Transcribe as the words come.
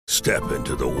Step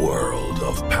into the world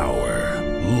of power,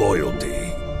 loyalty,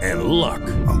 and luck.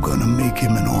 I'm gonna make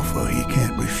him an offer he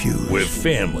can't refuse. With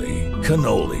family,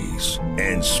 cannolis,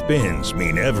 and spins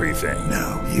mean everything.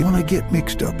 Now, you wanna get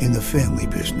mixed up in the family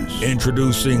business.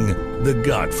 Introducing The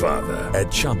Godfather at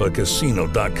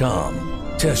ChumbaCasino.com.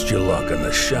 Test your luck in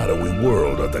the shadowy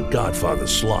world of The Godfather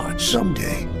slot.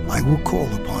 Someday, I will call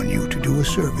upon you to do a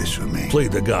service for me. Play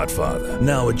The Godfather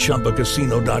now at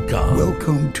ChumbaCasino.com.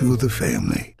 Welcome to the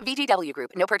family. VGW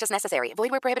Group. No purchase necessary. Void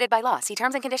where prohibited by law. See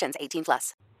terms and conditions.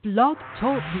 18+. Blog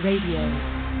Talk Radio.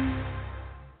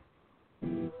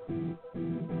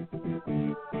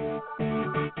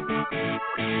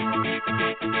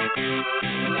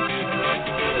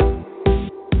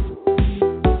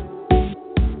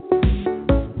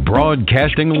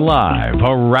 Broadcasting live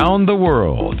around the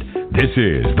world, this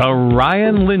is The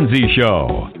Ryan Lindsay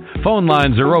Show. Phone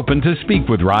lines are open to speak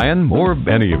with Ryan or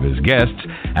any of his guests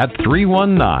at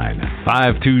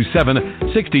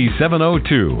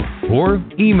 319-527-6702 or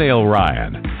email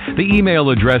Ryan. The email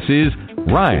address is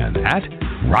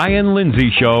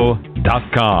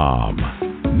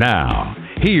ryan@ryanlindsayshow.com. Now,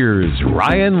 here's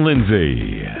Ryan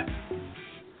Lindsay.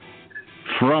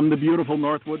 From the beautiful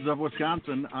Northwoods of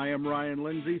Wisconsin, I am Ryan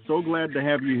Lindsay. So glad to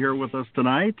have you here with us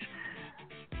tonight.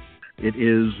 It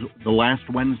is the last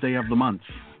Wednesday of the month,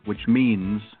 which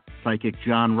means Psychic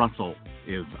John Russell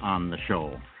is on the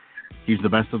show. He's the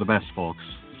best of the best, folks.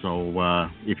 So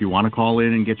if you want to call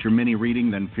in and get your mini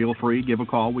reading, then feel free, give a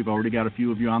call. We've already got a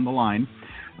few of you on the line.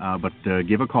 But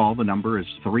give a call. The number is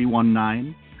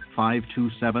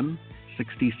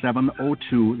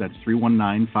 319-527-6702. That's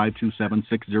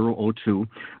 319-527-6002.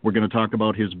 We're going to talk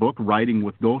about his book, Riding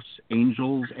with Ghosts,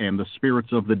 Angels, and the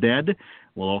Spirits of the Dead.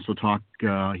 We'll also talk,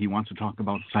 he wants to talk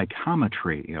about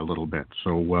psychometry a little bit.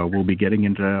 So we'll be getting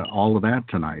into all of that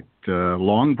tonight.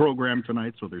 Long program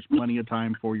tonight, so there's plenty of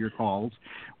time for your calls.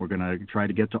 We're going to try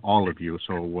to get to all of you.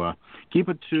 So keep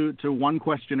it to one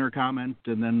question or comment,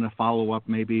 and then a follow-up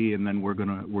maybe, and then we're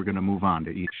gonna move on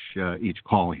to each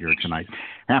call here tonight.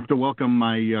 I have to welcome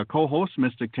my co-host,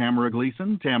 Mystic Tamara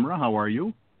Gleason. Tamara, how are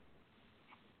you?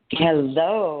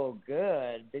 Hello,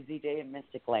 good. Busy day in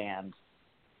Mystic Land.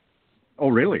 Oh,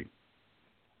 really?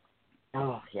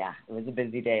 Oh, yeah. It was a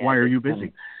busy day. Why are you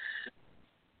busy?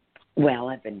 Well,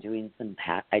 I've been doing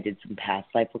I did some past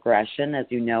life regression. As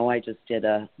you know, I just did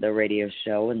the radio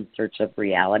show In Search of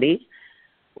Reality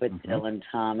with Dylan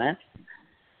Thomas.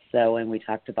 So, and we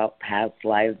talked about past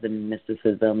lives and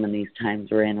mysticism and these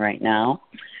times we're in right now.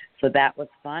 So that was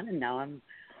fun. And now I'm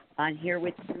on here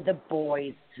with the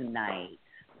boys tonight.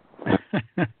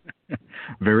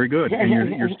 Very good. And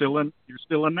you're still in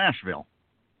Nashville.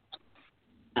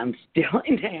 I'm still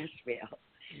in Nashville.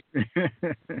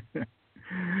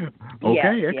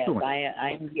 Okay, excellent. Yes,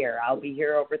 I'm here. I'll be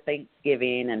here over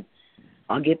Thanksgiving, and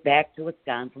I'll get back to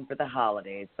Wisconsin for the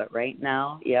holidays. But right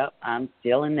now, I'm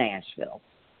still in Nashville.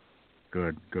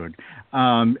 Good.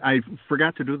 I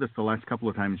forgot to do this the last couple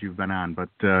of times you've been on, but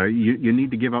you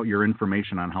need to give out your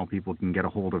information on how people can get a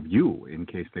hold of you in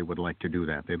case they would like to do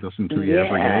that. They listen to you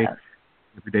every day.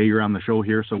 Every day you're on the show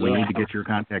here, so we need to get your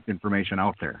contact information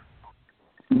out there.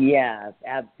 Yes,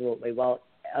 absolutely. Well,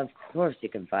 of course you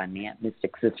can find me at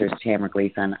Mystic Sisters Tamara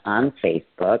Gleason on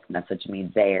Facebook. Message me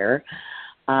there.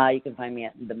 You can find me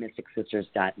at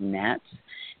themysticsisters.net.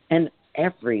 And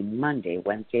every Monday,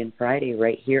 Wednesday, and Friday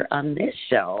right here on this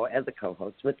show as a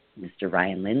co-host with Mr.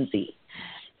 Ryan Lindsay.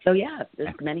 So,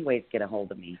 there's many ways to get a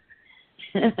hold of me.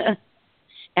 And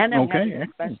I'm having a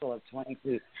special of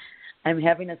 22. I'm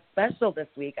having a special this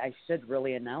week. I should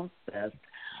really announce this.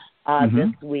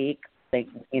 This week, I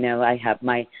have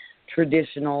my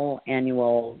traditional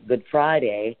annual Black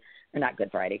Friday,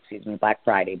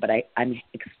 but I'm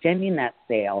extending that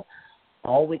sale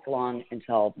all week long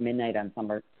until midnight on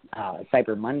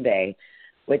Cyber Monday,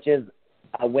 which is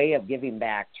a way of giving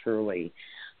back truly.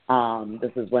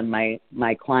 This is when my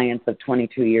clients of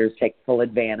 22 years take full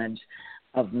advantage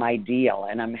of my deal,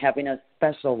 and I'm having a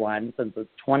special one since it's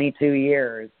 22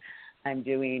 years. I'm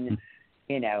doing,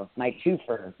 my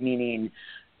twofer, meaning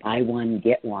buy one,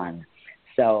 get one.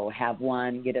 So have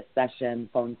one, get a session,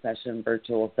 phone session,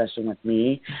 virtual session with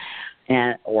me,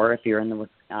 or if you're in the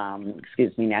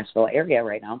Nashville area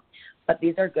right now. But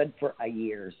these are good for a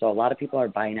year. So a lot of people are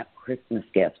buying up Christmas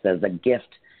gifts as a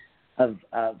gift of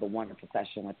a wonderful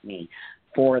session with me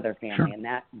for their family, and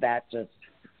that just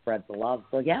spreads the love.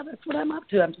 So that's what I'm up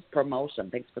to. I'm just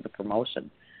promotion. Thanks for the promotion,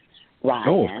 Ryan.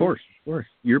 Oh, of course.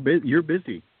 You're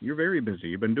busy. You're very busy.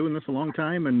 You've been doing this a long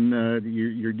time, and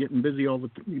you're getting busier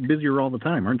all the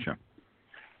time, aren't you?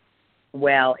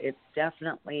 Well, it's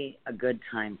definitely a good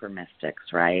time for mystics,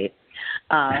 right?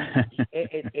 But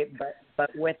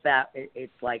with that,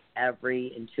 it's like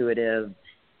every intuitive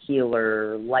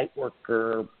healer, light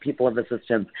worker, people of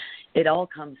assistance, it all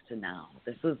comes to now.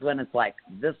 This is when it's like,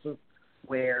 this is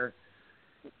where,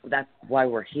 that's why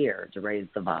we're here, to raise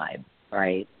the vibe,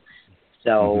 right?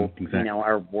 So, exactly.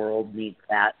 Our world needs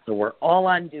that. So we're all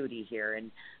on duty here.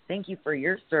 And thank you for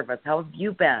your service. How have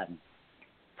you been?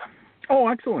 Oh,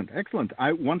 excellent.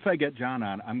 Once I get John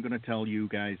on, I'm going to tell you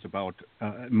guys about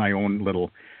my own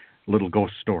little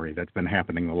ghost story that's been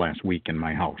happening the last week in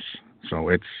my house. So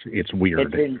it's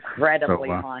weird. It's incredibly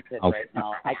haunted right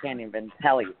now. I can't even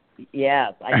tell you.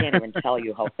 Yes, I can't even tell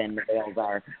you how thin the veils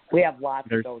are. We have lots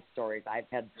of those stories. I've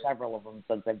had several of them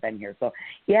since I've been here. So,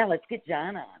 yeah, let's get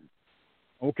John on.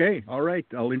 Okay, all right.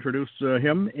 I'll introduce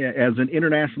him. As an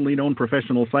internationally known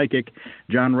professional psychic,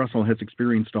 John Russell has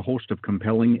experienced a host of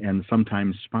compelling and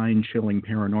sometimes spine-chilling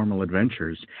paranormal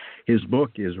adventures. His book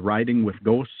is Riding with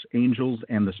Ghosts, Angels,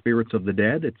 and the Spirits of the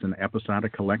Dead. It's an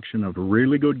episodic collection of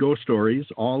really good ghost stories,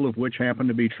 all of which happen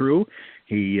to be true.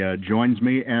 He joins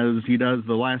me as he does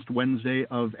the last Wednesday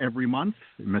of every month,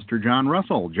 Mr. John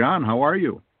Russell. John, how are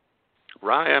you?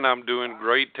 Ryan, I'm doing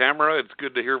great. Tamara, it's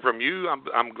good to hear from you.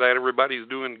 I'm glad everybody's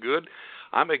doing good.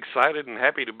 I'm excited and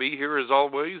happy to be here as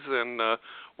always, and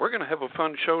we're going to have a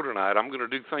fun show tonight. I'm going to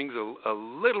do things a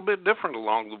little bit different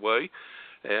along the way,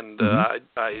 and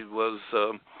I was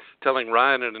telling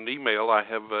Ryan in an email I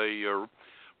have a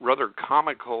rather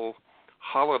comical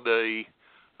holiday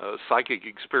psychic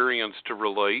experience to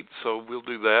relate, so we'll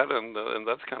do that, and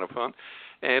that's kind of fun.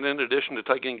 And in addition to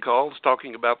taking calls,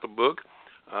 talking about the book,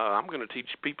 I'm going to teach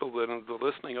people that in the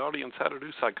listening audience how to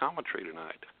do psychometry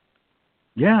tonight.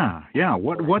 Yeah.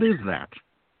 What is that?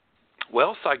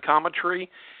 Well, psychometry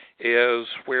is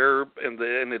where,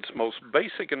 in its most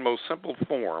basic and most simple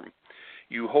form,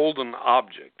 you hold an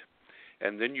object,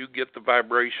 and then you get the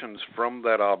vibrations from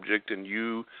that object, and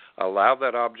you allow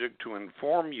that object to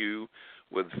inform you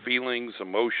with feelings,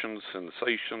 emotions,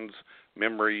 sensations,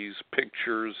 memories,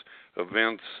 pictures,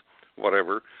 events,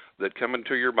 whatever, that come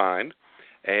into your mind.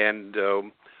 And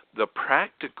the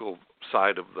practical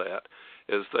side of that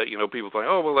is that, people think,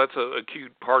 oh, well, that's a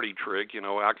cute party trick.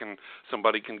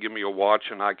 Somebody can give me a watch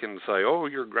and I can say, oh,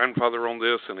 your grandfather owned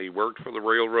this and he worked for the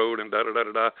railroad and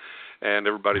da-da-da-da-da. And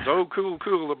everybody's, oh,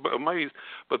 cool, amazed.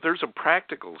 But there's a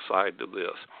practical side to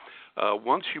this.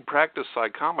 Once you practice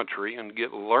psychometry and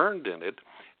get learned in it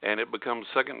and it becomes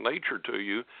second nature to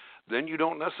you, then you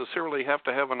don't necessarily have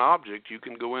to have an object. You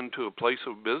can go into a place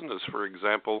of business, for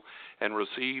example, and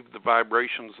receive the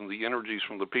vibrations and the energies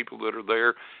from the people that are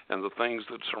there and the things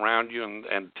that surround you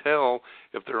and tell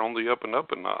if they're on the up and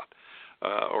up or not,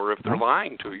 or if they're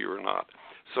lying to you or not.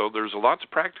 So there's lots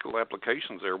of practical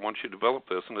applications there once you develop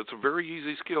this, and it's a very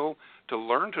easy skill to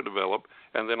learn to develop,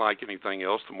 and then like anything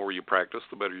else, the more you practice,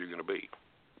 the better you're going to be.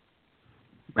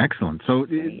 Excellent. So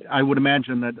I would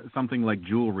imagine that something like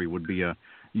jewelry would be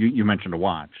you mentioned a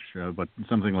watch, but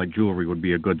something like jewelry would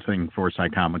be a good thing for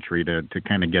psychometry to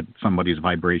kind of get somebody's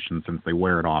vibration since they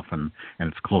wear it often and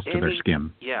it's close to their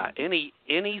skin. Yeah,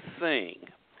 anything,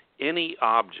 any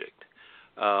object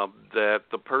that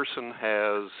the person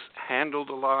has handled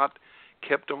a lot,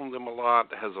 kept on them a lot,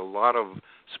 has a lot of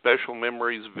special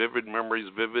memories, vivid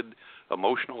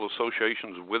emotional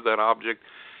associations with that object.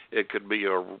 It could be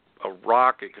a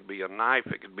rock, it could be a knife,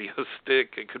 it could be a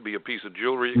stick, it could be a piece of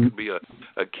jewelry, it could be a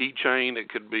keychain, it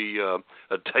could be a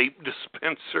tape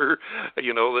dispenser,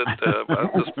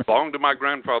 that this belonged to my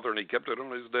grandfather and he kept it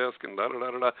on his desk and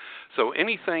da-da-da-da-da. So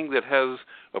anything that has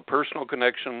a personal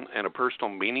connection and a personal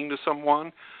meaning to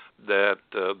someone that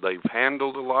they've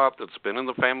handled a lot, that's been in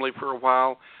the family for a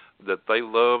while, that they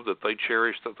love, that they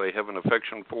cherish, that they have an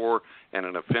affection for and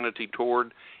an affinity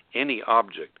toward, any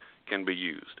object can be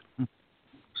used.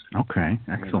 Okay,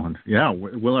 excellent. Yeah,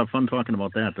 we'll have fun talking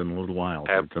about that in a little while.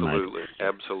 Absolutely.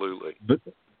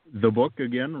 The book,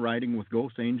 again, Riding with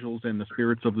Ghosts, Angels, and the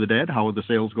Spirits of the Dead. How are the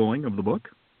sales going of the book?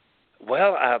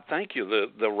 Well, thank you.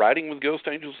 The Riding with Ghosts,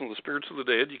 Angels, and the Spirits of the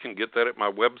Dead, you can get that at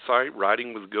my website,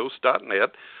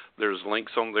 ridingwithghosts.net. There's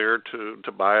links on there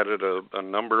to buy it at a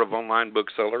number of online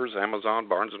booksellers, Amazon,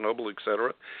 Barnes & Noble,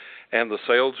 etc. And the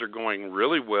sales are going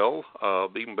really well,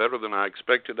 even better than I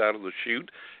expected out of the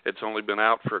chute. It's only been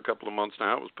out for a couple of months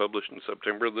now. It was published in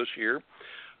September of this year.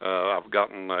 I've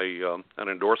gotten an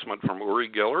endorsement from Uri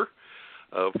Geller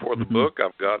for the book.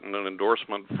 I've gotten an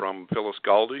endorsement from Phyllis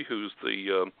Galdi, who's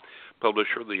the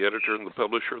publisher, the editor, and the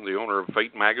publisher and the owner of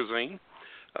Fate Magazine.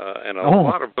 And a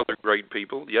lot of other great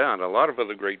people. Yeah, and a lot of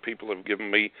other great people have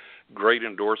given me great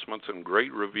endorsements and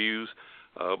great reviews,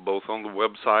 both on the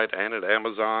website and at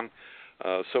Amazon.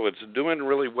 So it's doing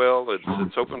really well.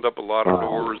 It's opened up a lot of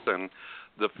doors, and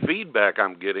the feedback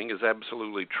I'm getting is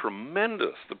absolutely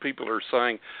tremendous. The people are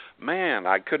saying, man,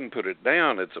 I couldn't put it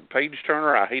down. It's a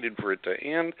page-turner. I hated for it to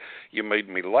end. You made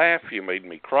me laugh. You made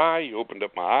me cry. You opened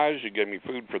up my eyes. You gave me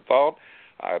food for thought.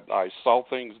 I saw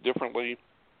things differently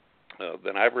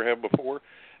than I ever have before.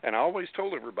 And I always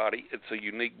told everybody it's a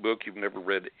unique book. You've never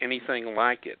read anything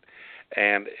like it.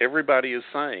 And everybody is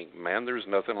saying, man, there's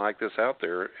nothing like this out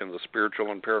there in the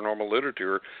spiritual and paranormal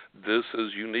literature. This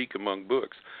is unique among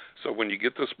books. So when you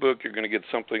get this book, you're going to get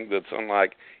something that's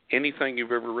unlike anything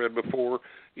you've ever read before.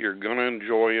 You're going to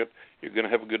enjoy it. You're going to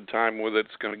have a good time with it.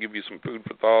 It's going to give you some food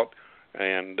for thought,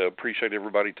 and appreciate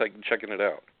everybody checking it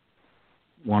out.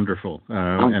 Wonderful.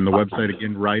 And the website,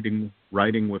 again,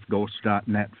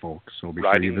 writingwithghosts.net, folks. So be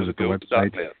sure you visit the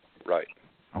website. Right.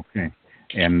 Okay.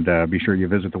 And be sure you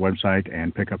visit the website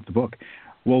and pick up the book.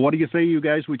 Well, what do you say, you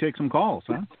guys? We take some calls,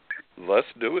 huh? Let's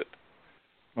do it.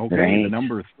 Okay, great. The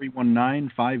number is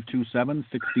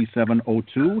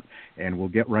 319-527-6702, and we'll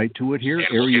get right to it here.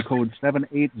 Area code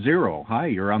 780. Hi,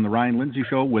 you're on the Ryan Lindsay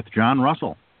Show with John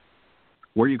Russell.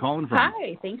 Where are you calling from?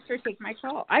 Hi, thanks for taking my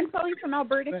call. I'm calling from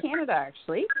Alberta, Canada,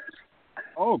 actually.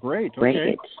 Oh, great. Okay.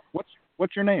 Great.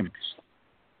 What's your name?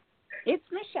 It's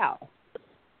Michelle.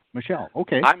 Michelle,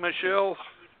 okay. Hi, Michelle.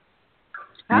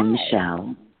 Hi,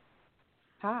 Michelle.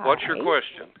 Hi. What's your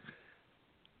question?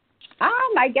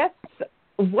 I guess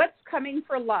what's coming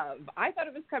for love? I thought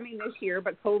it was coming this year,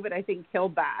 but COVID, I think,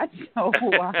 killed that. So,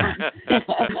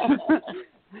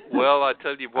 well, I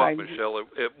tell you what, Michelle,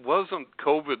 it wasn't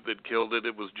COVID that killed it.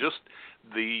 It was just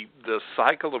the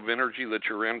cycle of energy that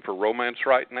you're in for romance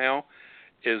right now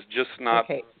is just not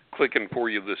clicking for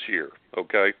you this year,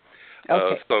 okay?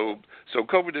 So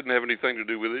COVID didn't have anything to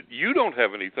do with it. You don't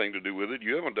have anything to do with it.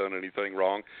 You haven't done anything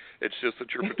wrong. It's just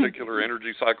that your particular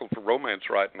energy cycle for romance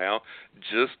right now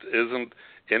just isn't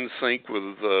in sync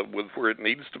with where it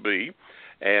needs to be.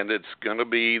 And it's going to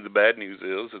be, the bad news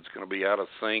is, it's going to be out of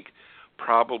sync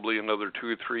probably another 2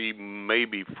 or 3,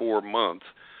 maybe 4 months.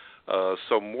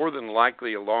 So more than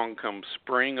likely along comes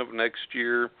spring of next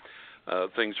year,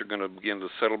 things are going to begin to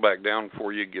settle back down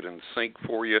for you, get in sync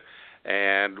for you.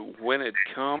 And when it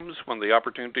comes, when the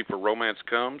opportunity for romance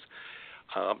comes,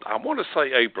 I want to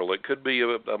say April. It could be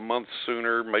a month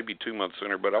sooner, maybe 2 months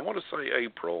sooner, but I want to say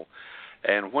April.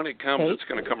 And when it comes, it's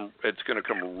going to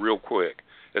come real quick.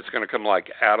 It's going to come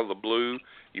like out of the blue.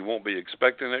 You won't be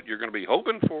expecting it. You're going to be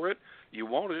hoping for it. You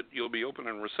want it. You'll be open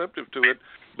and receptive to it.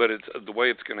 But it's the way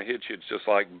it's going to hit you. It's just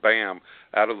like bam,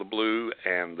 out of the blue,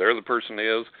 and there the person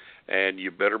is. And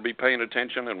you better be paying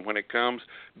attention, and when it comes,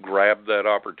 grab that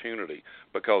opportunity,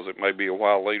 because it may be a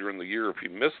while later in the year if you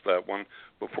miss that one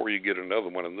before you get another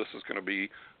one, and this is going to be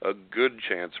a good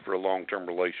chance for a long-term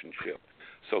relationship.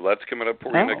 So that's coming up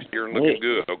for you next year and looking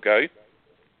good, okay?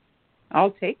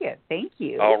 I'll take it. Thank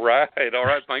you. All right.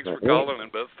 Thanks for calling,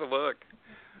 and best of luck.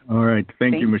 All right.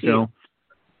 Thank you, Michelle.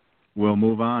 We'll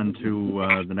move on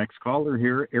to the next caller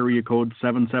here, area code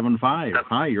 775.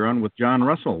 Hi, you're on with John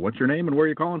Russell. What's your name and where are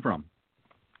you calling from?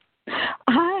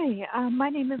 Hi, my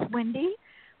name is Wendy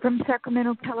from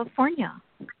Sacramento, California.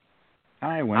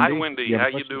 Hi, Wendy. Hi, Wendy. How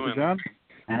you doing?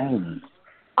 Oh,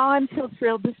 I'm so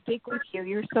thrilled to speak with you.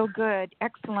 You're so good.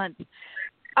 Excellent.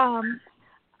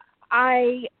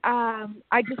 I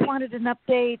just wanted an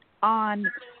update on,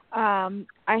 I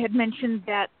had mentioned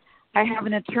that I have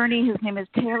an attorney. His name is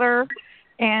Taylor,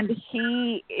 and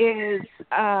he is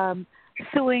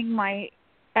suing my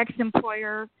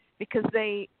ex-employer because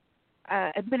they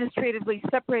administratively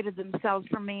separated themselves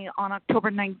from me on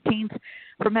October 19th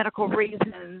for medical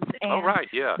reasons. And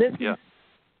this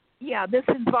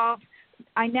involves,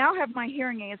 I now have my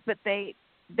hearing aids, but they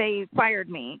fired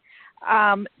me.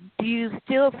 Do you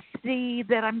still see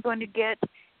that I'm going to get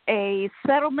a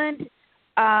settlement?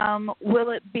 Will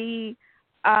it be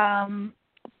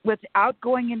without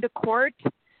going into court,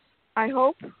 I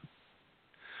hope?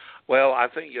 Well, I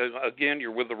think, again,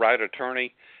 you're with the right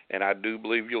attorney, and I do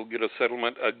believe you'll get a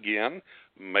settlement again.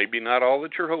 Maybe not all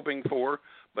that you're hoping for,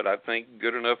 but I think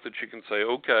good enough that you can say,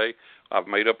 okay, I've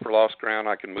made up for lost ground,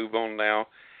 I can move on now.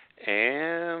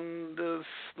 And a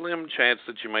slim chance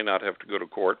that you may not have to go to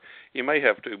court. You may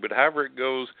have to, but however it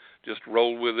goes, just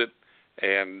roll with it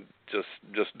and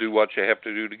just do what you have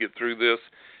to do to get through this.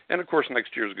 And, of course,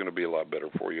 next year is going to be a lot better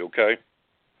for you, okay?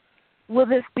 Will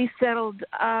this be settled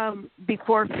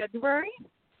before February?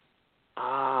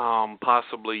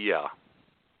 Possibly, yeah.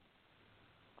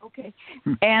 Okay.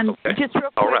 And just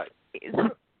real quick, all right.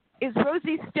 Is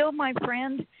Rosie still my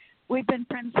friend? We've been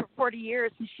friends for 40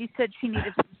 years, and she said she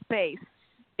needed some space.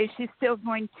 Is she still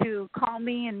going to call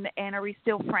me, and are we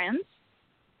still friends?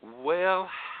 Well,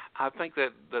 I think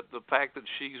that the fact that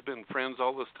she's been friends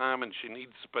all this time and she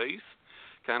needs space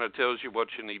kind of tells you what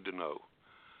you need to know.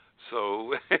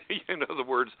 So, in other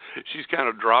words, she's kind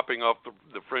of dropping off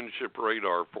the friendship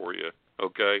radar for you,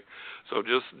 okay? So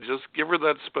just give her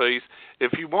that space.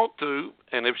 If you want to,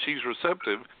 and if she's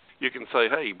receptive, you can say,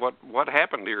 hey, what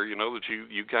happened here, that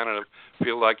you kind of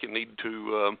feel like you need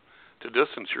to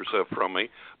distance yourself from me.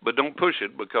 But don't push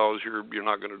it, because you're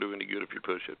not going to do any good if you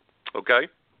push it, okay?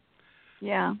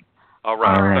 Yeah. All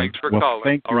right. Thanks for calling.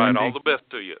 Thank you, all right. Wendy. All the best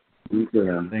to you.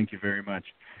 Thank you very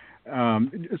much.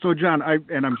 So, John,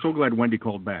 I'm so glad Wendy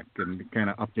called back and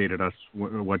kind of updated us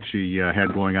what she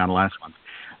had going on last month.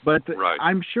 But right.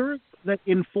 I'm sure that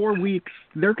in 4 weeks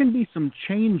there can be some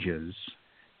changes.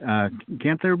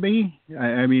 Can't there be?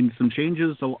 I mean, some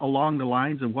changes along the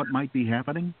lines of what might be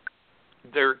happening?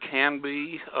 There can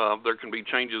be. There can be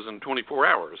changes in 24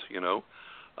 hours,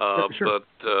 Sure.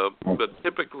 But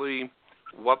typically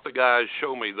what the guys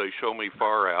show me, they show me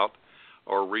far out,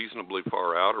 or reasonably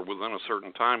far out, or within a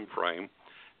certain time frame.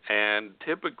 And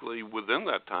typically within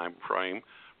that time frame,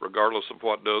 regardless of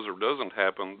what does or doesn't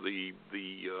happen, the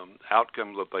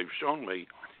outcome that they've shown me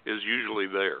is usually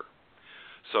there.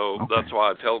 So That's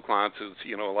why I tell clients is,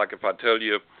 like if I tell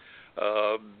you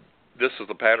this is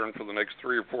the pattern for the next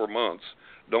 3 or 4 months,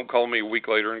 don't call me a week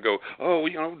later and go,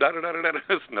 da-da-da-da-da.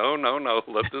 No.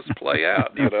 Let this play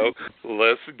out,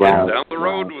 Let's get down the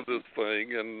road with this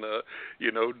thing. And,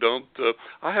 don't,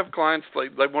 I have clients,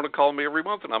 they want to call me every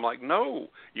month. And I'm like, no,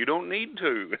 you don't need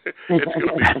to. It's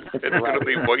going to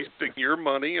be wasting your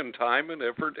money and time and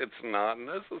effort. It's not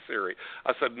necessary.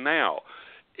 I said, now,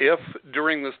 if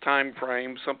during this time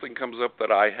frame something comes up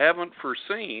that I haven't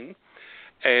foreseen,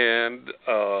 and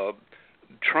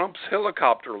Trump's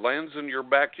helicopter lands in your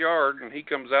backyard and he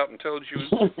comes out and tells you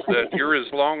that you're his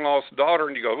long-lost daughter,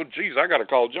 and you go, oh, geez, I got to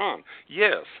call John.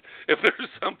 Yes, if there's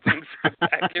something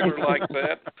spectacular like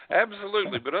that,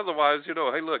 absolutely. But otherwise,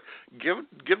 hey, look, give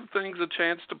things a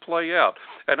chance to play out.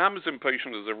 And I'm as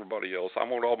impatient as everybody else. I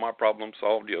want all my problems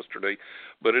solved yesterday,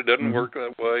 but it doesn't work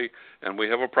that way. And we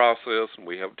have a process, and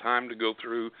we have time to go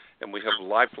through, and we have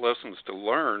life lessons to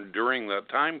learn during that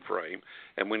time frame,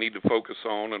 and we need to focus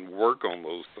on and work on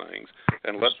those things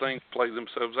and let things play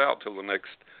themselves out till the next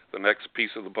piece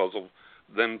of the puzzle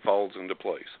then falls into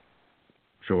place.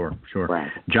 Sure.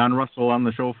 Right. John Russell on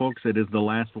the show, folks. It is the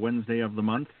last Wednesday of the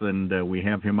month, and we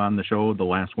have him on the show the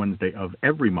last Wednesday of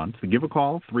every month. Give a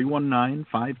call,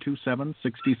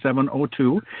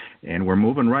 319-527-6702, and we're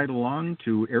moving right along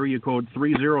to area code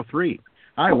 303.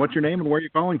 Hi, what's your name and where are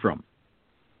you calling from?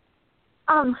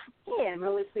 Hey, I'm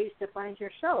really pleased to find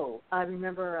your show. I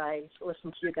remember I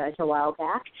listened to you guys a while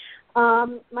back.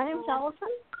 My name's Allison,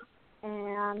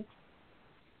 and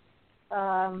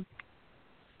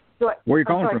where are you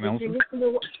calling from, Allison?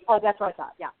 Oh, that's what I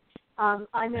thought, yeah. I'm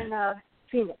in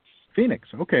Phoenix. Phoenix,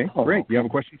 okay, great. You have a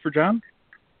question for John?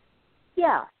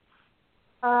 Yeah.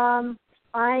 I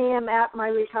am at my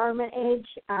retirement age.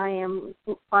 I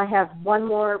have one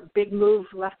more big move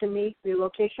left in me,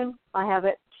 relocation. I have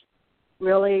it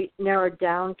really narrowed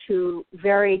down to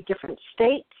very different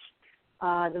states.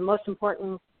 The most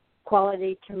important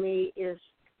quality to me is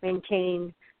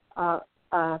maintaining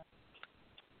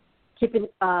keeping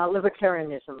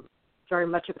libertarianism, very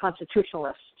much a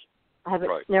constitutionalist. I have it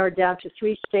narrowed down to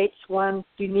 3 states. One,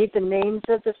 do you need the names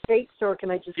of the states, or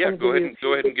can I just go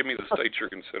ahead and give me the states you're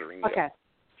considering. Okay.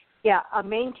 Yeah,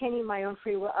 maintaining my own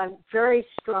free will. I'm very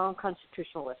strong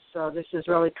constitutionalist, so this is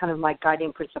really kind of my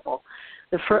guiding principle.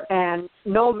 And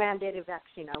no mandated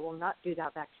vaccine. I will not do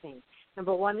that vaccine.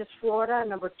 Number 1 is Florida.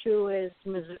 Number 2 is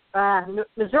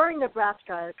Missouri,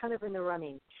 Nebraska, kind of in the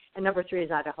running. And number 3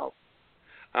 is Idaho.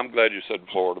 I'm glad you said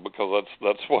Florida, because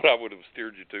that's what I would have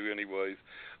steered you to anyways.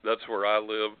 That's where I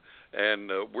live,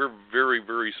 and we're very,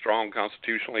 very strong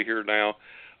constitutionally here now,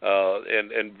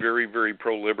 and very, very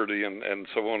pro-liberty and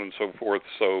so on and so forth.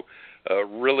 So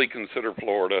really consider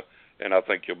Florida, and I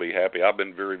think you'll be happy. I've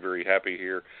been very, very happy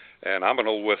here, and I'm an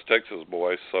old West Texas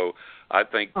boy, so I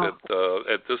think that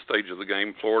at this stage of the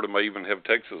game, Florida may even have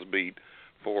Texas beat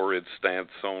for its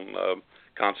stance on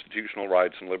constitutional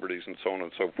rights and liberties and so on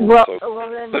and so forth. Put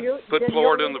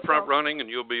Florida in the front running, and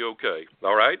you'll be okay.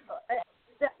 All right?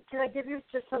 Can I give you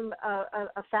just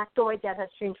a factoid that has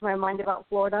changed my mind about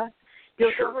Florida?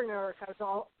 Your governor has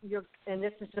and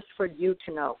this is just for you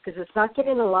to know, because it's not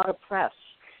getting a lot of press,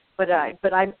 but I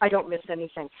don't miss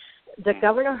anything. The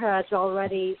governor has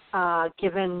already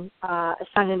signed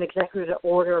an executive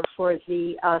order for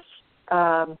the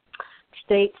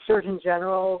state surgeon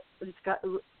general. Scott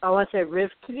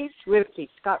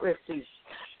Rivkees,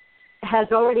 has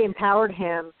already empowered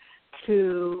him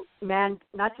to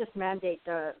not just mandate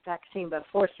the vaccine, but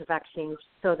force the vaccine,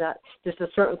 so that there's a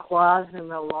certain clause in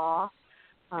the law.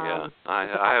 I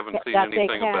haven't seen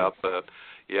anything about that.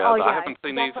 I haven't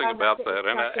seen anything about that.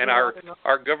 And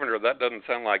our governor, that doesn't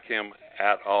sound like him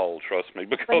at all, trust me,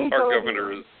 because our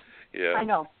governor is, I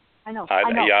know. I'm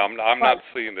not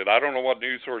seeing it. I don't know what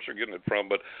news source you're getting it from,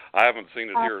 but I haven't seen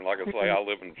it here. And like I say, I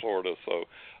live in Florida, so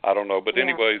I don't know. But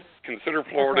anyways, consider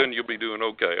Florida and you'll be doing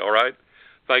okay, all right?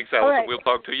 Thanks, Allison. Right. We'll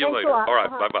talk to you later. All right,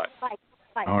 bye-bye.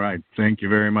 Bye. All right, thank you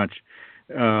very much.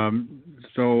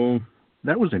 So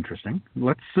that was interesting.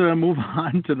 Let's move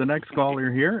on to the next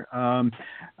caller here.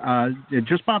 It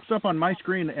just pops up on my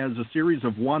screen as a series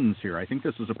of ones here. I think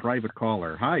this is a private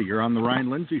caller. Hi, you're on the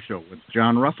Ryan Lindsay Show with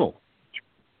John Russell.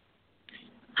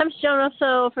 I'm John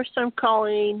Russell, first time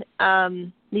calling.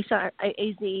 Lisa,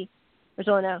 AZ,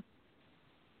 Arizona.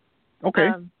 Okay.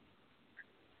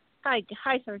 Hi,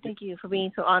 sir. Thank you for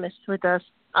being so honest with us.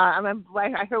 I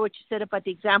heard what you said about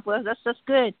the example. That's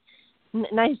good.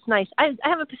 Nice. I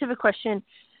have a specific question.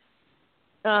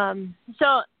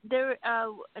 So there,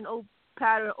 an old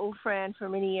pattern, old friend for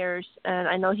many years, and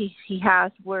I know he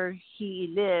has where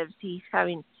he lives. He's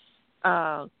having,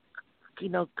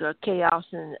 chaos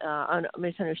and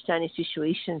misunderstanding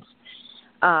situations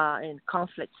and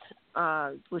conflicts.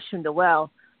 Wish him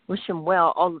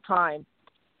well all the time.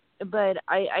 But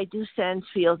I do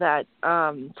feel that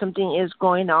something is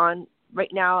going on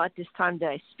right now at this time that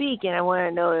I speak, and I want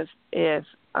to know if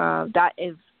that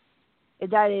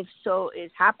so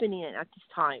is happening at this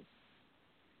time.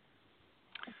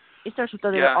 It starts with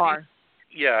the R.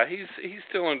 Yeah, he's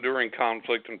still enduring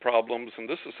conflict and problems, and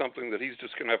this is something that he's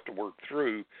just going to have to work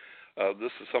through.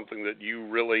 This is something that you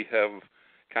really have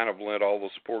kind of lent all the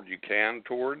support you can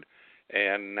toward,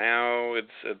 and now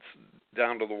it's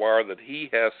down to the wire that he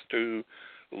has to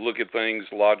look at things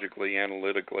logically,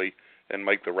 analytically, and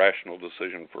make the rational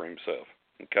decision for himself.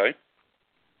 Okay?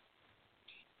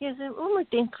 Yes, and one more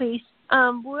thing, please.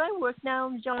 Where I work now,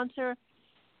 John, sir,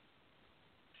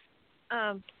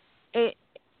 am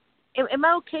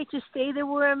I okay to stay there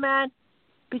where I'm at?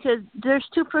 Because there's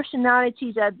two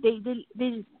personalities that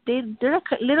they're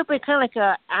like a little bit kind of like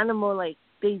an animal. Like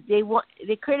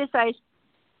they criticize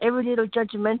every little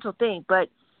judgmental thing, but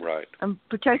right. I'm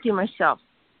protecting myself.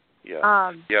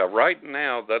 Yeah. Right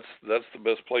now, that's the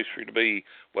best place for you to be.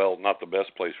 Well, not the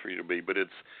best place for you to be, but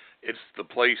it's the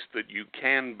place that you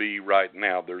can be right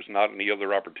now. There's not any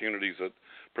other opportunities that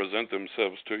present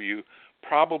themselves to you.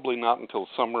 Probably not until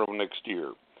summer of next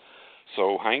year.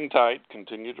 So hang tight,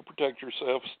 continue to protect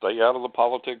yourself, stay out of the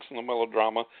politics and the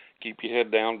melodrama, keep your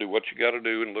head down, do what you got to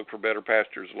do, and look for better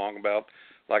pastures along about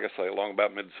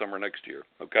midsummer next year.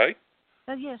 Okay?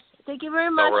 Yes. Thank you very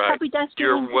much. All right. Happy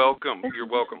Thanksgiving. You're welcome.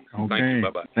 Okay. Thank you.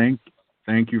 Bye-bye.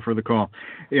 Thank you for the call.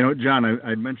 John,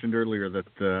 I mentioned earlier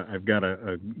that I've got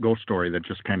a ghost story that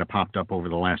just kind of popped up over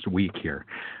the last week here.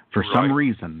 For some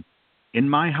reason, in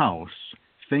my house,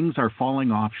 things are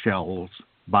falling off shelves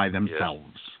by themselves.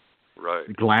 Yes.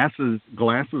 Right. Glasses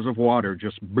of water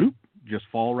just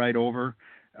fall right over.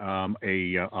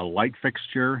 A light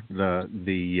fixture,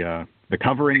 the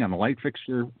covering on the light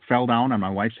fixture fell down on my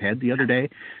wife's head the other day,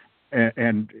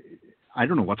 and I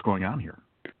don't know what's going on here.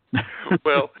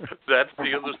 Well, that's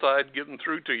the other side getting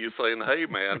through to you, saying, "Hey,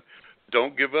 man,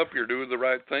 don't give up. You're doing the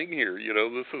right thing here.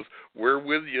 We're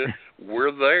with you.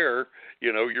 We're there.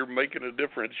 You're making a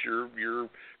difference. You're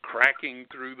cracking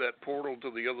through that portal to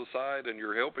the other side, and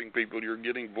you're helping people. You're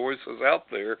getting voices out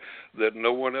there that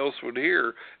no one else would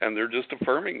hear, and they're just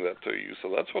affirming that to you.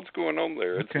 So that's what's going on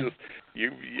there. It's just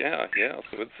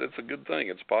So it's a good thing.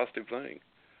 It's a positive thing.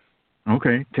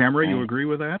 Okay, Tamara, you agree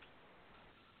with that?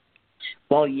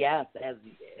 Well, yes, as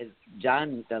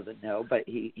John doesn't know, but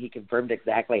he confirmed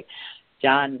exactly.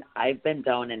 John, I've been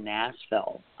down in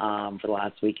Nashville for the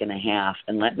last week and a half,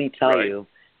 and let me tell you,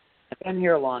 I've been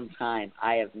here a long time.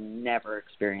 I have never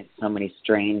experienced so many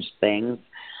strange things.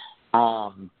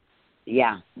 The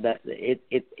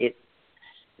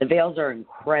veils are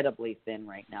incredibly thin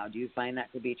right now. Do you find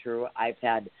that to be true? I've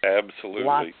had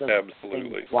lots of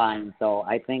things flying, so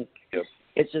I think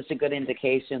it's just a good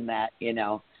indication that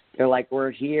they're like,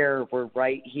 we're here, we're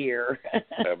right here.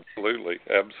 Absolutely.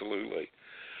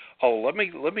 Oh, let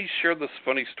me share this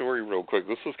funny story real quick.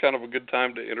 This is kind of a good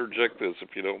time to interject this,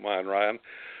 if you don't mind, Ryan.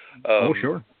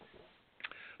 Sure.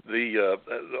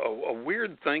 A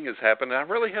weird thing has happened. I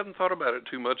really hadn't thought about it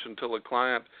too much until a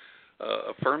client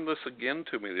affirmed this again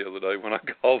to me the other day when I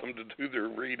called them to do their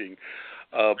reading.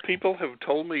 People have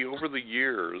told me over the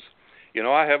years,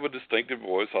 I have a distinctive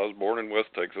voice. I was born in West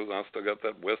Texas, and I still got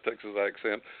that West Texas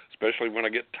accent, especially when I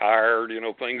get tired.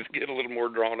 Things get a little more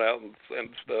drawn out and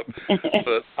stuff.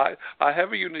 But I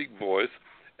have a unique voice,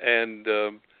 and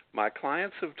my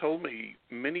clients have told me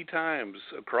many times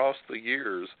across the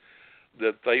years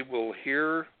that they will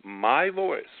hear my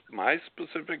voice, my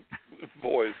specific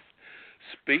voice,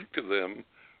 speak to them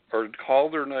or call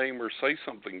their name or say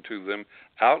something to them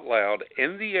out loud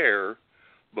in the air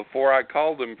before I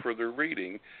call them for their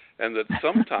reading, and that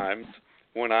sometimes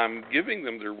when I'm giving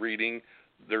them their reading,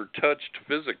 they're touched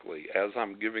physically as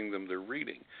I'm giving them their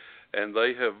reading. And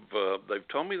they've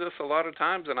told me this a lot of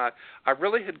times, and I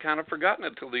really had kind of forgotten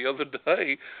it till the other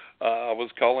day. I was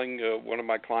calling one of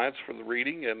my clients for the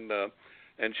reading,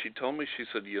 and she told me, she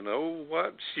said, you know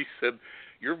what? She said,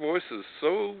 your voice is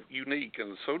so unique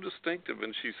and so distinctive.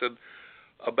 And she said,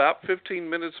 about 15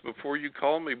 minutes before you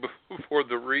called me before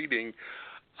the reading,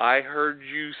 I heard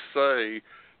you say,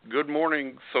 good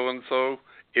morning, so-and-so,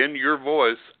 in your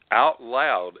voice out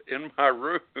loud in my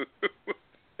room.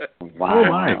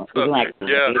 Wow. So,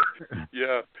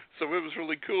 yeah. So it was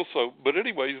really cool. But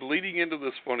anyways, leading into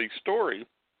this funny story,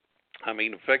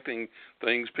 affecting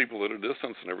things, people at a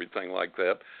distance and everything like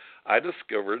that, I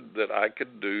discovered that I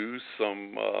could do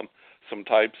some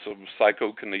types of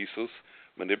psychokinesis,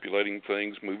 manipulating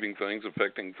things, moving things,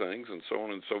 affecting things, and so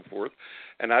on and so forth.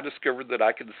 And I discovered that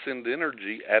I could send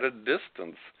energy at a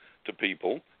distance to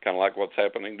people, kind of like what's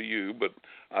happening to you, but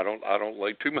I don't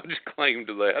lay too much claim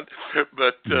to that.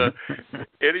 But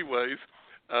anyways,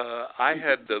 I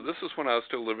had this is when I was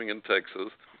still living in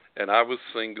Texas, and I was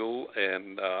single,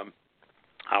 and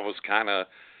I was kind of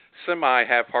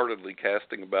semi-half-heartedly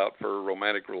casting about for a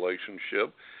romantic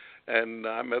relationship, and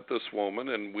I met this woman,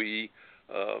 and we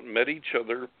met each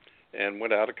other and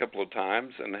went out a couple of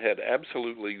times and had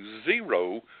absolutely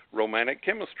zero romantic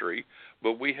chemistry,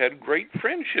 but we had great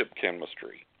friendship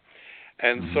chemistry.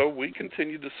 And so we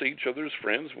continued to see each other as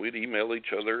friends. We'd email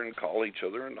each other and call each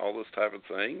other and all this type of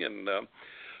thing. And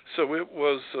so it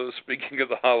was, speaking of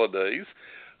the holidays,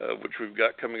 which we've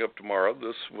got coming up tomorrow,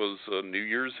 this was New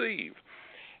Year's Eve.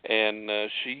 And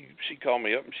she called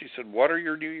me up and she said, what are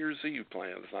your New Year's Eve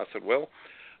plans? And I said, well,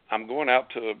 I'm going out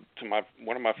to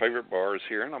one of my favorite bars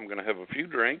here, and I'm going to have a few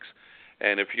drinks.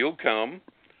 And if you'll come,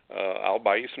 I'll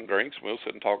buy you some drinks. We'll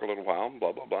sit and talk a little while, and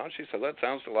blah, blah, blah. She said, that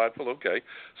sounds delightful. Okay.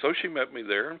 So she met me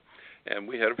there, and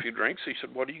we had a few drinks. She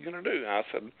said, what are you going to do? And I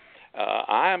said,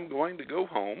 I'm going to go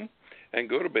home and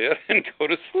go to bed and go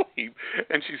to sleep.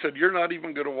 And she said, you're not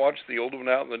even going to watch the old one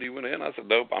out and the new one in? I said,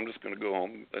 nope, I'm just going to go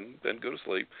home and go to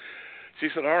sleep. She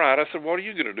said, all right. I said, what are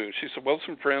you going to do? And she said, well,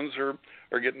 some friends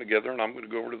are getting together, and I'm going to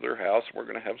go over to their house. We're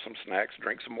going to have some snacks,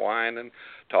 drink some wine, and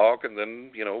talk, and then,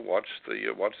 watch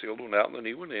the old one out and the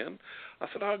new one in. I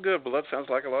said, oh, good. Well, that sounds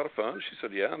like a lot of fun. She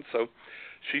said, yeah. And so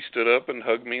she stood up and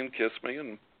hugged me and kissed me,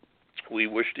 and we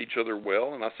wished each other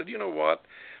well. And I said, you know what?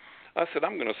 I said,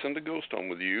 I'm going to send a ghost home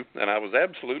with you. And I was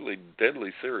absolutely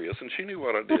deadly serious, and she knew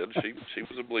what I did. She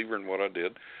was a believer in what I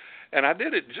did. And I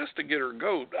did it just to get her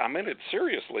goat. I meant it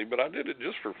seriously, but I did it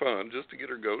just for fun, just to get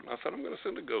her goat. And I said, I'm going to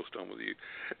send a ghost home with you.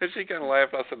 And she kind of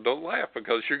laughed. I said, don't laugh,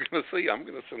 because you're going to see I'm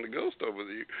going to send a ghost home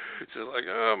with you. She's like,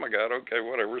 oh, my God, okay,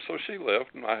 whatever. So she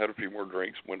left, and I had a few more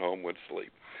drinks, went home, went to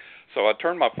sleep. So I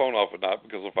turned my phone off at night,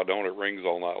 because if I don't, it rings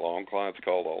all night long. Clients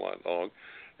called all night long.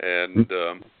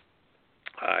 And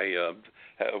I,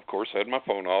 of course, had my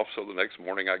phone off, so the next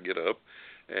morning I get up.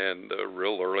 And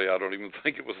real early, I don't even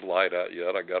think it was light out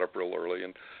yet. I got up real early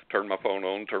and turned my phone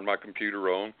on, turned my computer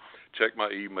on, checked my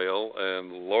email,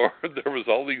 and Lord, there was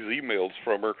all these emails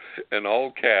from her in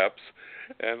all caps.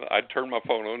 And I turned my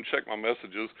phone on, checked my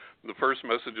messages. The first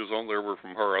messages on there were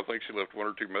from her. I think she left one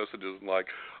or two messages and like,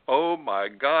 oh my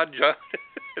God, John,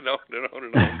 and on and on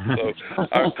and on.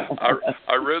 So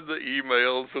I read the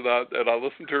emails and I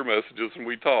listened to her messages, and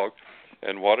we talked.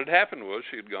 And what had happened was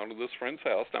she had gone to this friend's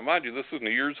house. Now, mind you, this is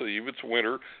New Year's Eve. It's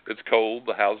winter. It's cold.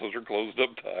 The houses are closed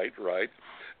up tight, right?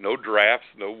 No drafts,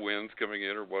 no winds coming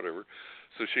in or whatever.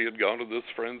 So she had gone to this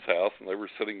friend's house, and they were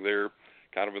sitting there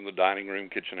kind of in the dining room,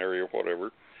 kitchen area,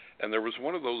 whatever. And there was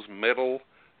one of those metal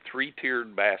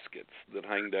three-tiered baskets that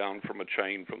hang down from a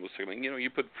chain from the ceiling. You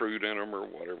put fruit in them or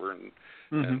whatever. And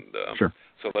sure.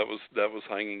 So that was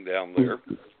hanging down there.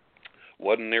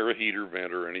 Wasn't near a heater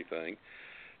vent or anything.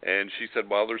 And she said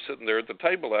while they're sitting there at the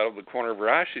table, out of the corner of her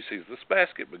eye, she sees this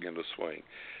basket begin to swing.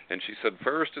 And she said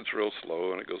first it's real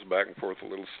slow, and it goes back and forth a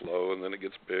little slow, and then it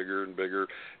gets bigger and bigger,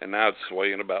 and now it's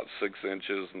swaying about 6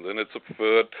 inches, and then it's a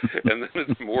foot, and then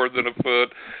it's more than a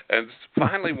foot. And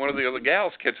finally one of the other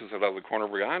gals catches it out of the corner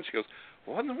of her eye, and she goes,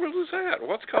 what in the world is that?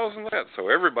 What's causing that? So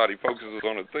everybody focuses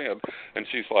on it then, and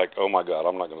she's like, oh, my God,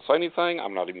 I'm not going to say anything.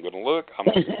 I'm not even going to look. I'm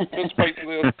not going to participate in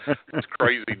this. It's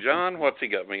crazy, John. What's he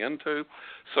got me into?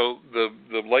 So the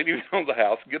lady on the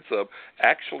house gets up,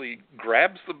 actually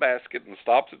grabs the basket and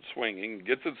stops it swinging,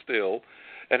 gets it still,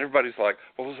 and everybody's like,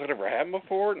 well, has that ever happened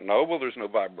before? No, well, there's no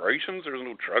vibrations. There's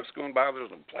no trucks going by.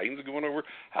 There's no planes going over.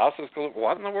 Houses going.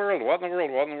 What in the world? What in the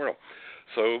world? What in the world?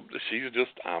 So she's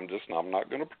just, I'm not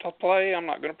going to play. I'm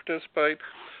not going to participate.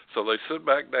 So they sit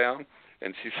back down,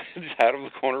 and she sees out of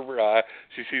the corner of her eye,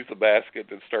 she sees the basket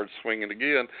that starts swinging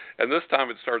again, and this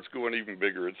time it starts going even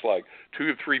bigger. It's like 2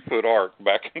 to 3 foot arc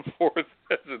back and forth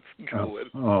as it's going.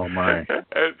 Oh my!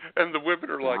 And the women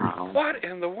are like, what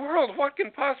in the world? What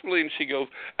can possibly? And she goes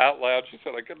out loud. She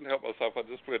said, I couldn't help myself. I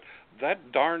just went,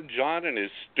 that darn John and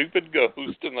his stupid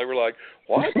ghost. And they were like,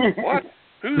 what? What?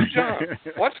 Who's John?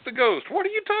 What's the ghost? What are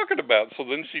you talking about? So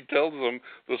then she tells them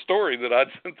the story that I'd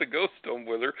sent the ghost home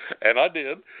with her, and I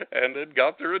did, and it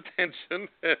got their attention.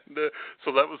 And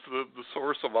so that was the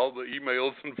source of all the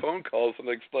emails and phone calls the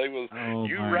next day was,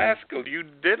 you rascal, you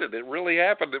did it. It really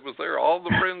happened. It was there. All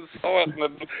the friends saw it.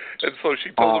 And so she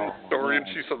told them the story, and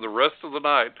she said the rest of the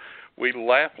night, we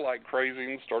laughed like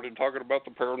crazy and started talking about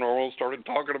the paranormal, started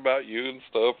talking about you and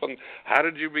stuff, and how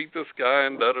did you meet this guy,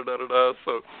 and da-da-da-da-da.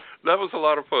 So that was a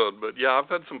lot of fun. But, yeah, I've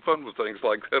had some fun with things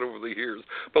like that over the years.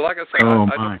 But like I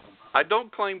said, I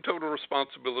don't claim total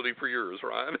responsibility for yours,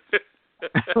 Ryan.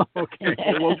 Okay.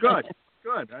 Well, good.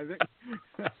 Good. I think.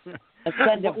 Let's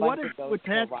send a bunch of ghosts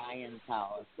to Ryan's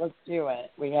house. Let's do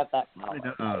it. We have that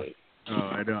power.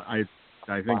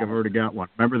 I think I've already got one.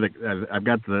 Remember, I've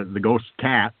got the ghost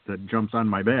cat that jumps on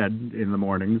my bed in the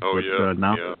mornings. Oh, but,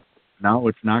 now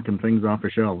it's knocking things off the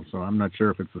shelves, so I'm not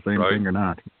sure if it's the same thing or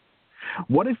not.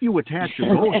 What if you attach a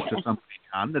ghost to something,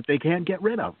 John, that they can't get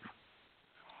rid of?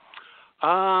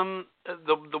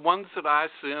 The ones that I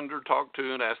send or talk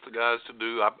to and ask the guys to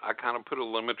do, I kind of put a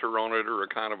limiter on it, or a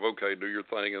kind of, okay, do your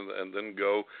thing and then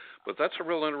go. But that's a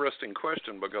real interesting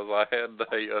question, because I had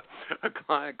a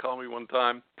client call me one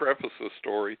time, preface this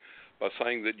story by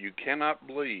saying that you cannot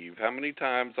believe how many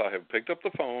times I have picked up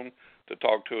the phone to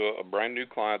talk to a brand new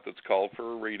client that's called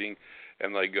for a reading,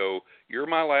 and they go, you're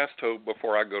my last hope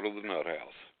before I go to the nut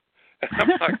house. And I'm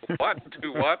like, what?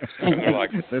 Do what? And they're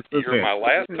like, you're my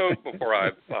last hope before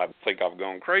I think I've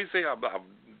gone crazy. I've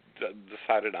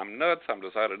decided I'm nuts. I'm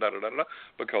decided da-da-da-da-da,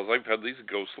 because they've had these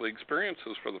ghostly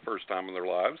experiences for the first time in their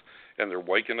lives, and they're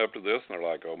waking up to this, and they're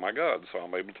like, oh, my God. So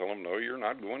I'm able to tell them, no, you're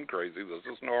not going crazy. This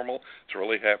is normal. It's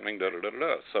really happening,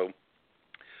 da-da-da-da-da. So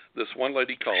this one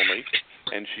lady called me,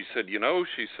 and she said,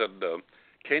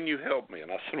 can you help me?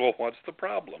 And I said, well, what's the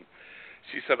problem?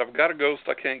 She said, I've got a ghost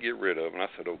I can't get rid of. And I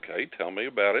said, okay, tell me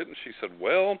about it. And she said,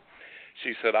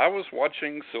 I was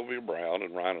watching Sylvia Browne,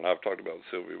 and Ryan and I have talked about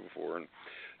Sylvia before, and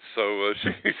so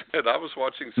she said, I was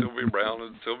watching Sylvia Browne,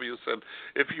 and Sylvia said,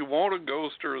 if you want a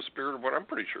ghost or a spirit or what, I'm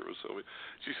pretty sure it was Sylvia.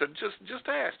 She said, just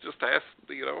ask,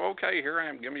 okay, here I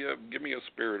am, give me a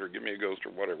spirit or give me a ghost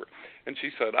or whatever. And she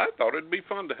said, I thought it'd be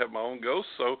fun to have my own ghost,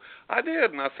 so I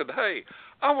did. And I said, hey,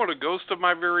 I want a ghost of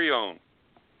my very own.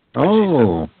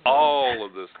 Oh. Said, all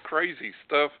of this crazy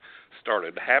stuff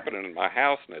started happening in my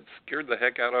house, and it scared the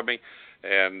heck out of me.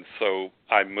 And so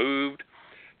I moved,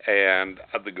 and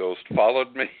the ghost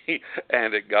followed me,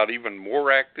 and it got even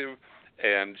more active.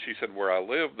 And she said, where I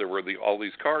lived, there were all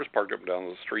these cars parked up and down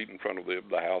the street in front of the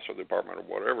house or the apartment or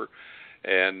whatever.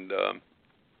 And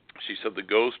she said the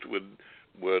ghost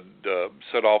would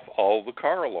set off all the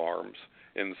car alarms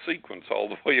in sequence all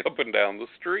the way up and down the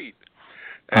street.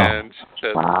 And she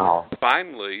said,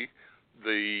 finally,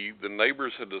 the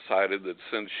neighbors had decided that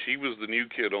since she was the new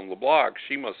kid on the block,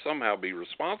 she must somehow be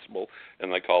responsible,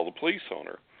 and they called the police on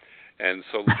her. And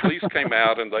so the police came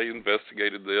out, and they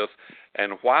investigated this,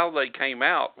 and while they came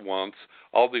out once,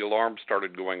 all the alarms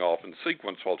started going off in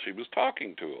sequence while she was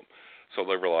talking to them. So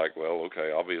they were like, well,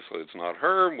 okay, obviously it's not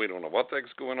her, and we don't know what the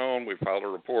heck's going on. We filed a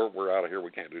report. We're out of here.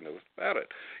 We can't do nothing about it.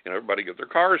 Everybody get their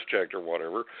cars checked or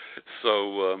whatever.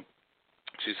 So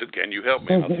she said, can you help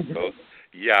me? And I said, well,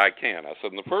 yeah, I can. I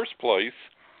said, in the first place,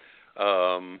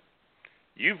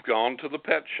 you've gone to the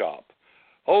pet shop.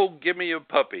 Oh, give me a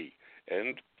puppy.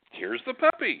 And here's the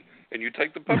puppy. And you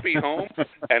take the puppy home,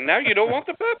 and now you don't want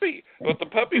the puppy, but the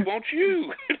puppy wants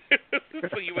you.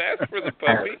 So you asked for the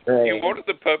puppy. You wanted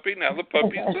the puppy. Now the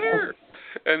puppy's there.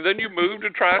 And then you move to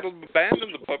try to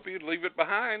abandon the puppy and leave it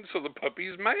behind, so the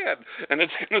puppy's mad, and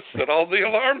it's going to set all the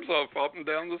alarms off up and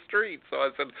down the street. So I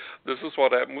said, this is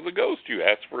what happened with a ghost. You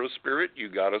asked for a spirit, you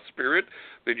got a spirit,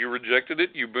 then you rejected it,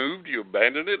 you moved, you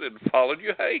abandoned it, and followed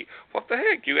you. Hey, what the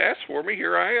heck? You asked for me,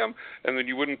 here I am. And then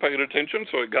you wouldn't pay it attention,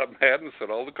 so it got mad and set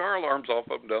all the car alarms off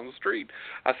up and down the street.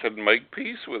 I said, make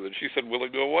peace with it. She said, will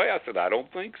it go away? I said, I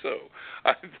don't think so.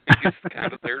 I think it's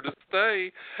kind of there to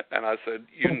stay. And I said,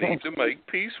 you need to make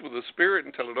peace with the spirit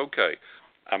and tell it, okay,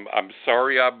 I'm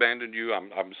sorry I abandoned you.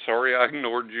 I'm sorry I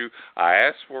ignored you. I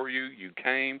asked for you. You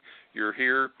came. You're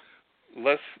here.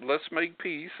 Let's make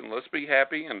peace and let's be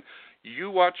happy, and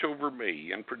you watch over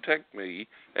me and protect me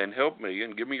and help me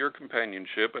and give me your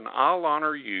companionship, and I'll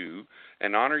honor you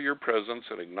and honor your presence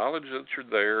and acknowledge that you're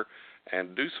there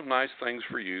and do some nice things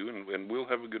for you, and we'll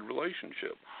have a good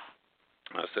relationship.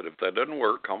 I said, if that doesn't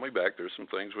work, call me back. There's some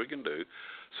things we can do.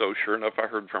 So sure enough, I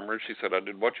heard from her. She said, I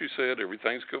did what you said.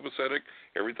 Everything's copacetic.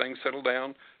 Everything's settled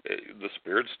down. The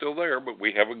spirit's still there, but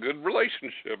we have a good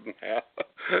relationship now.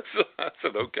 So I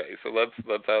said, okay, so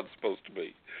that's how it's supposed to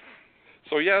be.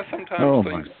 So, yeah, sometimes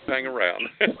things hang around.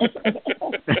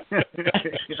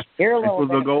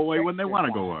 They'll go away when they want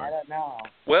to go away. I don't know.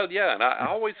 Well, yeah, and I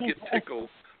always get tickled.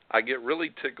 I get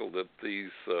really tickled at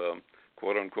these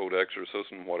quote-unquote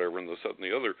exorcists and whatever and this, that, and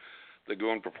the other. They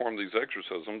go and perform these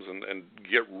exorcisms and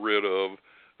get rid of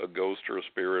a ghost or a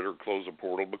spirit or close a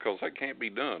portal because that can't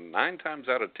be done. 9 times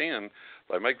out of 10,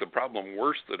 they make the problem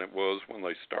worse than it was when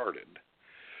they started.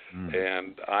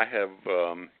 And I have...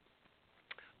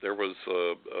 there was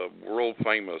a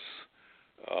world-famous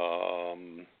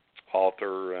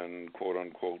author and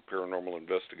quote-unquote paranormal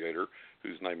investigator,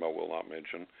 whose name I will not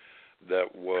mention,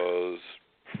 that was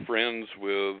friends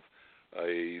with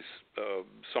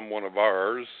someone of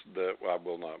ours that I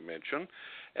will not mention,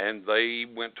 and they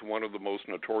went to one of the most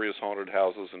notorious haunted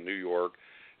houses in New York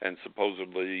and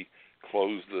supposedly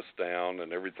closed this down,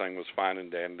 and everything was fine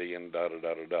and dandy and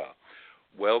da-da-da-da-da.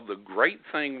 Well, the great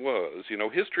thing was,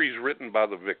 history is written by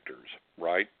the victors,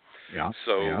 right? Yeah.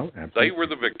 So they were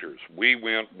the victors. We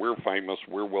went, we're famous,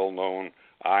 we're well known,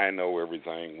 I know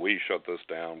everything, we shut this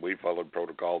down, we followed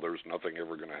protocol, there's nothing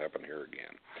ever going to happen here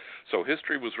again. So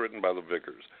history was written by the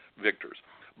victors.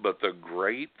 But the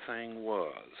great thing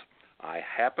was, I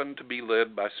happened to be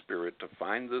led by Spirit to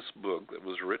find this book that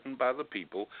was written by the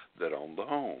people that owned the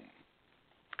home.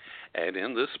 And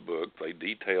in this book, they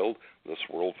detailed this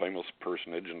world-famous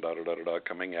personage and da-da-da-da-da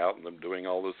coming out and them doing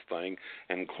all this thing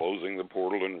and closing the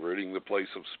portal and ridding the place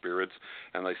of spirits.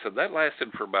 And they said that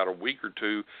lasted for about a week or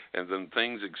two, and then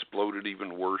things exploded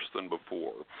even worse than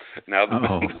before. Now,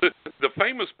 the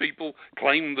famous people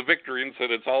claimed the victory and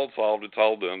said it's all solved, it's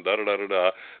all done,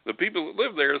 da-da-da-da-da. The people that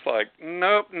live there is like,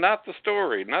 nope, not the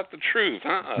story, not the truth.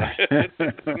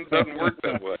 It doesn't work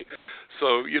that way.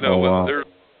 So, there's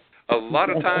a lot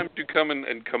of times you come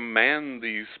and command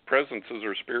these presences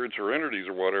or spirits or entities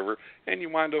or whatever, and you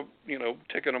wind up,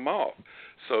 ticking them off.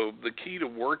 So the key to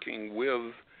working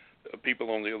with people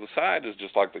on the other side is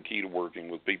just like the key to working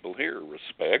with people here.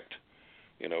 Respect,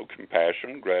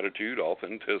 compassion, gratitude,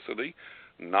 authenticity,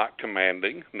 not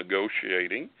commanding,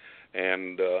 negotiating,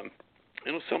 and,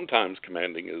 sometimes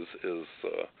commanding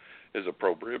is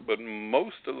appropriate, but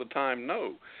most of the time,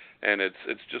 no. And it's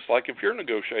just like if you're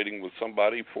negotiating with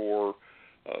somebody for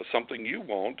something you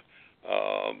want,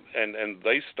 and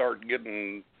they start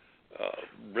getting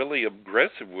really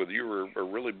aggressive with you or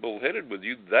really bullheaded with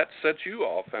you, that sets you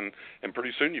off, and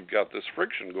pretty soon you've got this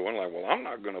friction going like, well, I'm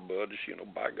not going to budge,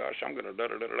 by gosh, I'm going to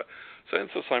da-da-da-da-da. So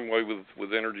it's the same way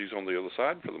with energies on the other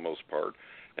side for the most part,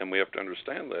 and we have to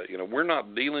understand that. We're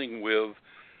not dealing with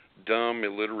dumb,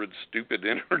 illiterate, stupid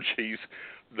energies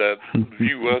that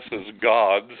view us as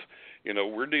gods.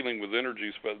 We're dealing with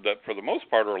energies that for the most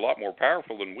part are a lot more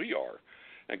powerful than we are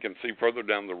and can see further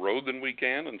down the road than we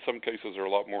can. In some cases are a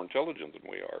lot more intelligent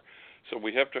than we are. So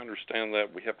we have to understand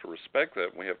that, we have to respect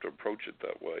that, and we have to approach it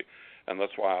that way. And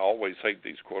that's why I always hate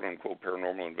these quote-unquote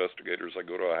paranormal investigators. I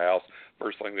go to a house,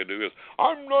 first thing they do is,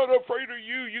 I'm not afraid of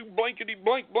you, you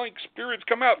blankety-blank-blank spirits,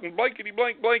 come out and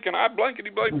blankety-blank-blank, and I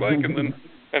blankety-blank-blank,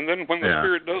 and then when the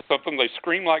spirit does something, they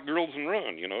scream like girls and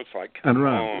run. It's like, come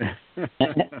on.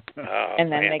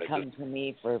 And then they come to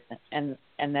me and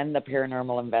then the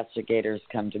paranormal investigators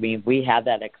come to me. We had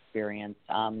that experience.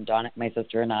 My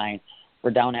sister and I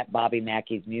were down at Bobby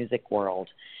Mackey's Music World.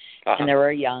 And there were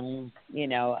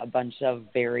a bunch of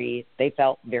they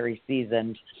felt very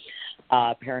seasoned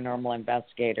paranormal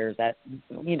investigators that,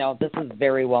 this is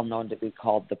very well known to be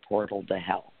called the portal to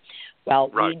hell. Well,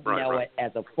 we know it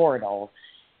as a portal,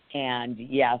 and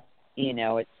yes,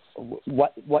 it's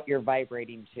what you're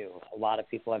vibrating to. A lot of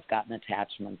people have gotten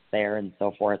attachments there and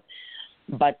so forth.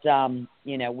 But,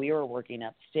 we were working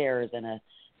upstairs and a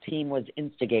team was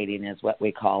instigating is what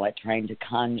we call it, trying to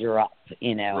conjure up,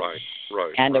 Right.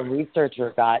 And a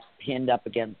researcher got pinned up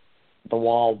against the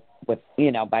wall with,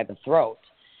 by the throat.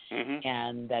 Mm-hmm.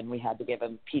 And then we had to give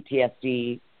him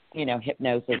PTSD,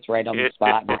 hypnosis right on the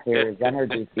spot and clear his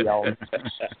energy field.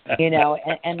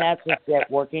 And that's just it,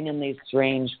 working in these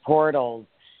strange portals.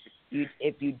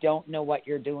 If you don't know what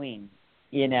you're doing,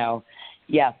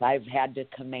 yes, I've had to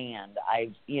command.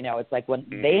 It's like when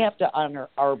they have to honor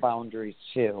our boundaries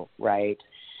too, right?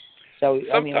 So,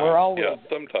 sometimes, we're always...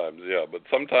 but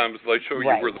sometimes they show you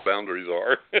where the boundaries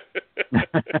are.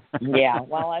 Yeah,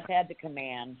 well, I've had to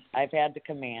command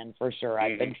for sure.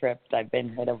 I've been tripped. I've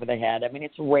been hit over the head.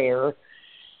 It's rare,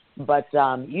 but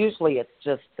usually it's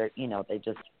just, they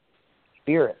just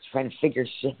spirits trying to figure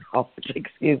shit out.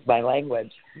 Excuse my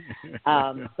language.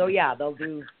 So, yeah, they'll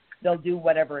do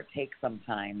whatever it takes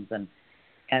sometimes,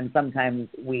 and sometimes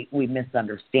we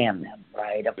misunderstand them,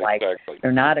 right? Of like, exactly.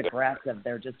 They're not aggressive.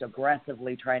 They're just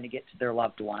aggressively trying to get to their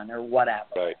loved one or whatever,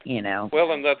 Right.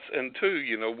 Well, and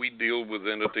two, we deal with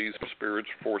entities, spirits,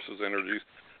 forces, energies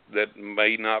that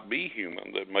may not be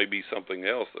human, that may be something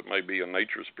else, that may be a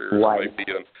nature spirit, right. It may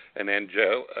be an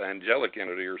angelic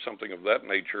entity or something of that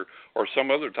nature, or some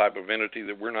other type of entity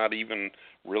that we're not even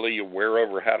really aware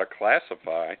of or how to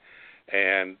classify.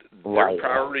 And their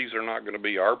priorities are not going to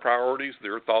be our priorities.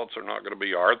 Their thoughts are not going to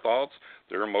be our thoughts.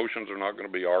 Their emotions are not going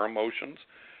to be our emotions.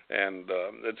 And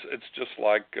it's just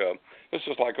like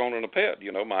owning a pet.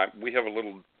 We have a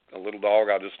little dog.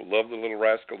 I just love the little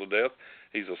rascal to death.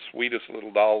 He's the sweetest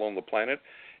little doll on the planet,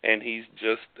 and he's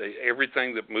just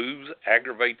everything that moves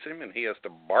aggravates him, and he has to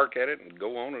bark at it and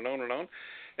go on and on and on.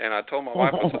 And I told my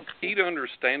wife, the key to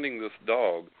understanding this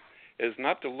dog is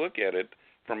not to look at it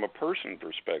from a person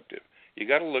perspective. You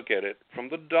got to look at it from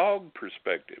the dog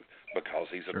perspective, because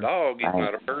he's a dog, he's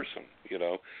not a person,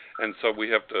 And so we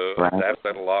have to adapt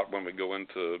that a lot when we go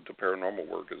into paranormal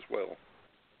work as well.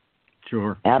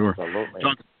 Sure. Absolutely.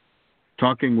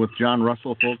 Talking with John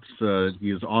Russell, folks.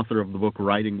 He is author of the book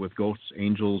Riding with Ghosts,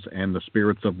 Angels, and the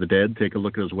Spirits of the Dead. Take a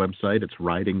look at his website. It's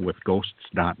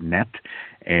ridingwithghosts.net.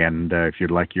 And if you'd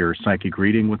like your psychic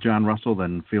reading with John Russell,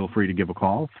 then feel free to give a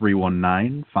call,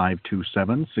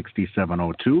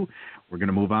 319-527-6702. We're going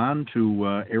to move on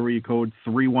to area code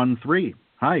 313.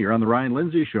 Hi, you're on the Ryan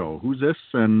Lindsay Show. Who's this,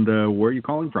 and where are you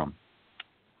calling from?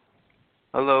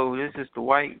 Hello, this is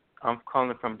Dwight. I'm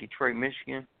calling from Detroit,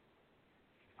 Michigan.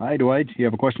 Hi, Dwight. You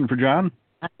have a question for John?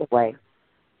 Hi, Dwight.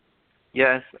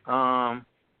 Yes. I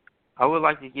would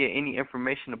like to get any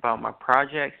information about my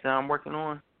projects that I'm working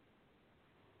on.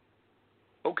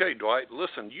 Okay, Dwight,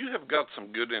 listen, you have got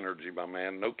some good energy, my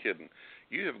man, no kidding.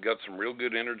 You have got some real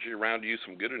good energy around you,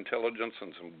 some good intelligence,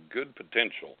 and some good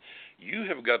potential. You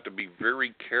have got to be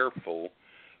very careful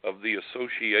of the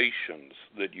associations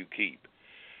that you keep,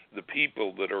 the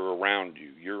people that are around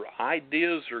you. Your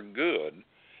ideas are good,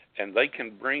 and they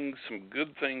can bring some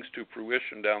good things to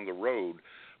fruition down the road,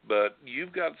 but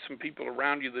you've got some people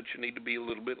around you that you need to be a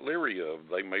little bit leery of.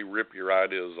 They may rip your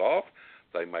ideas off.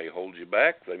 They may hold you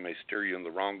back. They may steer you in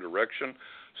the wrong direction.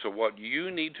 So what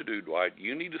you need to do, Dwight,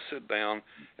 you need to sit down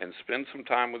and spend some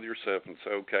time with yourself and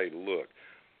say, okay, look,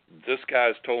 this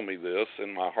guy's told me this.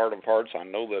 In my heart of hearts, I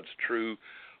know that's true.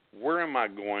 Where am I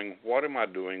going? What am I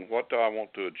doing? What do I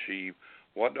want to achieve?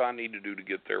 What do I need to do to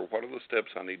get there? What are the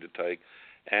steps I need to take?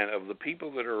 And of the people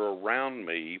that are around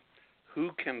me,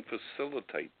 who can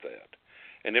facilitate that?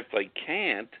 And if they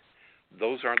can't,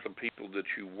 those aren't the people that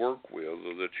you work with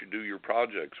or that you do your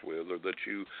projects with or that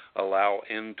you allow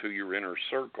into your inner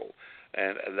circle.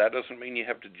 And that doesn't mean you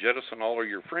have to jettison all of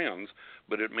your friends,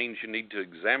 but it means you need to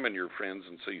examine your friends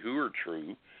and see who are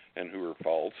true and who are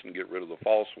false and get rid of the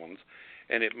false ones.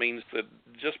 And it means that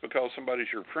just because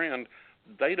somebody's your friend,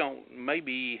 they don't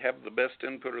maybe have the best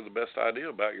input or the best idea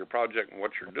about your project and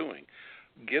what you're doing.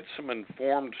 Get some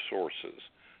informed sources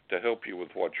to help you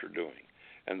with what you're doing.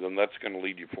 And then that's going to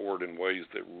lead you forward in ways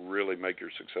that really make your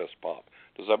success pop.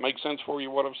 Does that make sense for you,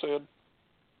 what I've said?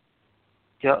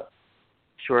 Yep.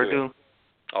 Sure Good. do.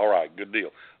 All right, good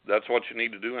deal. That's what you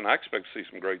need to do, and I expect to see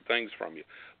some great things from you.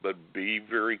 But be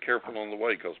very careful on the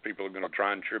way, because people are going to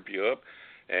try and trip you up.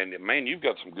 And, man, you've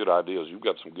got some good ideas. You've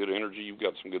got some good energy. You've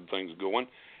got some good things going.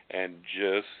 And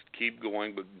just keep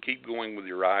going, but keep going with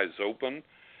your eyes open,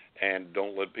 and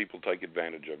don't let people take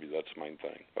advantage of you. That's the main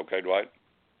thing. Okay, Dwight?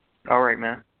 All right,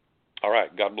 man. All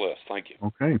right. God bless. Thank you.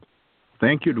 Okay.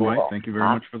 Thank you, Dwight. Thank you very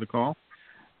much for the call.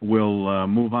 We'll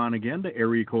move on again to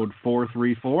area code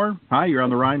 434. Hi, you're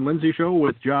on the Ryan Lindsay Show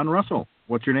with John Russell.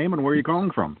 What's your name and where are you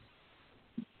calling from?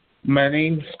 My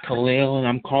name's Khalil, and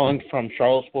I'm calling from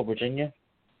Charlottesville, Virginia.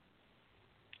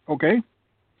 Okay.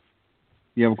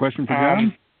 You have a question for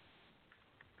John?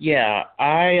 Yeah,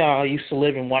 I used to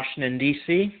live in Washington,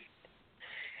 D.C.,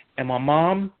 and my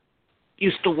mom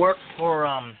used to work for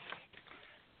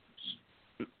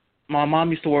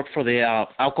the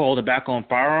Alcohol, Tobacco, and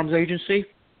Firearms Agency.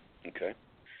 Okay.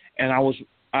 And I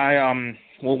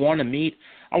wanted to meet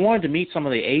some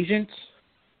of the agents,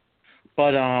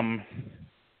 but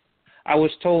I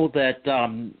was told that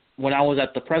when I was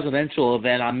at the presidential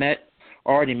event, I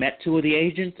already met two of the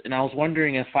agents, and I was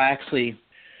wondering if I actually,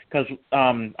 because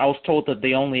I was told that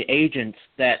the only agents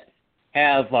that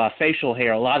have facial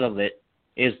hair, a lot of it,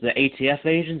 is the ATF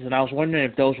agents, and I was wondering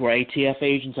if those were ATF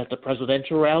agents at the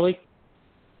presidential rally.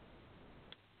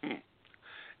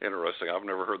 Interesting. I've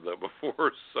never heard that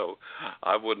before, so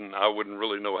I wouldn't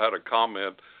really know how to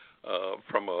comment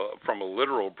from a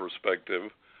literal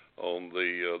perspective on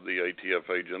the ATF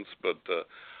agents, but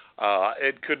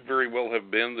it could very well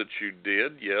have been that you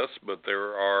did, yes. But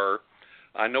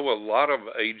I know a lot of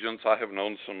agents. I have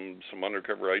known some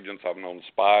undercover agents. I've known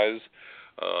spies.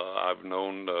 I've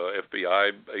known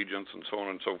FBI agents and so on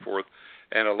and so forth.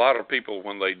 And a lot of people,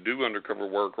 when they do undercover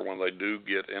work or when they do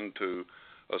get into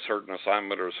a certain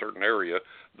assignment or a certain area,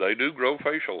 they do grow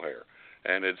facial hair.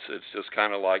 And it's just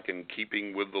kind of like in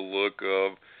keeping with the look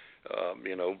of,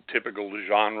 typical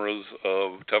genres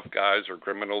of tough guys or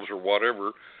criminals or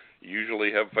whatever,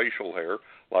 usually have facial hair.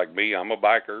 Like me, I'm a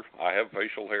biker. I have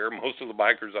facial hair. Most of the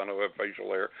bikers I know have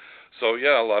facial hair. So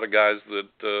yeah, a lot of guys that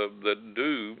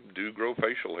do grow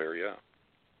facial hair. Yeah.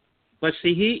 But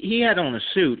see, he had on a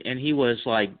suit, and he was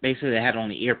like basically had on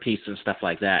the earpiece and stuff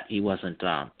like that. He wasn't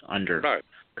under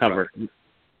cover.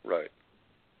 Right.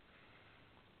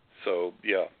 So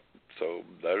yeah. So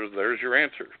there's your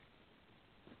answer.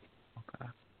 Okay.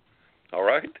 All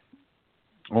right.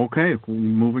 Okay,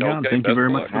 moving on. Thank you very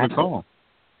much for the call.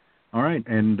 All right,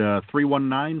 and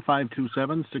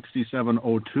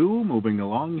 319-527-6702. Moving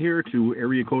along here to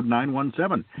area code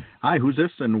 917. Hi, who's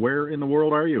this, and where in the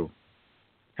world are you?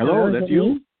 Hello, that's you?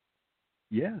 Me?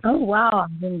 Yes. Oh, wow, I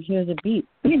didn't hear the beep.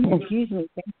 Excuse me,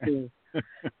 thank you.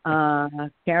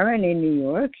 Karen in New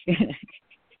York.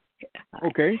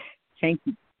 Okay. Thank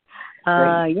you.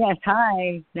 Yes,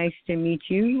 hi. Nice to meet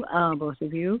you, both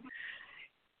of you.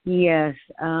 Yes.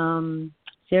 Is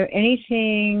there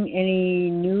any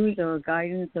news or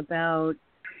guidance about,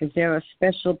 is there a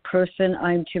special person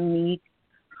I'm to meet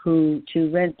to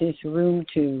rent this room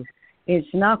to?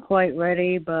 It's not quite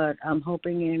ready, but I'm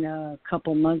hoping in a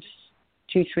couple months,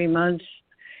 2-3 months,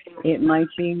 it might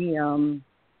be.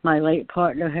 My late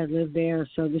partner had lived there,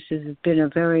 so this has been a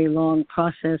very long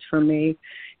process for me.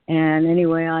 And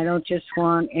anyway, I don't just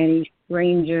want any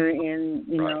stranger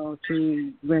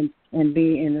to rent and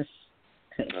be in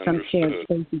some shared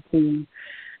space between.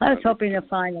 I was hoping to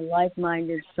find a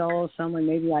like-minded soul, someone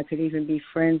maybe I could even be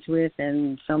friends with,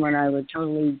 and someone I would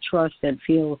totally trust and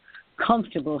feel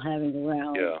comfortable having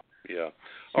around. Yeah.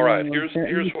 All right,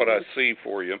 here's what I see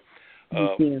for you.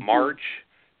 March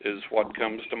is what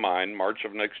comes to mind. March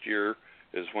of next year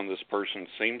is when this person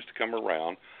seems to come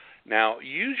around. Now,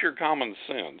 use your common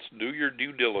sense. Do your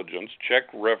due diligence.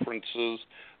 Check references,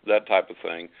 that type of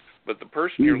thing. But the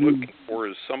person you're looking for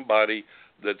is somebody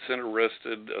that's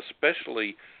interested,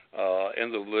 especially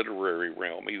in the literary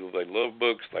realm. Either they love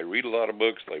books, they read a lot of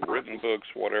books, they've written books,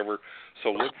 whatever.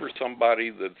 So look for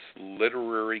somebody that's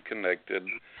literary connected.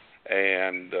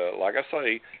 And like I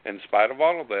say, in spite of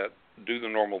all of that, do the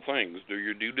normal things. Do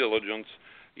your due diligence,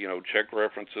 check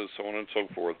references, so on and so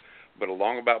forth. But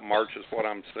along about March is what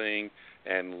I'm seeing,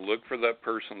 and look for that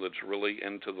person that's really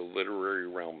into the literary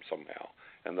realm somehow.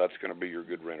 And that's going to be your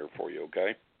good renter for you,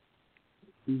 okay?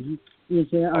 Mm-hmm.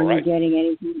 Are you getting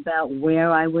anything about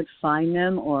where I would find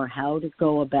them or how to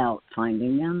go about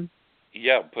finding them?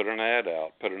 Yeah, put an ad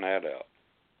out.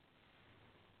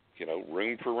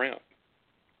 Room for rent.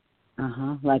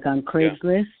 Like on Craigslist?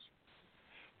 Yeah.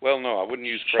 Well, no, I wouldn't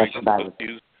use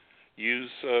Craigslist. Use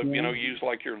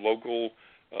like your local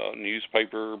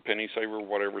newspaper, penny saver,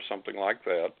 whatever, something like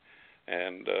that.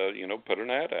 And put an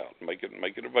ad out, make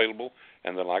it available,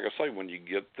 and then, like I say, when you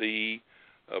get the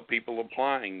people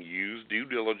applying, use due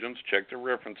diligence, check their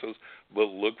references, but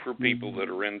look for people that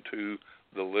are into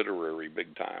the literary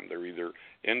big time. They're either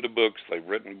into books, they've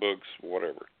written books,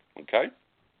 whatever. Okay.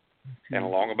 And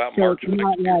along about March.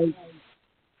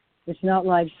 It's not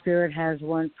like Spirit has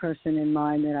one person in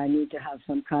mind that I need to have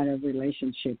some kind of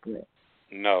relationship with.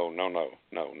 No, not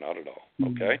at all.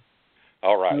 Okay.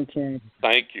 All right. Okay.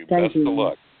 Thank you. Thank Best you. of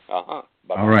luck.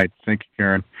 Bye-bye. All right. Thank you,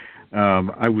 Karen.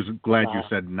 I was glad you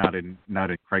said not in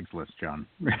Craigslist, John.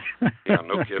 Yeah,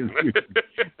 no kidding.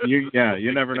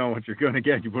 you never know what you're going to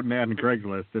get. You put an ad in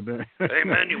Craigslist. Hey,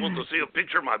 man, you want to see a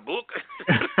picture of my book?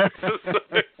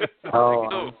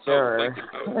 I'm sure.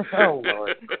 Oh,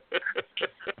 Lord.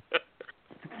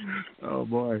 Oh,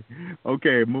 boy.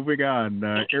 Okay, moving on.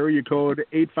 Area code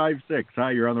 856.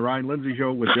 Hi, you're on the Ryan Lindsay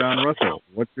Show with John Russell.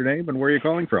 What's your name and where are you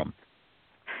calling from?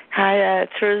 Hi,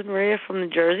 it's Rosemaria from New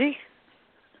Jersey.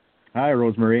 Hi,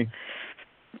 Rosemary.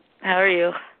 How are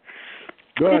you?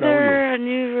 Good. Either a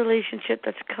new relationship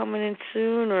that's coming in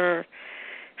soon or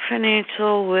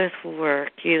financial with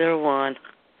work, either one.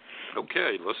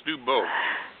 Okay, let's do both.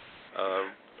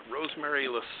 Rosemary,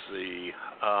 let's see.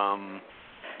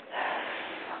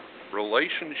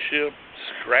 Relationship,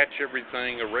 scratch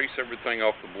everything, erase everything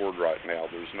off the board right now.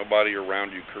 There's nobody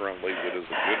around you currently that is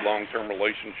a good long-term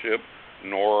relationship,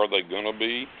 nor are they going to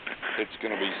be. It's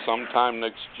going to be sometime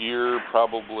next year,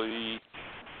 probably,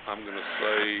 I'm going to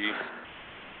say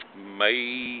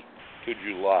May to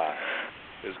July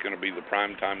is going to be the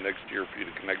prime time next year for you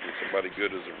to connect with somebody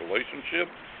good as a relationship.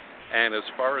 And as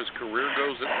far as career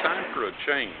goes, it's time for a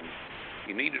change.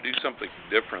 You need to do something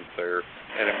different there,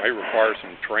 and it may require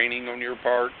some training on your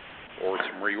part or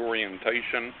some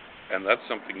reorientation, and that's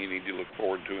something you need to look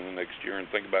forward to in the next year and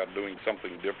think about doing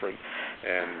something different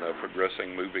and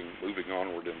progressing, moving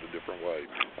onward in a different way.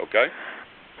 Okay?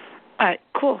 All right,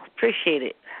 cool. Appreciate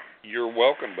it. You're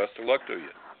welcome. Best of luck to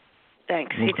you.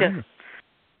 Thanks. Okay. You too.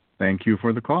 Thank you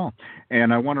for the call.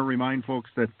 And I want to remind folks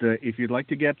that if you'd like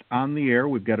to get on the air,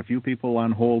 we've got a few people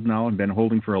on hold now and been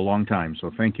holding for a long time,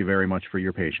 so thank you very much for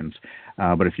your patience.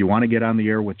 But if you want to get on the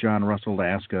air with John Russell to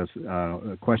ask us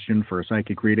a question for a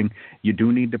psychic reading, you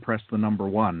do need to press the number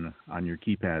 1 on your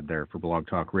keypad there for Blog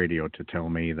Talk Radio to tell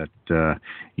me that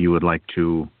you would like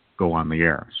to go on the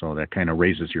air. So that kind of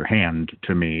raises your hand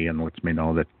to me and lets me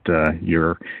know that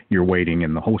you're waiting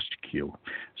in the host queue.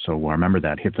 So remember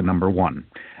that. Hit the number 1.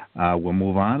 We'll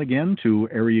move on again to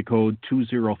area code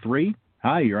 203.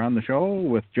 Hi, you're on the show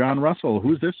with John Russell.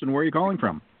 Who's this and where are you calling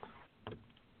from?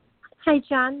 Hi,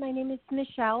 John. My name is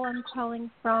Michelle. I'm calling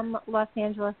from Los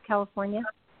Angeles, California.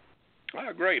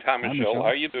 Oh, great. Hi, Michelle. How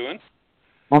are you doing?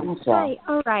 Hi.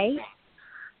 All right.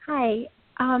 Hi.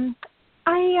 I'm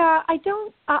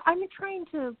trying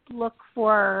to look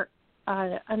for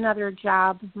another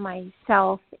job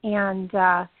myself, and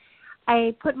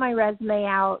I put my resume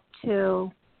out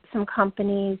to some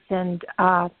companies and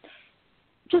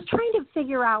just trying to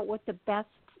figure out what the best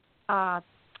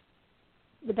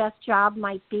job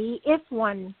might be if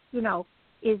one,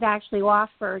 is actually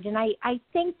offered. And I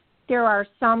think there are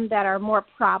some that are more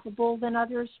probable than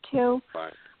others too.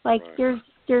 Right. Like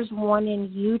there's one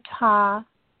in Utah.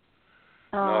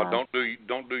 No,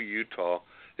 don't do Utah.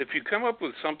 If you come up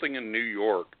with something in New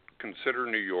York, consider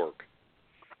New York.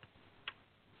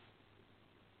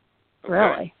 Okay.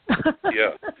 Really?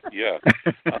 Yeah.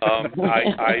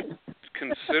 I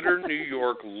consider New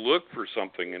York. Look for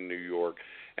something in New York,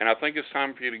 and I think it's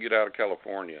time for you to get out of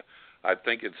California. I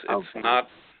think it's not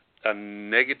a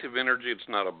negative energy. It's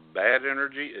not a bad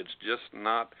energy. It's just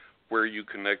not where you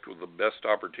connect with the best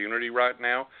opportunity right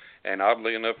now. And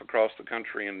oddly enough, across the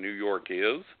country, in New York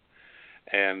is.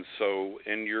 And so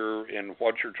in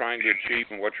what you're trying to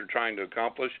achieve and what you're trying to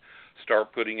accomplish,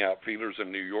 start putting out feelers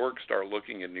in New York, start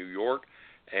looking in New York,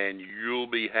 and you'll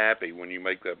be happy when you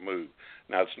make that move.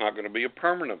 Now, it's not going to be a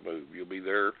permanent move. You'll be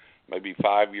there maybe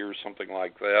 5 years, something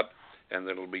like that, and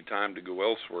then it'll be time to go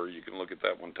elsewhere. You can look at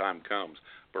that when time comes.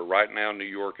 But right now, New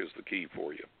York is the key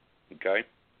for you. Okay?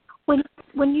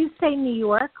 When you say New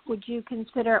York, would you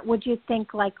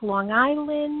think like Long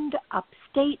Island,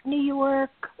 upstate New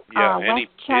York? Yeah,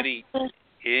 Westchester?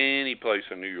 any place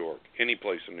in New York. Any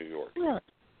place in New York. Really?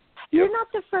 You're not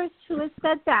the first who has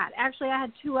said that. Actually, I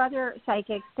had 2 other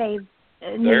psychics say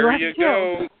New York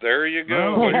too. There you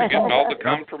go. Well, you're getting all the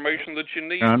confirmation that you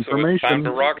need. So it's time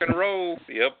to rock and roll.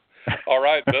 Yep. All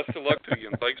right. Best of luck to you,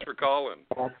 and thanks for calling.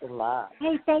 That's a lot.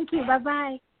 Hey, thank you.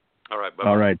 Bye-bye. All right. Bye-bye.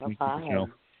 All right. Bye-bye.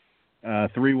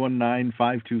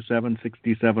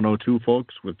 319-527-6702,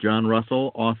 folks, with John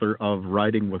Russell, author of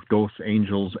Riding with Ghosts,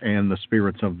 Angels, and the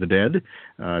Spirits of the Dead.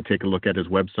 Take a look at his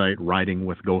website,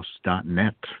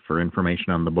 ridingwithghosts.net, for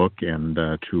information on the book and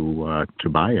to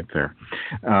buy it there.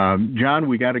 John,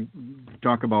 we got to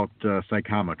talk about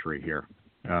psychometry here.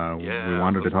 We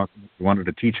wanted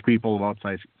to teach people about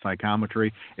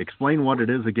psychometry. Explain what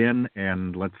it is again,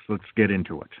 and let's get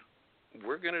into it.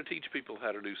 We're going to teach people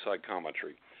how to do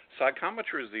psychometry.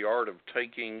 Psychometry is the art of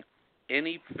taking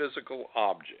any physical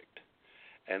object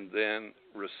and then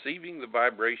receiving the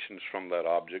vibrations from that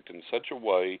object in such a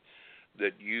way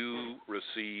that you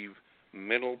receive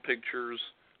mental pictures,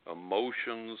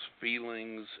 emotions,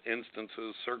 feelings,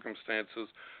 instances, circumstances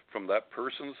from that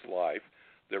person's life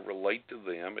that relate to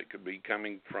them. It could be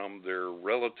coming from their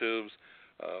relatives,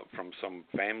 from some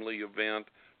family event,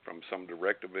 from some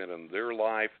direct event in their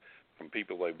life, from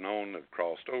people they've known that have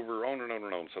crossed over, on and on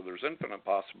and on. So there's infinite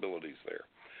possibilities there.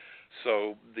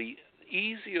 So the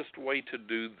easiest way to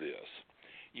do this,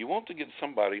 you want to get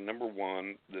somebody, number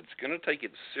one, that's going to take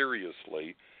it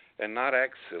seriously and not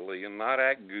act silly and not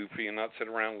act goofy and not sit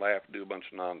around and laugh and do a bunch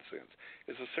of nonsense.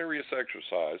 It's a serious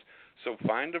exercise, so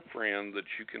find a friend that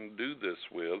you can do this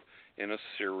with in a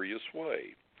serious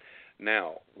way.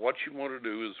 Now, what you want to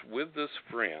do is with this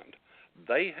friend,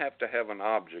 they have to have an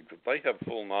object that they have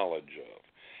full knowledge of.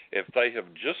 If they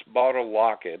have just bought a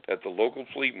locket at the local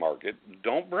flea market,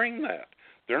 don't bring that.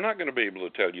 They're not going to be able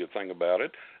to tell you a thing about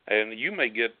it, and you may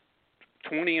get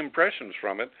 20 impressions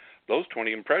from it. Those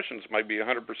 20 impressions may be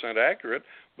 100% accurate,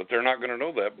 but they're not going to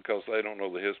know that because they don't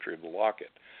know the history of the locket.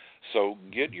 So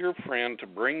get your friend to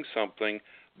bring something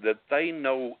that they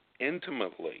know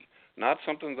intimately, not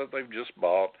something that they've just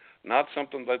bought, not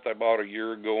something that they bought a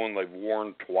year ago and they've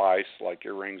worn twice, like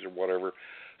earrings or whatever,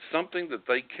 something that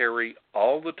they carry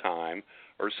all the time,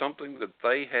 or something that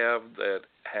they have that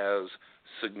has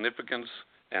significance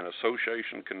and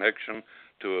association connection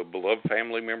to a beloved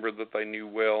family member that they knew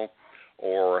well,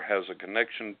 or has a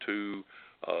connection to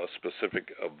a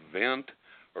specific event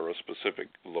or a specific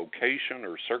location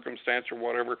or circumstance or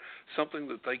whatever, something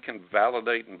that they can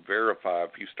validate and verify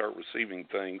if you start receiving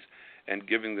things and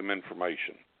giving them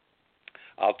information.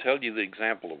 I'll tell you the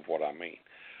example of what I mean.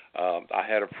 I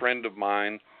had a friend of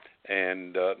mine,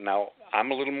 and now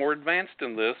I'm a little more advanced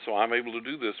in this, so I'm able to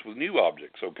do this with new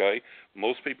objects, okay?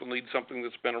 Most people need something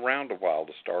that's been around a while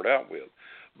to start out with.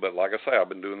 But like I say, I've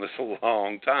been doing this a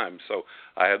long time. So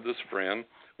I had this friend.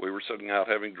 We were sitting out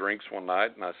having drinks one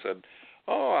night, and I said,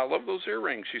 "Oh, I love those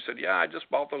earrings." She said, "Yeah, I just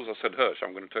bought those." I said, "Hush,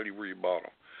 I'm going to tell you where you bought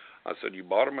them." I said, "You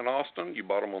bought them in Austin. You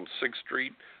bought them on 6th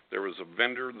Street. There was a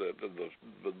vendor.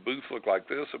 The booth looked like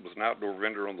this. It was an outdoor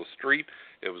vendor on the street.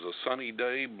 It was a sunny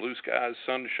day, blue skies,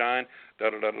 sunshine,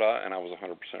 da-da-da-da, and I was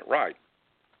 100% right."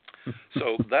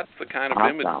 So that's the kind of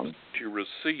image that you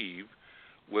receive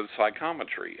with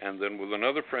psychometry. And then with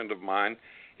another friend of mine,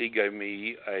 he gave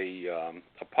me a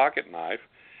pocket knife,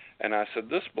 and I said,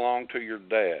 "This belonged to your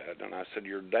dad." And I said,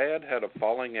 "Your dad had a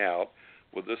falling out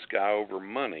with this guy over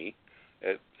money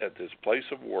at this place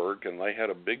of work, and they had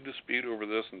a big dispute over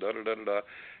this, and da-da-da-da-da."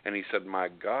 And he said, "My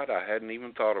God, I hadn't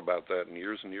even thought about that in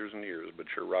years and years and years, but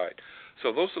you're right."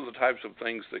 So those are the types of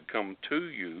things that come to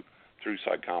you through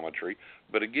psychometry.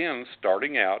 But again,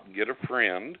 starting out, get a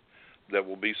friend that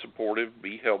will be supportive,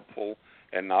 be helpful,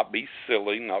 and not be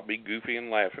silly, not be goofy and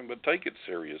laughing, but take it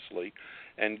seriously,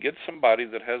 and get somebody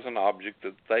that has an object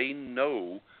that they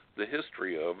know the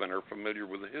history of and are familiar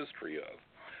with the history of.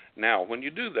 Now, when you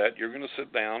do that, you're going to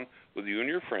sit down with you and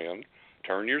your friend,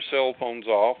 turn your cell phones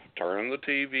off, turn the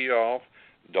TV off,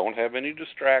 don't have any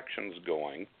distractions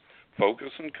going,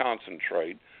 focus and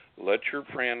concentrate. Let your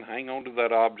friend hang on to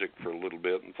that object for a little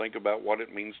bit and think about what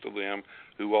it means to them,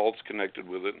 who all's connected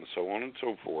with it, and so on and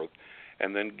so forth.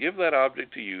 And then give that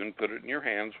object to you and put it in your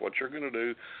hands. What you're going to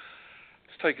do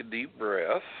is take a deep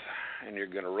breath, and you're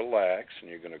going to relax, and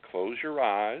you're going to close your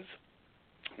eyes.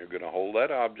 You're going to hold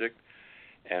that object,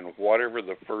 and whatever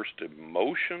the first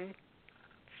emotion,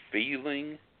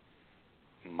 feeling,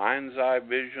 mind's eye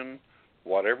vision,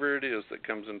 whatever it is that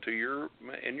comes into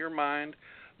in your mind,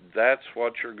 that's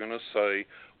what you're going to say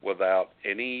without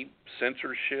any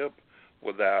censorship,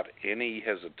 without any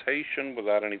hesitation,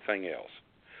 without anything else.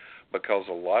 Because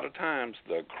a lot of times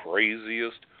the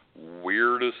craziest,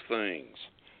 weirdest things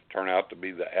turn out to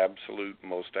be the absolute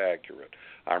most accurate.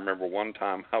 I remember one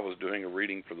time I was doing a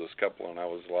reading for this couple, and I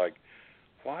was like,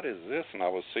 "What is this?" And I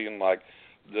was seeing like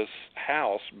this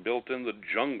house built in the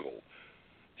jungle.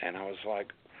 And I was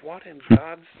like, "What in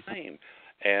God's name?"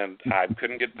 And I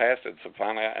couldn't get past it. So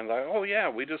finally, and I, "Oh yeah,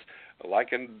 we just,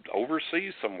 like in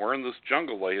overseas somewhere in this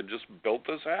jungle, they had just built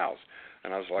this house."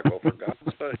 And I was like, "Oh, for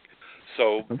God's sake."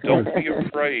 So don't be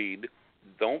afraid.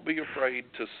 Don't be afraid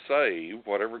to say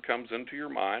whatever comes into your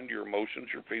mind, your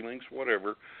emotions, your feelings,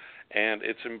 whatever. And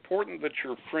it's important that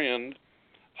your friend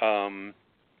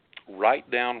write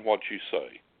down what you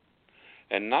say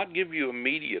and not give you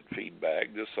immediate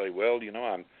feedback. Just say, "Well,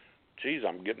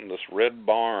 I'm getting this red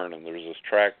barn and there's this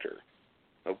tractor."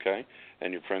 Okay?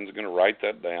 And your friend's going to write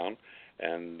that down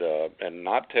and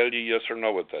not tell you yes or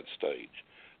no at that stage.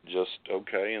 Just,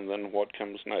 okay, and then what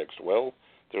comes next? "Well,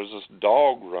 there's this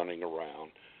dog running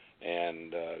around."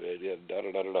 And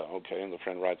da-da-da-da-da. Okay, and the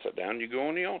friend writes that down. You go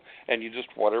on your own. And you just,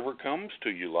 whatever comes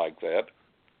to you like that,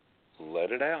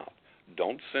 let it out.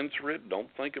 Don't censor it. Don't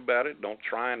think about it. Don't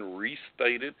try and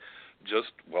restate it.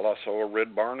 Just, well, I saw a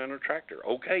red barn and a tractor.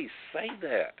 Okay, say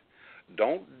that.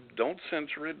 Don't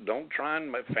censor it. Don't try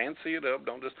and fancy it up.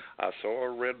 Don't just, I saw a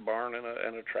red barn and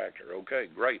a tractor. Okay,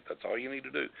 great. That's all you need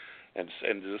to do. And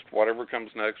just whatever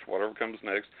comes next.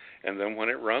 And then when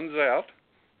it runs out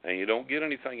and you don't get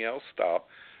anything else, stop.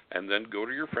 And then go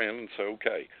to your friend and say,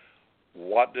 okay,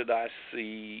 what did I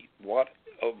see? What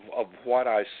of what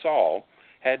I saw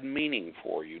had meaning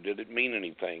for you? Did it mean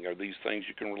anything? Are these things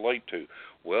you can relate to?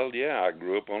 Well, yeah, I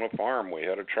grew up on a farm. We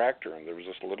had a tractor, and there was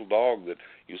this little dog that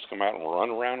used to come out and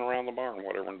run around the barn,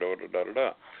 whatever, and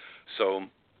da-da-da-da-da. So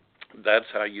that's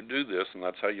how you do this, and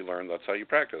that's how you learn. That's how you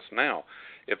practice. Now,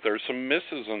 if there's some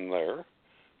misses in there,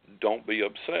 don't be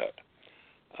upset.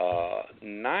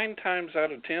 9 times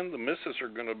out of 10, the misses are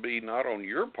going to be not on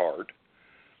your part,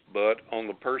 but on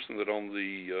the person that owned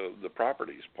the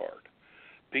property's part.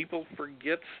 People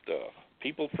forget stuff.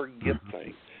 People forget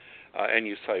things. And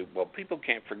you say, well, people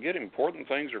can't forget important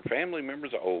things or family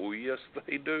members. Oh, yes,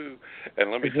 they do.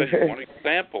 And let me tell you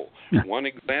one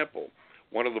example.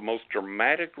 One of the most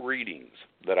dramatic readings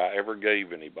that I ever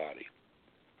gave anybody.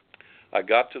 I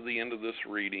got to the end of this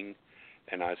reading,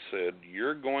 and I said,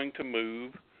 you're going to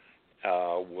move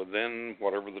within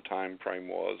whatever the time frame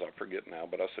was. I forget now,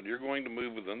 but I said, you're going to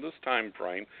move within this time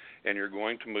frame, and you're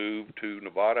going to move to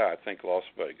Nevada, I think Las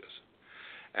Vegas.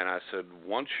 And I said,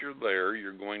 once you're there,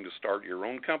 you're going to start your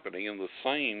own company in the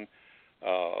same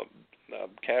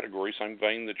category, same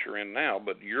vein that you're in now,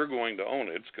 but you're going to own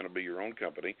it. It's going to be your own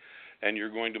company, and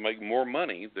you're going to make more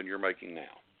money than you're making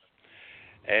now.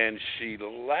 And she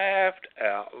laughed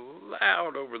out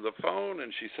loud over the phone,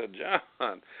 and she said,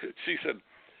 John, she said,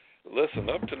 listen,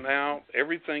 up to now,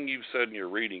 everything you've said in your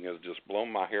reading has just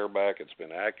blown my hair back. It's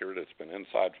been accurate. It's been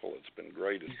insightful. It's been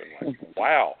great. It's been like,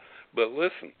 wow. But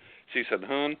listen, she said,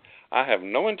 hon, I have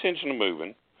no intention of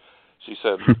moving. She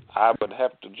said, I would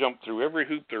have to jump through every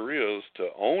hoop there is to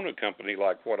own a company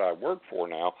like what I work for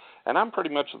now, and I'm pretty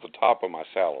much at the top of my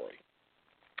salary.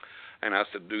 And I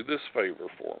said, do this favor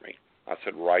for me. I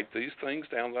said, write these things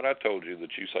down that I told you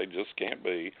that you say just can't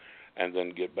be, and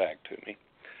then get back to me.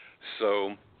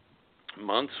 So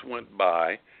months went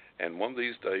by, and one of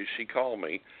these days she called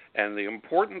me, and the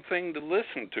important thing to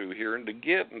listen to here and to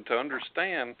get and to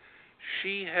understand,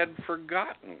 she had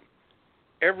forgotten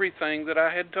everything that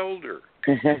I had told her.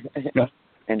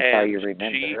 Until you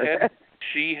remember.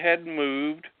 She had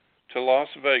moved to Las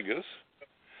Vegas.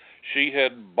 She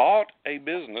had bought a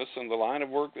business in the line of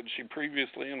work that she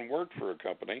previously and worked for a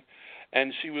company,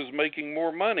 and she was making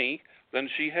more money than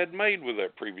she had made with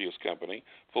that previous company,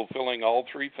 fulfilling all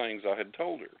 3 things I had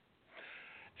told her.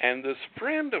 And this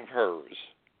friend of hers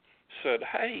said,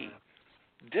 hey,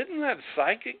 didn't that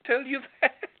psychic tell you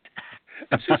that?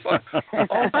 And she's like,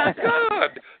 oh, my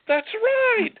God, that's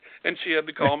right. And she had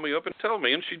to call me up and tell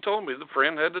me, and she told me the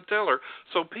friend had to tell her.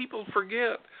 So people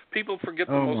forget. People forget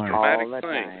the most dramatic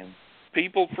things.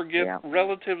 People forget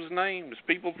relatives' names.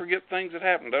 People forget things that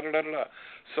happened, da-da-da-da-da.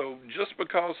 So just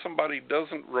because somebody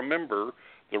doesn't remember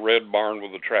the red barn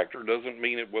with the tractor doesn't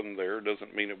mean it wasn't there,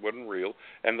 doesn't mean it wasn't real.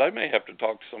 And they may have to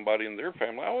talk to somebody in their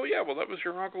family. Oh, yeah, well, that was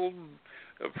your Uncle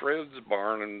Fred's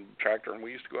barn and tractor, and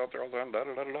we used to go out there all the time,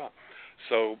 da-da-da-da-da.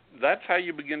 So that's how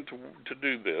you begin to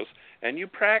do this, and you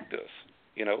practice.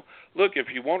 You know, look, if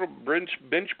you want to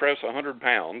bench press 100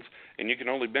 pounds and you can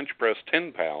only bench press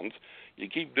 10 pounds, you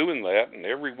keep doing that, and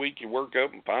every week you work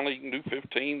up, and finally you can do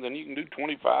 15, then you can do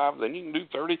 25, then you can do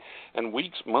 30, and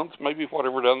weeks, months, maybe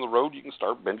whatever down the road, you can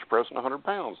start bench pressing 100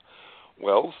 pounds.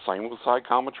 Well, same with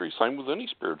psychometry, same with any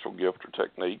spiritual gift or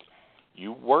technique.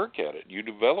 You work at it, you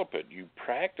develop it, you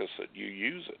practice it, you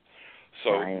use it.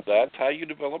 So that's how you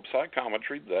develop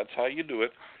psychometry. That's how you do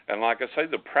it. And like I say,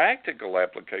 the practical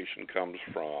application comes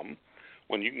from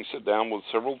when you can sit down with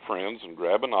several friends and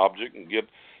grab an object and get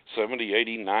 70,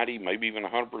 80, 90, maybe even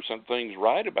 100% things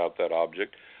right about that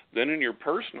object. Then in your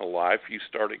personal life, you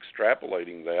start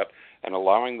extrapolating that and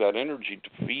allowing that energy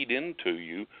to feed into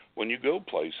you when you go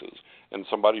places. And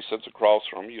somebody sits across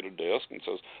from you at a desk and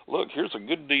says, look, here's a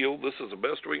good deal. This is the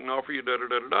best we can offer you,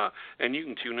 da-da-da-da-da. And you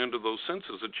can tune into those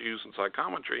senses that you use in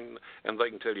psychometry, and they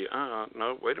can tell you,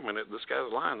 no, wait a minute, this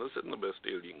guy's lying. This isn't the best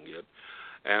deal you can get.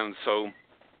 And so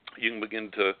you can begin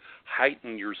to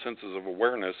heighten your senses of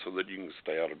awareness so that you can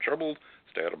stay out of trouble,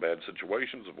 stay out of bad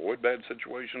situations, avoid bad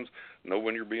situations, know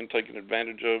when you're being taken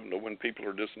advantage of, know when people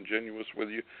are disingenuous with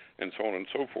you, and so on and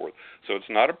so forth. So it's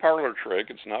not a parlor trick.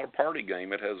 It's not a party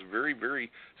game. It has very,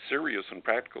 very serious and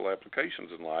practical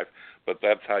applications in life, but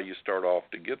that's how you start off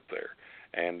to get there.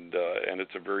 And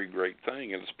it's a very great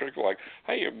thing. And it's particularly like,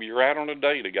 hey, you're out on a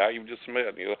date, a guy you've just met,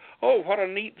 and you go, oh, what a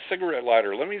neat cigarette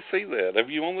lighter. Let me see that. Have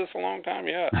you owned this a long time?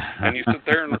 Yeah. And you sit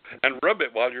there and rub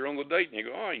it while you're on the date, and you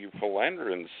go, oh, you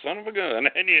philandering son of a gun.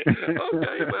 And you,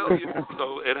 okay, well,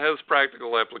 so it has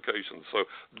practical applications. So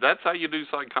that's how you do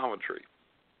psychometry.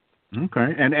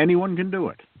 Okay, and anyone can do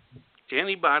it.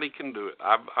 Anybody can do it.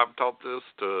 I've taught this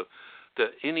to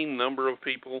any number of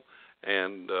people.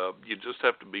 And you just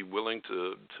have to be willing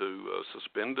to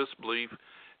suspend disbelief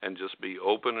and just be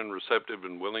open and receptive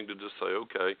and willing to just say,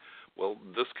 okay, well,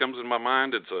 this comes in my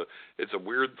mind. It's a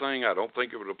weird thing. I don't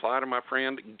think it would apply to my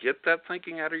friend. Get that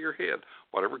thinking out of your head.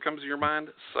 Whatever comes in your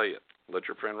mind, say it. Let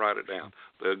your friend write it down.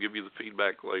 They'll give you the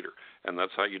feedback later. And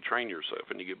that's how you train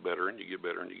yourself, and you get better and you get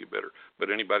better and you get better.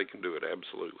 But anybody can do it,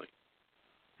 absolutely.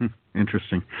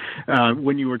 Interesting.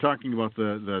 When you were talking about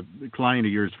the client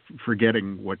of yours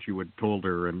forgetting what you had told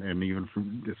her, and even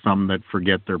some that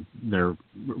forget their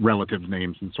relatives'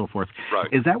 names and so forth,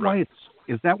 right. Is that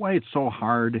why it's so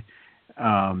hard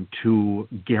to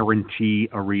guarantee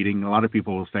a reading? A lot of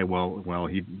people will say, well,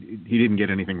 he didn't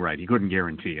get anything right. He couldn't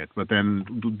guarantee it. But then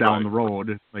down the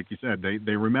road, like you said,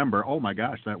 they remember, oh my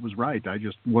gosh, that was right. I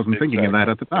just wasn't thinking of that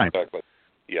at the time. Exactly.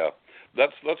 Yeah.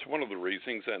 That's one of the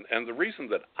reasons, and the reason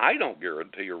that I don't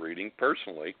guarantee a reading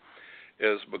personally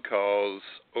is because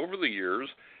over the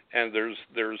years, and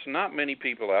there's not many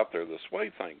people out there this way,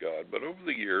 thank God, but over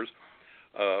the years,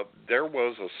 there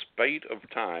was a spate of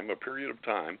time, a period of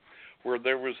time, where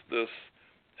there was this,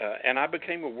 and I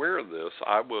became aware of this.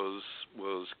 I was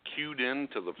cued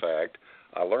into the fact.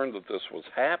 I learned that this was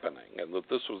happening and that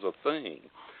this was a thing.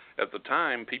 At the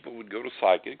time, people would go to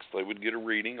psychics. They would get a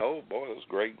reading. Oh, boy, that was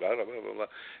great, blah, blah, blah, blah.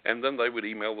 And then they would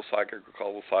email the psychic or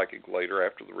call the psychic later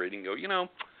after the reading and go,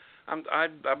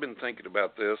 I've been thinking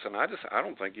about this, and I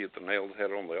don't think you hit the nail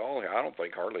head on the all here. I don't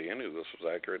think hardly any of this was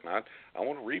accurate, and I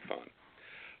want a refund.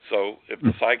 So if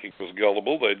the psychic was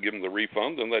gullible, they'd give them the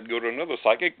refund, then they'd go to another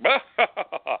psychic,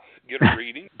 get a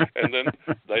reading, and then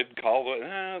they'd call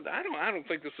I don't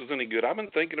think this is any good. I've been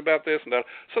thinking about this and that.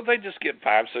 So they just get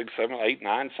 5, 6, 7, 8,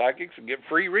 9 psychics and get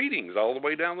free readings all the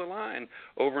way down the line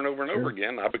over and over and over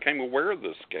again. I became aware of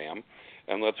this scam,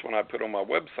 and that's when I put on my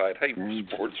website, hey,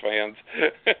 sports fans,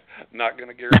 not going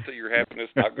to guarantee your happiness,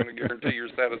 not going to guarantee your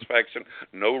satisfaction,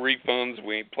 no refunds,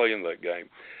 we ain't playing that game.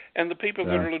 And the people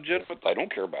that are legitimate, they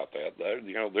don't care about that.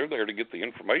 They're there to get the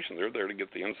information. They're there to get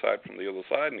the insight from the other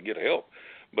side and to get help.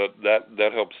 But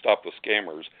that helps stop the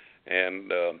scammers.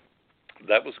 And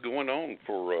that was going on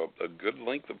for a good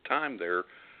length of time there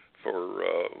for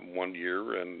 1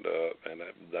 year, and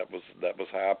that was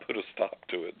how I put a stop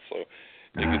to it. So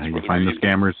you find the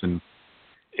scammers in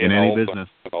any business.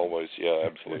 Always, yeah,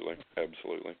 absolutely,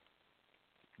 absolutely.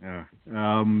 Yeah.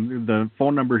 The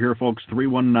phone number here, folks,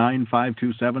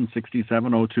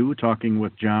 319-527-6702, talking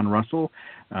with John Russell.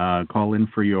 Call in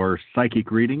for your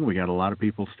psychic reading. We got a lot of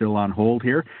people still on hold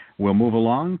here. We'll move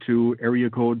along to area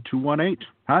code 218.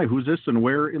 Hi, who's this and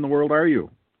where in the world are you?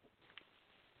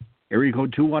 Area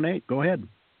code 218, go ahead.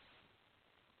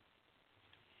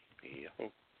 Yeah.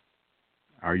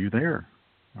 Are you there?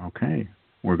 Okay.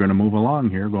 We're going to move along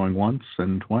here, going once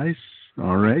and twice.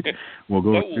 All right. We'll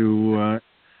go to...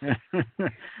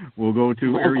 we'll go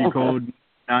to area code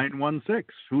 916.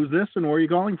 Who's this and where are you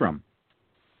calling from?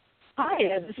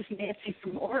 Hi, this is Nancy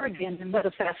from Oregon, and what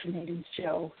a fascinating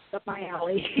show. Up my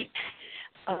alley.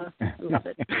 Love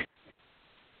it.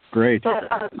 Great.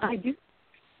 But I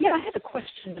had a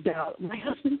question about my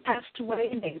husband passed away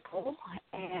in April,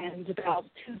 and about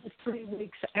 2 to 3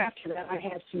 weeks after that, I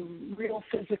had some real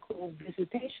physical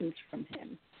visitations from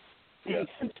him. And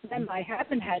since then, I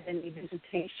haven't had any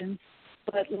visitations.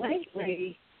 But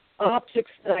lately,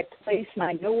 objects that I place, and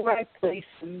I know where I place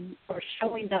them, are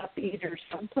showing up either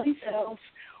someplace else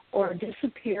or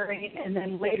disappearing, and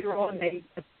then later on they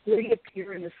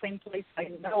reappear in the same place I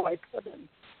know I put them.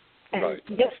 And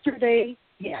yesterday,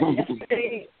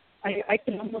 I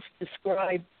can almost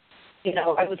describe,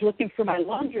 I was looking for my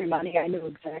laundry money. I knew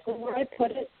exactly where I put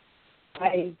it.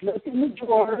 I looked in the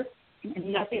drawer,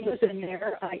 and nothing was in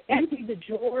there. I emptied the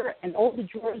drawer, and all the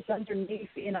drawers underneath,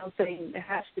 saying it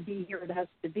has to be here, it has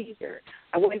to be here.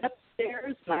 I went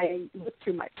upstairs, and I looked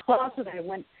through my closet. I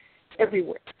went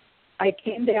everywhere. I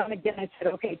came down again. I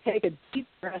said, okay, take a deep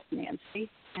breath, Nancy.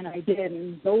 And I did,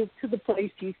 and go to the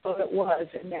place you thought it was,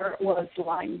 and there it was,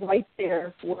 lying right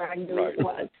there where I knew it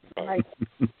was. Right.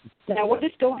 Now, what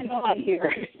is going on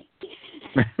here?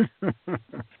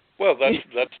 Well,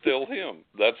 that's still him.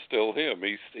 That's still him.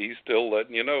 He's still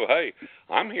letting you know, hey,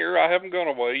 I'm here. I haven't gone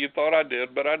away. You thought I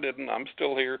did, but I didn't. I'm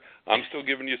still here. I'm still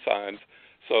giving you signs.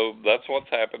 So that's what's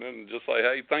happening. And just say,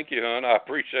 hey, thank you, hon. I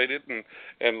appreciate it,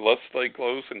 and let's stay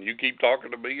close. And you keep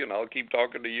talking to me, and I'll keep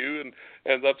talking to you,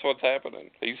 and that's what's happening.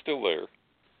 He's still there.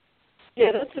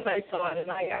 Yeah, that's what I thought,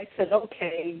 and I said,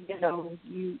 okay, you know,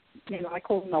 I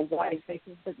called him a wife. I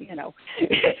said, but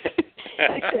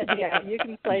I said, yeah, you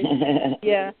can play,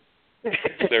 yeah.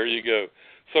 There you go.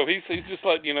 So he's just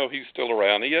letting you know he's still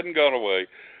around. He hasn't gone away.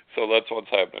 So that's what's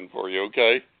happening for you.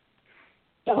 Okay.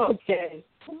 Okay.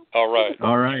 All right.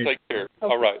 All right. Take care.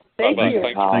 Okay. All right. Thank Bye-bye. you.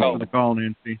 Thanks for the call,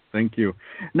 Nancy. Thank you.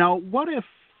 Now, what if,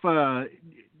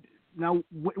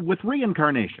 with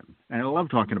reincarnation, and I love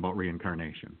talking about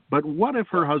reincarnation, but what if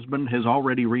her husband has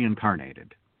already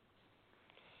reincarnated?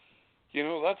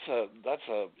 That's a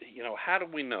how do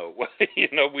we know?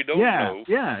 We don't know.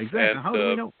 Yeah, exactly. And, how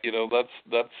do we know?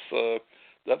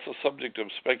 That's a subject of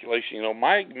speculation.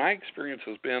 My experience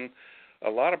has been a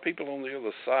lot of people on the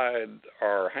other side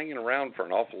are hanging around for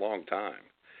an awful long time.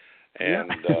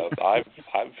 And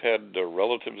I've had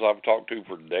relatives I've talked to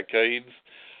for decades.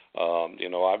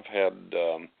 I've had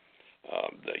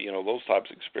those types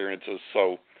of experiences.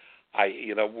 So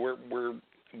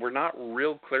we're not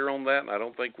real clear on that, and I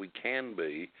don't think we can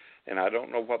be. And I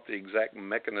don't know what the exact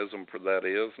mechanism for that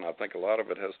is. And I think a lot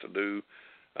of it has to do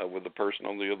with the person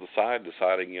on the other side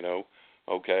deciding,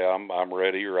 okay, I'm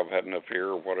ready, or I've had enough here,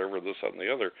 or whatever, this, that, and the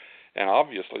other. And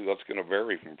obviously that's going to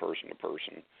vary from person to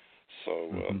person. So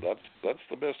that's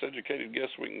the best educated guess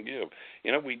we can give.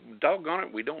 Doggone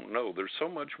it, we don't know. There's so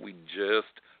much we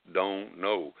just don't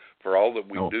know. For all that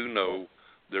we do know,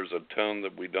 there's a ton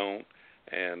that we don't.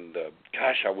 And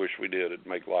gosh, I wish we did. It'd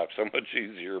make life so much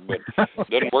easier, but it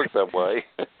doesn't work that way.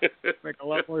 Make a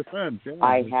lot more sense.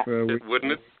 Yeah.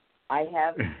 Wouldn't it? I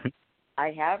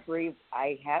have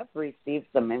received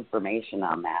some information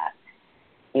on that,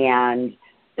 and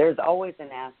there's always an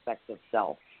aspect of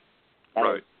self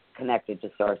that is connected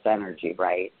to source energy,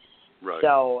 right? Right.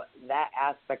 So that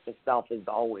aspect of self is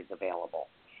always available,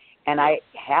 and I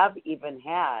have even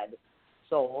had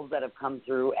souls that have come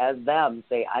through as them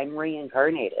say, I'm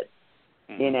reincarnated,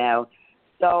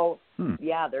 So,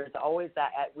 yeah, there's always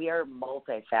that. We are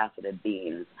multifaceted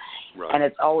beings. Right. And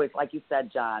it's always, like you said,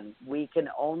 John, we can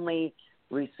only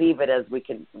receive it as we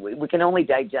can only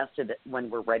digest it when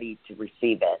we're ready to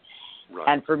receive it. Right.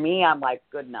 And for me, I'm like,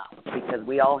 good enough, because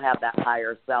we all have that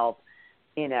higher self,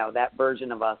 that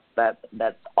version of us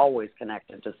that's always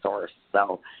connected to source.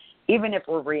 So even if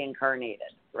we're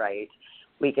reincarnated, right,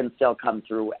 we can still come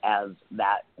through as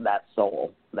that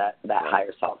soul, that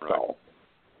higher self soul.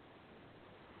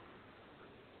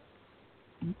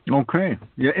 Okay.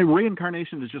 Yeah, and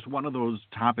reincarnation is just one of those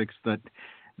topics that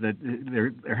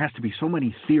there has to be so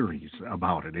many theories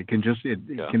about it. It can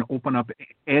can open up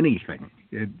anything.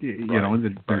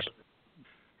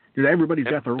 Everybody's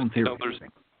got their own theory.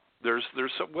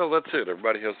 That's it.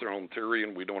 Everybody has their own theory,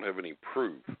 and we don't have any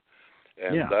proof.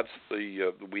 And that's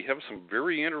we have some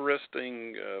very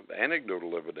interesting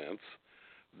anecdotal evidence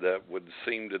that would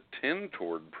seem to tend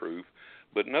toward proof,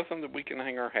 but nothing that we can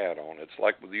hang our hat on. It's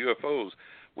like with UFOs.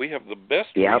 We have the best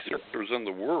researchers in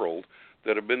the world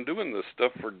that have been doing this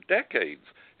stuff for decades.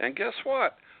 And guess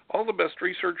what? All the best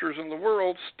researchers in the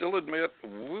world still admit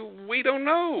we don't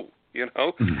know.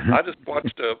 I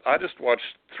just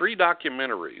watched 3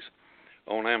 documentaries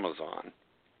on Amazon.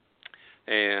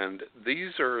 And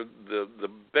these are the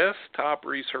best top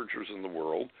researchers in the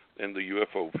world in the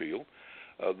UFO field,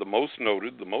 the most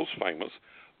noted, the most famous,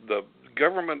 the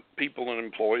government people and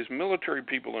employees, military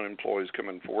people and employees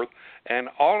coming forth, and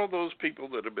all of those people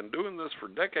that have been doing this for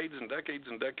decades and decades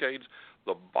and decades,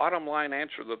 the bottom line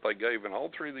answer that they gave in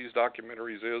all 3 of these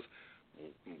documentaries is,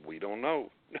 we don't know.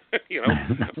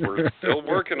 We're still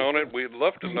working on it. We'd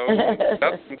love to know.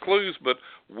 Got some clues, but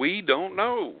we don't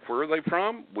know. Where are they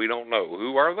from? We don't know.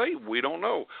 Who are they? We don't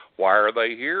know. Why are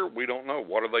they here? We don't know.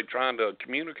 What are they trying to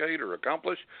communicate or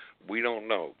accomplish? We don't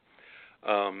know.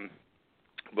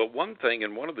 But one thing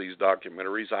in one of these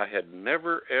documentaries I had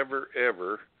never, ever,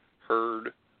 ever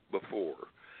heard before,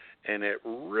 and it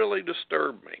really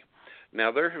disturbed me.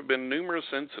 Now, there have been numerous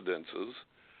incidents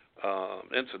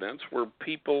where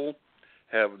people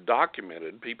have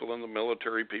documented, people in the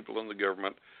military, people in the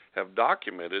government, have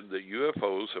documented that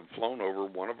UFOs have flown over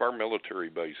one of our military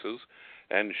bases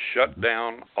and shut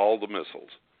down all the missiles.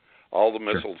 All the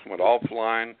missiles went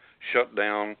offline, shut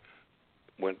down,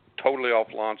 went totally off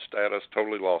launch status,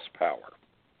 totally lost power.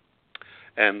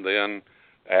 And then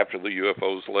after the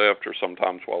UFOs left, or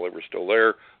sometimes while they were still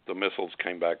there, the missiles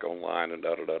came back online and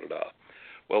da-da-da-da-da.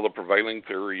 Well, the prevailing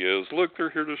theory is, look, they're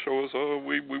here to show us,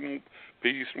 we want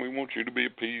peace, and we want you to be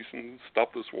at peace, and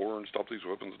stop this war, and stop these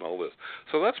weapons, and all this.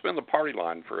 So that's been the party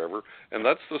line forever, and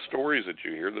that's the stories that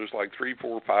you hear. There's like 3,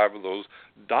 4, 5 of those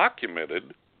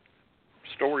documented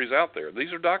stories out there.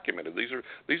 These are documented.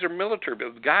 These are military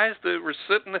guys that were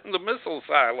sitting in the missile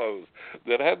silos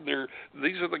that had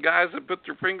these are the guys that put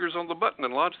their fingers on the button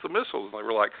and launched the missiles. And they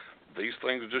were like, these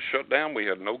things just shut down. We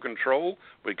had no control.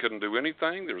 We couldn't do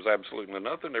anything. There was absolutely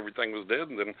nothing. Everything was dead.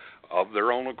 And then of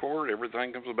their own accord,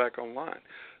 everything comes back online.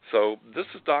 So this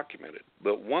is documented.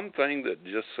 But one thing that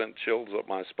just sent chills up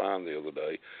my spine the other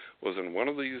day was in one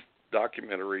of these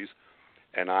documentaries,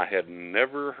 and I had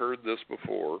never heard this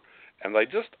before, and they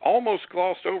just almost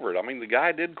glossed over it. I mean, the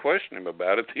guy did question him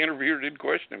about it. The interviewer did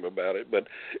question him about it, but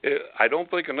I don't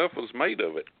think enough was made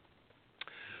of it.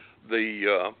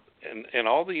 In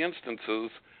all the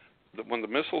instances that when the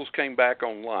missiles came back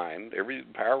online, every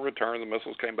power returned, the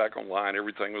missiles came back online,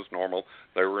 everything was normal.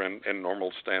 They were in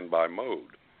normal standby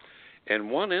mode. In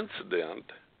one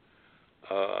incident,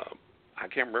 I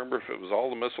can't remember if it was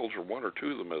all the missiles or 1 or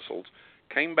 2 of the missiles,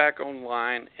 came back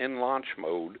online in launch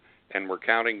mode and were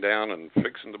counting down and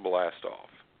fixing to blast off.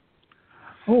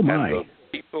 Oh, my. And the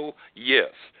people,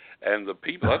 yes. And the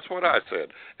people, that's what I said.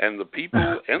 And the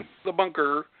people in the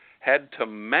bunker had to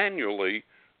manually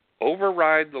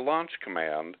override the launch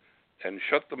command and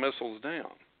shut the missiles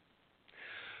down.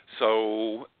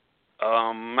 So,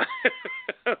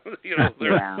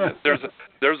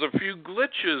 there's a few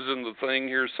glitches in the thing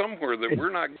here somewhere that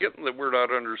we're not getting, that we're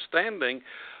not understanding.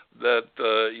 That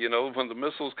when the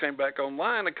missiles came back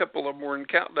online, a couple of them were in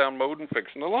countdown mode and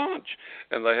fixing to launch,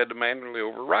 and they had to manually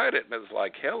override it. And it was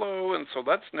like, hello, and so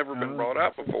that's never been brought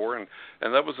out before, and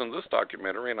that was in this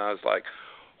documentary. And I was like,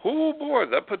 oh boy,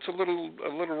 that puts a little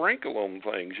wrinkle on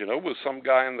things. Was some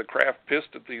guy in the craft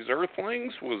pissed at these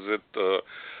Earthlings? Was it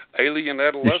alien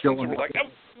adolescents who were like, oh,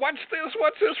 watch this,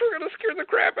 we're going to scare the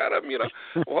crap out of them?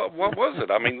 What was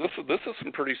it? I mean, this is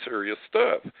some pretty serious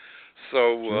stuff.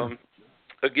 So.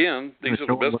 Again, these are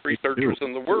the best researchers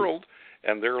in the world,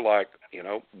 and they're like,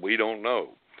 we don't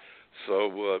know.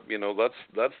 So,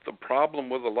 that's the problem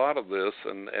with a lot of this,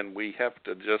 and we have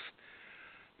to just,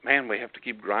 we have to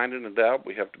keep grinding it out.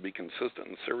 We have to be consistent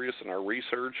and serious in our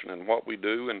research and in what we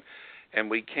do, and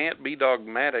we can't be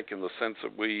dogmatic in the sense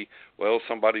that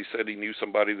somebody said he knew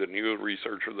somebody that knew a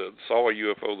researcher that saw a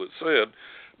UFO that said,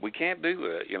 we can't do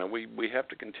that. We have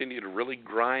to continue to really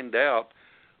grind out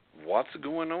what's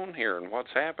going on here and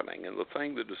what's happening. And the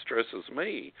thing that distresses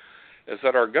me is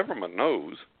that our government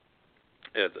knows.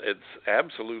 It's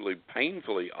absolutely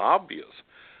painfully obvious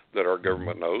that our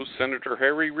government knows. Senator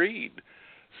Harry Reid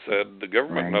said the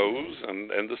government knows, and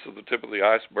this is the tip of the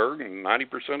iceberg, and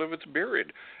 90% of it's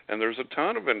buried. And there's a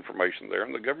ton of information there,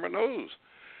 and the government knows.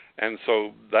 And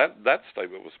so that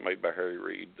statement was made by Harry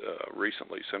Reid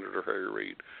recently, Senator Harry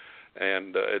Reid.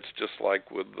 And it's just like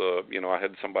with I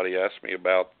had somebody ask me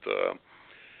about the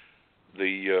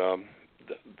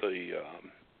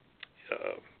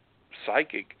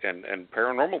psychic and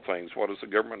paranormal things. What is the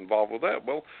government involved with that?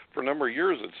 Well, for a number of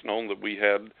years, it's known that we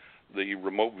had the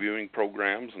remote viewing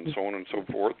programs and so on and so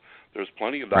forth. There's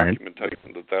plenty of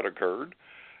documentation that occurred.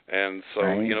 And so,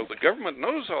 the government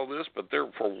knows all this, but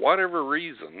for whatever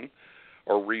reason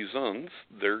or reasons,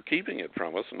 they're keeping it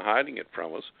from us and hiding it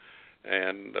from us.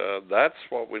 And that's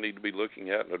what we need to be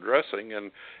looking at and addressing.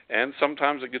 And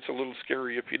sometimes it gets a little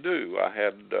scary if you do.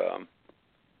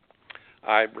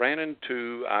 I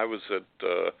was at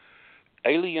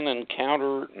Alien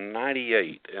Encounter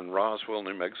 98 in Roswell,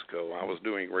 New Mexico. I was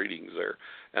doing readings there,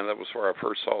 and that was where I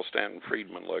first saw Stanton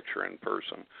Friedman lecture in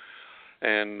person.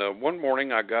 And one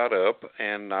morning I got up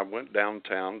and I went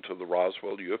downtown to the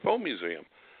Roswell UFO Museum.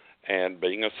 And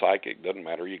being a psychic doesn't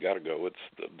matter. You got to go. It's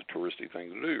the touristy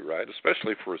thing to do, right?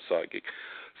 Especially for a psychic.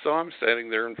 So I'm standing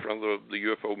there in front of the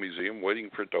UFO museum waiting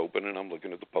for it to open, and I'm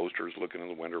looking at the posters, looking in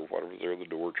the window or whatever's there at the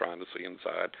door, trying to see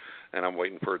inside, and I'm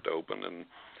waiting for it to open.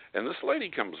 And this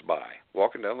lady comes by,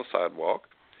 walking down the sidewalk,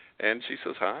 and she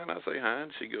says hi, and I say hi,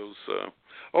 and she goes,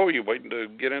 oh, are you waiting to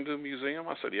get into the museum?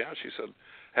 I said, yeah. She said,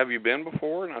 have you been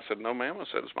before? And I said, no, ma'am. I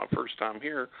said, it's my first time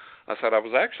here. I said, I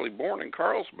was actually born in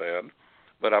Carlsbad,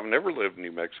 but I've never lived in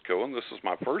New Mexico, and this is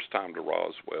my first time to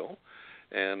Roswell.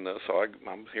 And so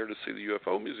I'm here to see the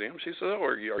UFO museum. She said, "Oh,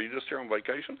 are you just here on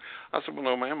vacation?" I said, "Well,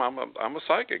 no, ma'am. I'm a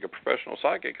psychic, a professional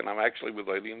psychic, and I'm actually with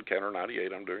Alien Encounter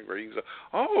 98. I'm doing readings."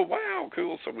 Oh, wow,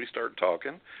 cool. So we start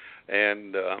talking,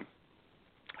 and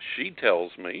she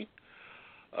tells me,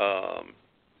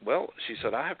 well, she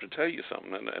said, "I have to tell you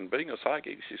something." And being a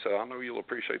psychic, she said, "I know you'll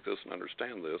appreciate this and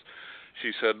understand this."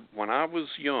 She said, "When I was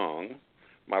young,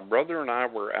 my brother and I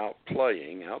were out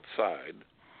playing outside,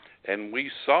 and we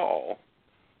saw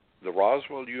the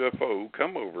Roswell UFO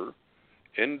come over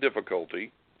in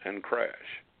difficulty and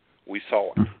crash. We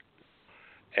saw it.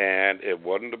 And it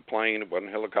wasn't a plane, it wasn't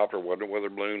a helicopter, it wasn't a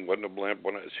weather balloon, wasn't a blimp.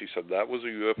 She said that was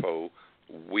a UFO.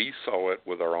 We saw it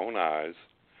with our own eyes."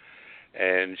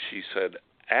 And she said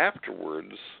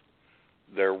afterwards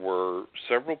there were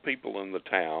several people in the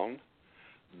town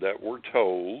that were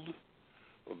told,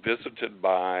 visited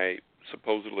by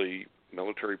supposedly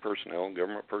military personnel and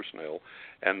government personnel,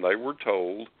 and they were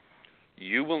told,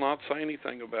 "You will not say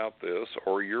anything about this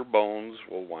or your bones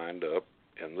will wind up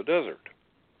in the desert."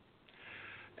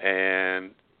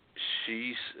 And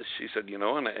she said,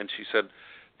 and she said,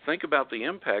 think about the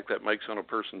impact that makes on a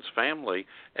person's family.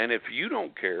 And if you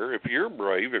don't care, if you're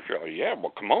brave, if you're like, "Yeah, well,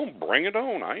 come on, bring it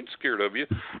on. I ain't scared of you."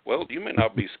 Well, you may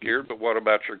not be scared, but what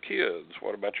about your kids?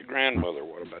 What about your grandmother?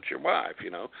 What about your wife?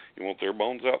 You want their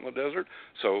bones out in the desert?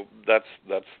 So that's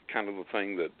kind of the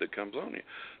thing that comes on you.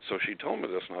 So she told me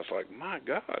this, and I was like, my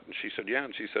God. And she said, yeah.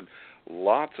 And she said,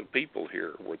 lots of people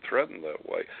here were threatened that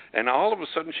way. And all of a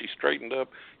sudden she straightened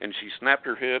up, and she snapped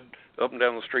her head up and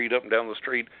down the street,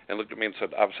 and looked at me and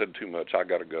said, "I've said too much. I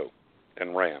got to go,"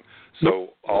 and ran.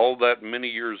 So all that many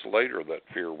years later, that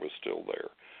fear was still there.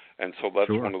 And so that's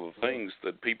one of the things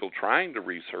that people trying to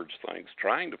research things,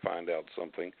 trying to find out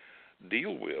something,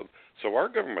 deal with. So our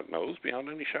government knows beyond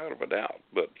any shadow of a doubt.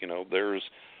 But, there's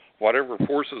whatever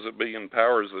forces that be and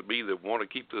powers that be that want to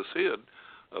keep this hid,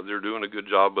 they're doing a good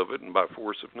job of it, and by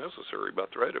force if necessary, by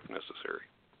threat if necessary.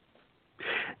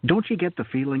 Don't you get the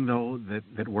feeling, though,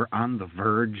 that we're on the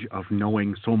verge of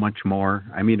knowing so much more?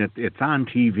 I mean, it's on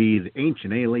TV, the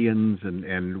Ancient Aliens,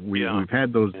 and we've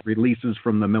had those releases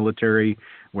from the military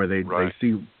where they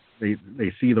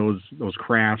see those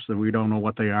crafts that we don't know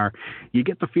what they are. You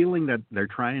get the feeling that they're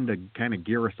trying to kind of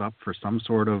gear us up for some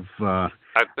sort of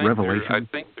revelation. I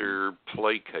think they're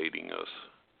placating us.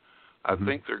 I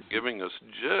think they're giving us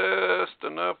just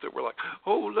enough that we're like,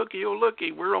 oh,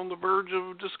 looky, we're on the verge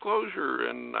of disclosure,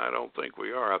 and I don't think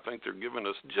we are. I think they're giving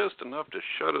us just enough to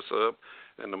shut us up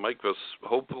and to make us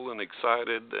hopeful and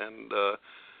excited, and,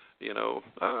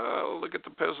 look at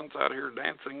the peasants out here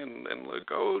dancing, and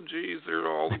look, oh, geez, they're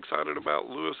all excited about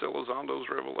Luis Elizondo's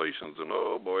revelations, and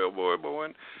oh, boy,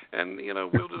 and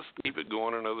we'll just keep it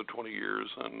going another 20 years,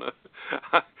 and,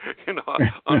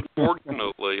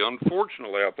 unfortunately,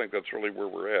 I think that's really where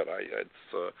we're at.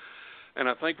 And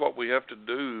I think what we have to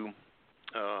do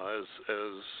as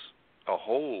a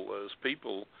whole, as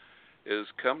people, is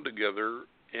come together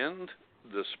in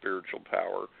this spiritual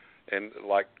power. And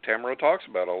like Tamara talks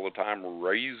about all the time,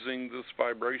 raising this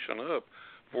vibration up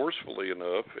forcefully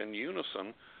enough in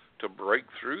unison to break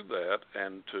through that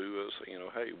and to say,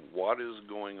 hey, what is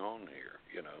going on here?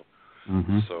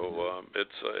 So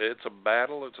it's a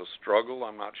battle, it's a struggle.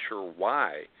 I'm not sure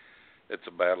why it's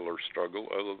a battle or struggle,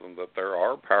 other than that there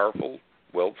are powerful,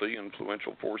 wealthy,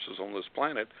 influential forces on this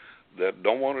planet that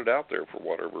don't want it out there for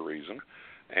whatever reason.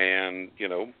 And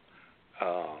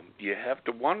you have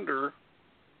to wonder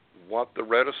what the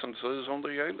reticence is on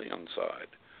the alien side.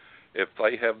 If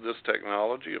they have this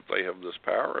technology, if they have this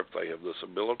power, if they have this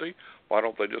ability, why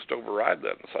don't they just override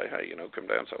that and say, hey, come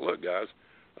down and say, look, guys,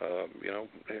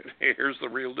 here's the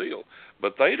real deal.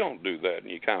 But they don't do that, and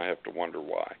you kind of have to wonder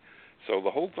why. So the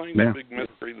whole thing's a big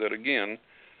mystery that, again,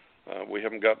 we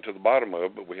haven't gotten to the bottom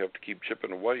of, but we have to keep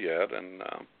chipping away at, and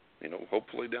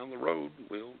hopefully down the road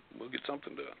we'll get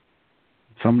something done.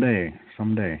 Someday.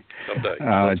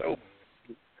 Let's hope.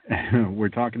 We're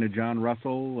talking to John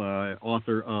Russell,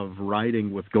 author of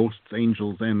Riding with Ghosts,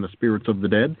 Angels, and the Spirits of the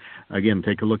Dead. Again,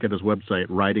 take a look at his website.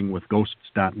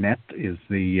 ridingwithghosts.net is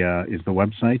the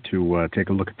website to take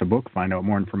a look at the book, find out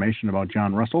more information about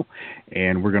John Russell.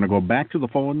 And we're going to go back to the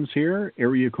phones here.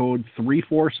 Area code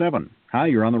 347. Hi,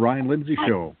 you're on the Ryan Lindsay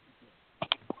Show.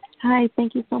 Hi,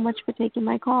 thank you so much for taking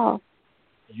my call.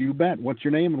 You bet. What's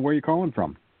your name and where are you calling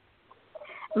from?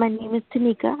 My name is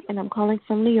Tanika, and I'm calling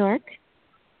from New York.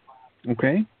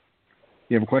 Okay.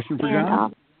 You have a question for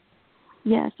John?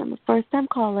 Yes, I'm a first-time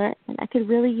caller, and I could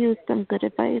really use some good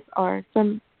advice or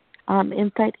some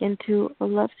insight into a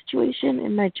love situation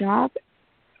in my job.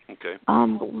 Okay.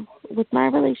 With my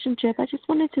relationship, I just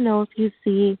wanted to know if you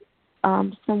see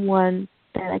someone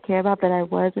that I care about, that I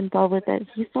was involved with, that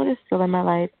he's sort of still in my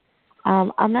life.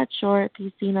 I'm not sure if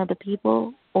he's seen other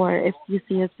people or if you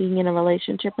see us being in a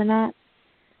relationship or not.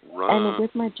 Run. And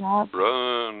with my job,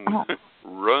 run.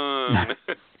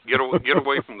 Get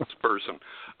away from this person.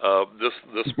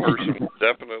 This person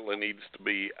definitely needs to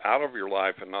be out of your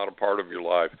life and not a part of your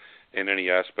life in any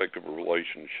aspect of a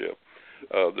relationship.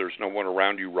 There's no one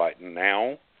around you right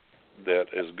now that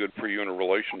is good for you in a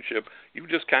relationship. You've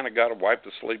just kind of got to wipe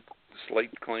the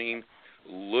slate clean,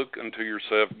 look into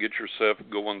yourself, get yourself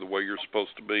going the way you're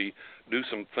supposed to be, do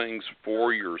some things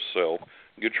for yourself,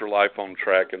 get your life on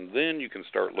track, and then you can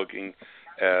start looking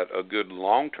at a good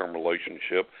long-term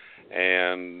relationship.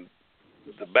 And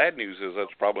the bad news is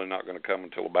that's probably not going to come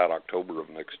until about October of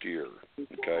next year,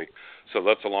 okay? So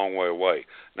that's a long way away.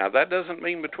 Now, that doesn't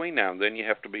mean between now and then you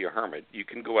have to be a hermit. You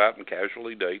can go out and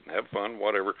casually date and have fun,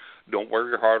 whatever. Don't wear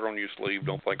your heart on your sleeve.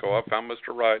 Don't think, oh, I found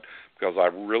Mr. Right, because I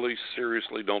really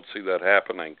seriously don't see that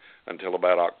happening until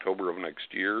about October of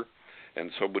next year. And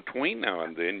so between now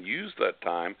and then, use that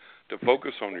time to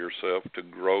focus on yourself, to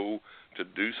grow, to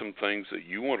do some things that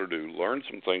you want to do, learn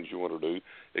some things you want to do,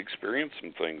 experience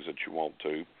some things that you want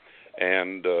to.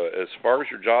 And as far as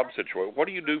your job situation, what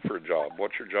do you do for a job?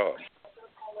 What's your job?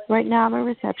 Right now I'm a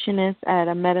receptionist at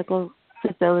a medical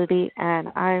facility, and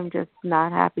I'm just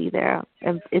not happy there.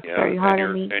 And it's very hard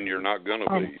on me. And you're not going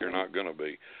to be. You're not going to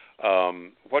be.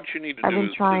 What you need to I've do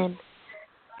been trying.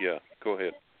 Yeah, go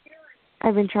ahead.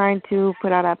 I've been trying to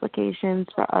put out applications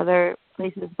for other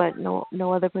places, but no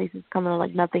other places coming.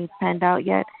 Like nothing's panned out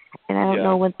yet, and I don't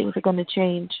know when things are going to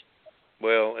change.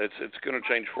 Well, it's going to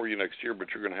change for you next year, but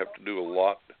you're going to have to do a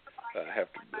lot. Have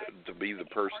to be the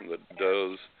person that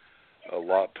does a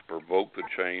lot to provoke the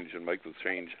change and make the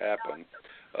change happen.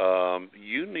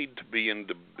 You need to be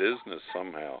into business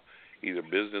somehow, either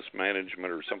business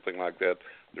management or something like that.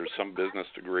 There's some business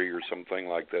degree or something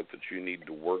like that you need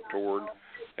to work toward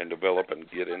and develop and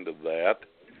get into that.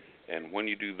 And when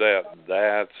you do that,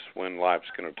 that's when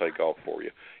life's going to take off for you.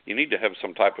 You need to have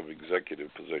some type of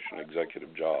executive position,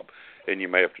 executive job. And you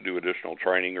may have to do additional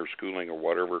training or schooling or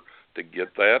whatever to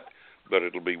get that, but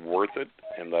it'll be worth it,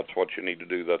 and that's what you need to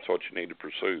do. That's what you need to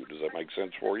pursue. Does that make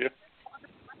sense for you?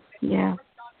 Yeah.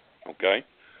 Okay.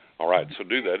 All right, so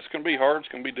do that. It's going to be hard.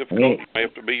 It's going to be difficult. You may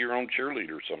have to be your own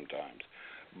cheerleader sometimes,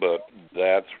 but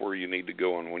that's where you need to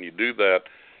go. And when you do that,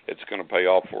 it's going to pay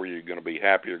off for you. You're going to be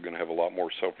happy. You're going to have a lot more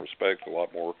self-respect, a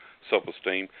lot more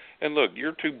self-esteem. And look,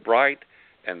 you're too bright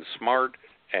and smart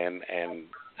and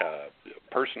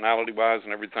personality-wise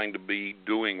and everything to be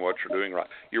doing what you're doing right.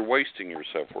 You're wasting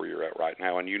yourself where you're at right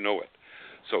now, and you know it.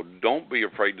 So don't be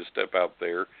afraid to step out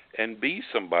there and be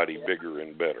somebody bigger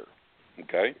and better,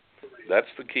 okay? That's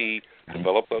the key.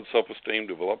 Develop that self-esteem,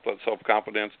 develop that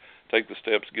self-confidence, take the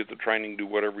steps, get the training, do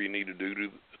whatever you need to do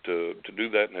to do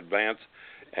that in advance,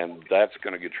 and that's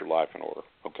going to get your life in order,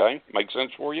 okay? Make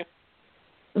sense for you?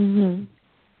 Mm-hmm.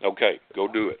 Okay, go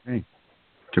do it. Hey,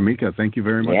 Tamika, thank you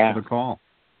very much for the call.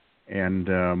 And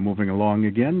moving along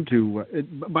again to,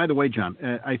 by the way, John,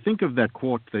 I think of that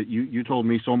quote that you told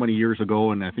me so many years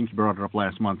ago, and I think you brought it up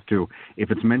last month too.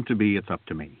 If it's meant to be, it's up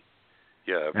to me.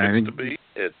 Yeah, if it's to be,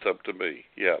 it's up to me.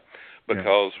 Yeah,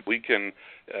 because we can,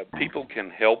 people can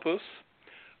help us.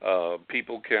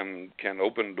 People can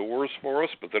open doors for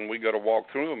us, but then we got to walk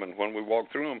through them. And when we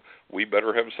walk through them, we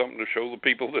better have something to show the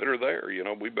people that are there. You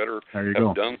know, we better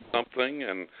have done something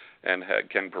and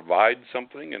can provide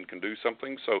something and can do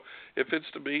something. So if it's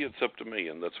to be, it's up to me,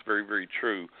 and that's very, very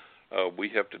true. We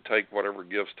have to take whatever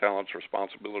gifts, talents,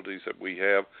 responsibilities that we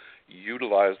have,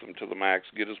 utilize them to the max,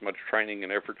 get as much training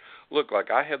and effort. Look, like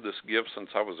I had this gift since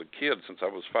I was a kid, since I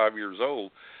was 5 years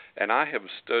old, and I have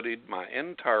studied my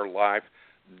entire life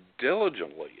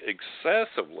diligently,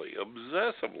 excessively,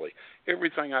 obsessively,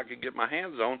 everything I could get my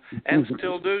hands on, and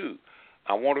still do.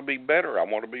 I want to be better. I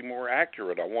want to be more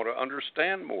accurate. I want to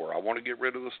understand more. I want to get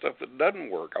rid of the stuff that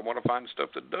doesn't work. I want to find stuff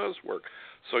that does work.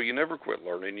 So you never quit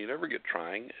learning. You never get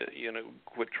trying.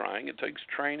 Quit trying. It takes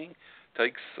training,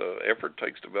 takes effort,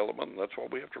 takes development, and that's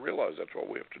what we have to realize. That's what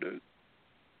we have to do.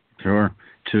 Sure.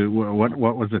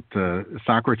 What was it?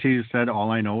 Socrates said, "All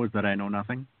I know is that I know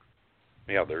nothing."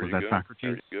 Yeah, there you go.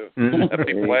 Socrates? There you go.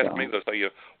 People ask me, they say,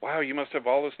 "Wow, you must have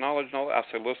all this knowledge and all that."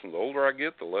 I say, "Listen, the older I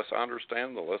get, the less I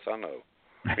understand, the less I know."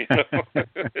 You know?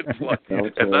 It's like,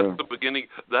 and that's the beginning.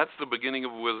 That's the beginning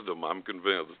of wisdom. I'm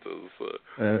convinced.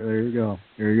 There you go.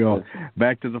 There you go.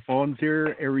 Back to the phones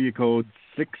here. Area code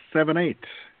 678.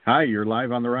 Hi, you're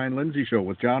live on the Ryan Lindsay Show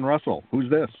with John Russell. Who's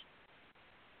this?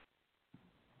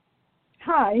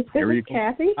 Hi, this is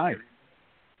Kathy.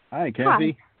 Hi,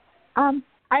 Kathy. Hi.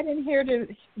 I didn't hear the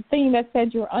thing that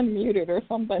said you were unmuted or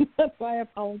something. That's why I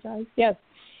apologize. Yes.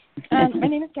 My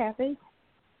name is Kathy.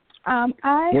 Where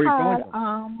are you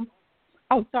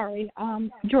calling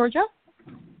from? Georgia.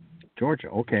 Georgia.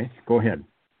 Okay. Go ahead.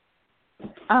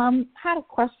 Had a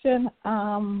question.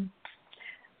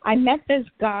 I met this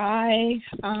guy.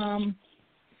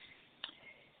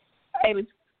 It was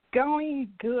going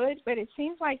good, but it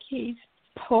seems like he's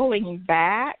pulling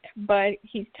back, but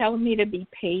he's telling me to be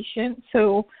patient.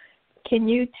 So can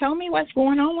you tell me what's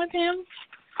going on with him?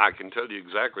 I can tell you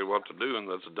exactly what to do, and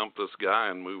that's dump this guy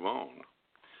and move on.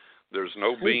 There's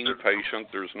no being patient.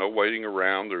 There's no waiting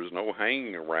around. There's no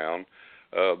hanging around.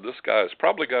 This guy's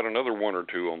probably got another one or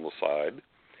two on the side.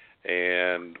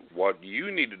 And what you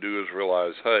need to do is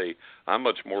realize, hey, I'm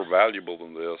much more valuable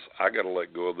than this. I got to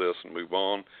let go of this and move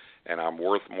on, and I'm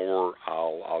worth more.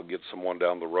 I'll get someone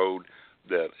down the road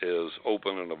that is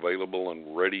open and available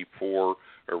and ready for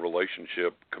a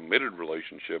relationship, committed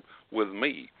relationship with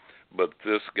me. But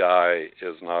this guy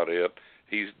is not it.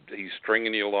 He's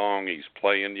stringing you along. He's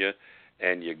playing you,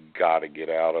 and you got to get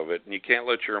out of it. And you can't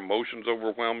let your emotions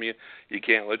overwhelm you. You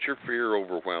can't let your fear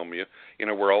overwhelm you. You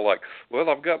know, we're all like, well,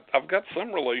 I've got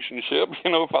some relationship.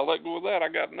 You know, if I let go of that, I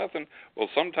got nothing. Well,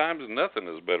 sometimes nothing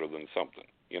is better than something.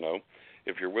 You know,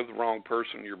 if you're with the wrong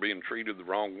person, you're being treated the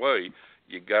wrong way.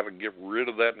 You got to get rid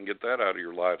of that and get that out of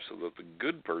your life so that the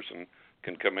good person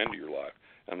can come into your life.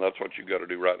 And that's what you got to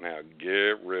do right now.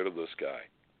 Get rid of this guy.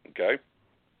 Okay?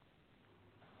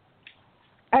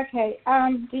 Okay.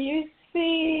 Do you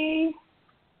see?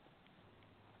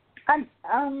 I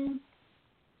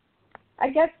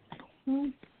guess.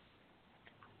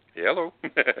 Hello.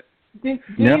 do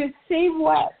you see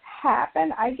what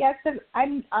happened? I guess that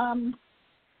I'm.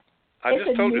 I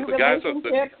just told you the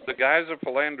guy's a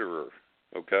philanderer.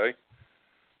 Okay.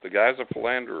 The guy's a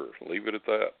philanderer. Leave it at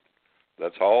that.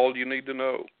 That's all you need to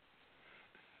know.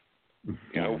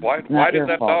 You know, why did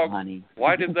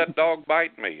that dog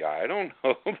bite me? I don't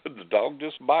know. The dog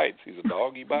just bites. He's a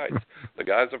dog, he bites. The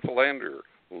guy's a philanderer.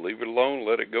 Leave it alone,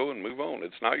 let it go and move on.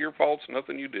 It's not your fault, it's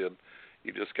nothing you did.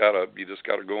 You just gotta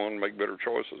go on and make better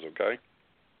choices, okay?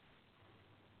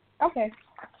 Okay.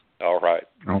 All right.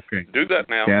 Okay. Do that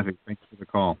now. Kathy, thanks for the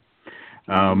call.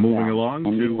 Moving along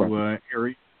to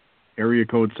area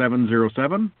code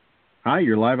 707. Hi,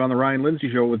 you're live on the Ryan Lindsay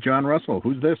Show with John Russell.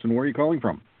 Who's this and where are you calling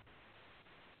from?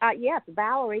 Yes,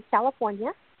 Valerie,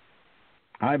 California.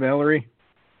 Hi, Valerie.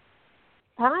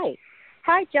 Hi.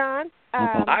 Hi, John.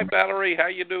 Hi, Valerie. How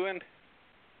you doing?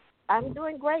 I'm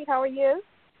doing great. How are you?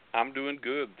 I'm doing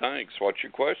good, thanks. What's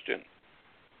your question?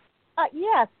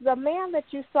 Yes, the man that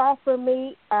you saw for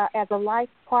me as a life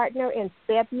partner in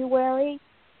February,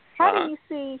 how do you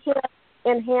see him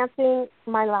enhancing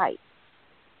my life?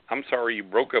 I'm sorry, you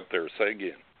broke up there. Say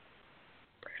again.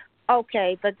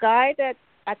 Okay, the guy that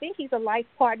I think he's a life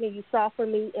partner you saw for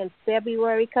me in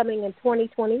February coming in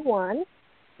 2021.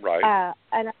 Right.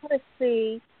 And I want to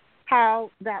see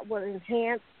how that will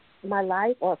enhance my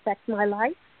life or affect my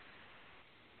life.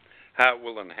 How it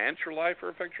will enhance your life or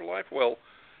affect your life? Well,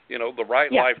 you know, the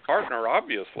right life partner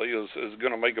obviously is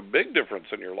going to make a big difference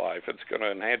in your life. It's going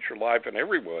to enhance your life in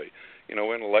every way, you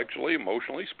know, intellectually,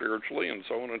 emotionally, spiritually, and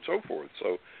so on and so forth.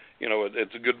 So, you know,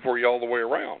 it's good for you all the way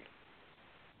around.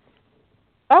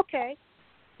 Okay.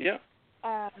 Yeah.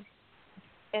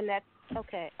 And that's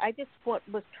okay. I just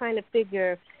was trying to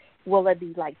figure, will it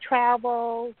be like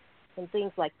travel and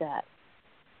things like that?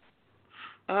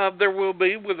 There will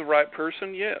be with the right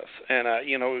person, yes. And,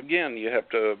 you know, again, you have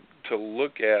to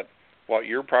look at what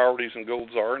your priorities and goals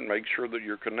are and make sure that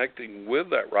you're connecting with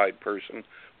that right person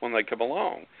when they come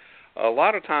along. A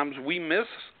lot of times we miss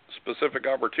specific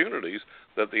opportunities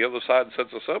that the other side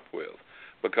sets us up with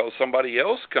because somebody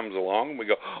else comes along and we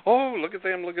go, oh, look at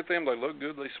them, they look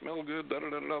good, they smell good,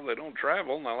 da-da-da-da, they don't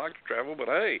travel, and I like to travel, but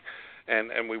hey.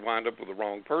 And we wind up with the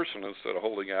wrong person instead of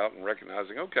holding out and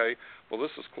recognizing, okay, well,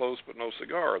 this is close but no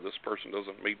cigar. This person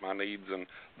doesn't meet my needs in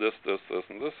this,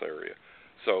 and this area.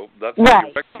 So that's how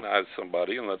you recognize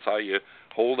somebody, and that's how you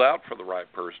hold out for the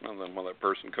right person. And then when that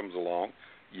person comes along,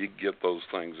 you get those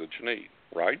things that you need,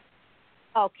 right?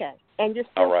 Okay. And you're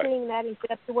still seeing that in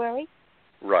February?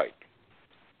 Right.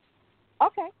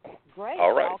 Okay. Great.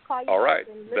 All right. I'll call you all right.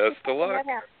 Best of luck.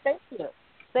 Thank you.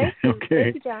 Thank you.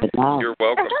 Okay. Thank you, John. You're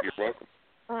welcome.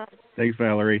 Thanks,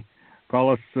 Valerie.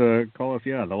 Call us.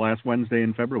 Yeah, the last Wednesday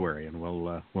in February, and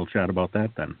we'll chat about that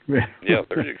then. Yeah,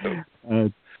 there you go.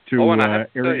 And I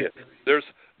have to tell you, there's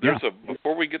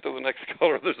before we get to the next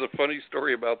caller, there's a funny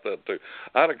story about that too.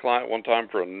 I had a client one time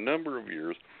for a number of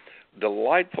years,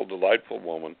 delightful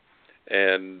woman,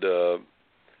 and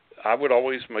I would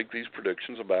always make these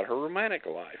predictions about her romantic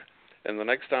life. And the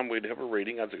next time we'd have a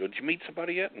reading, I'd go, did you meet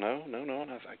somebody yet? No. And I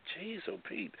was like, geez, oh,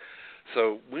 Pete.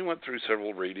 So we went through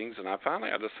several readings, and I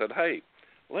just said, hey,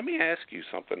 let me ask you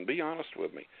something. Be honest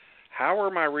with me. How are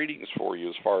my readings for you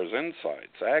as far as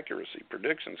insights, accuracy,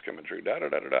 predictions coming true,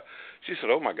 da-da-da-da-da? She said,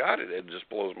 oh, my God, it just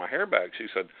blows my hair back. She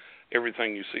said,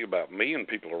 everything you see about me and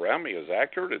people around me is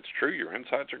accurate. It's true. Your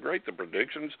insights are great. The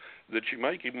predictions that you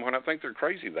make, even when I think they're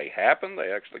crazy, they happen.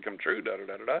 They actually come true,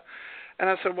 da-da-da-da-da. And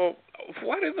I said, well,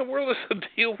 what in the world is the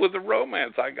deal with the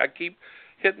romance? I keep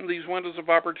hitting these windows of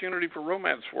opportunity for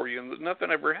romance for you, and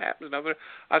nothing ever happens.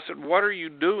 I said, what are you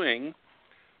doing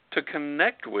to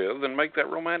connect with and make that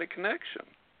romantic connection?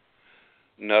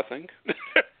 Nothing.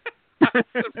 I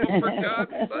said, well, for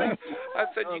God's sake. I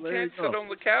said, you can't sit on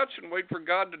the couch and wait for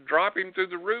God to drop him through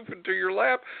the roof into your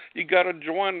lap. You got to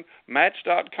join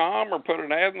Match.com or put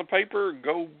an ad in the paper,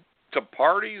 go to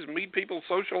parties, meet people,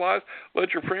 socialize,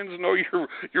 let your friends know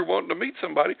you're wanting to meet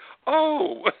somebody.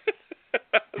 Oh,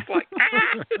 it's like,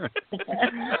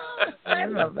 I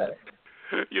love it.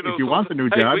 If you want the new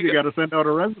job, you got to send out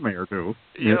a resume or two.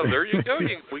 Yeah, there you go.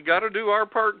 We got to do our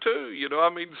part too.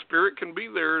 Spirit can be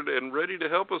there and ready to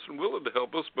help us and willing to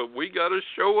help us, but we got to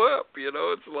show up.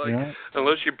 It's like,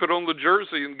 unless you put on the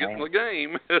jersey and get in the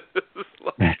game.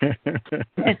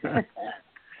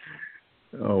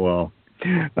 Oh, well.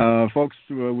 Folks,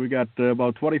 we got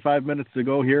about 25 minutes to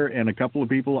go here and a couple of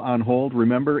people on hold.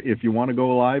 Remember, if you want to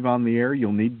go live on the air,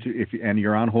 you'll need to, and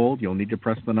you're on hold, you'll need to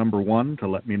press the number 1 to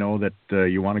let me know that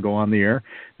you want to go on the air.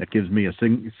 That gives me a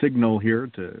signal here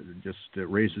to just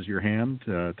raises your hand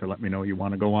to let me know you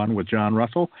want to go on with John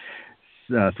Russell.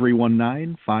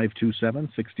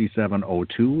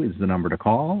 319-527-6702 is the number to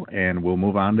call, and we'll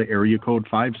move on to area code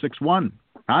 561.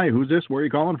 Hi, who's this? Where are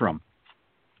you calling from?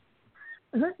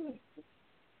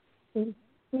 I'm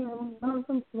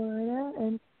from Florida,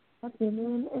 and I've been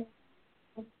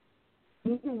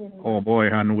in. Oh boy,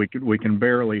 hon, we can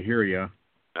barely hear you.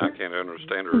 I can't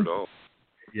understand her at all.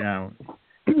 Yeah.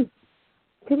 Can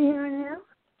you hear me now?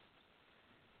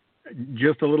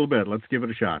 Just a little bit. Let's give it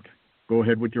a shot. Go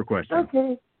ahead with your question.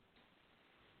 Okay.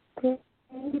 Happy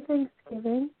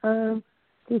Thanksgiving. Do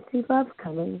you see love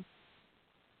coming?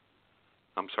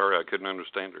 I'm sorry, I couldn't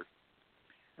understand her.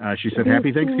 She said,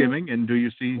 "Happy Thanksgiving," and do you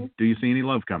see any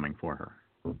love coming for her?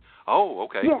 Oh,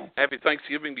 okay. Yes. Happy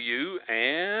Thanksgiving to you,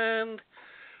 and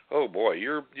oh boy,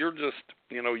 you're just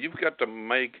you've got to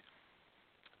make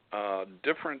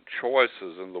different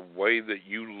choices in the way that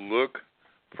you look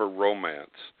for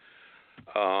romance,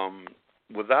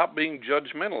 without being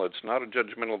judgmental. It's not a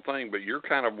judgmental thing, but you're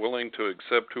kind of willing to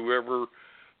accept whoever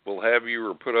will have you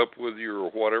or put up with you or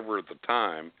whatever at the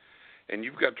time. And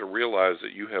you've got to realize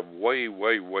that you have way,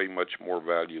 way, way much more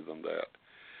value than that.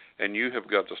 And you have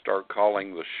got to start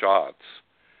calling the shots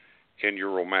in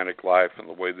your romantic life and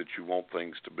the way that you want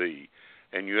things to be.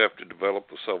 And you have to develop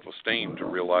the self-esteem to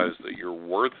realize that you're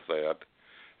worth that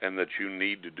and that you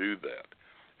need to do that.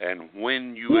 And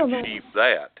when you achieve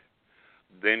that,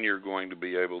 then you're going to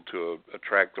be able to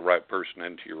attract the right person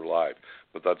into your life.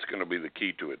 But that's going to be the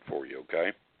key to it for you,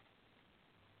 okay?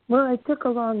 Well, I took a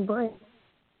long break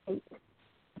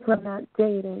from not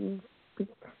dating,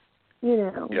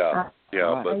 Yeah,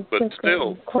 but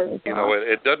still,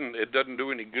 it doesn't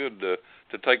do any good to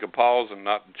take a pause and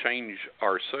not change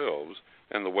ourselves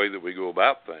and the way that we go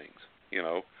about things.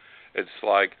 It's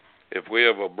like if we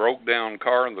have a broke down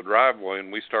car in the driveway and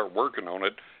we start working on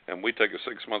it and we take a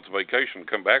 6 month vacation,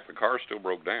 come back, the car's still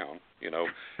broke down.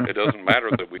 It doesn't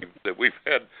matter that we've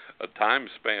had a time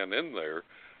span in there.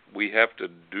 We have to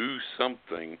do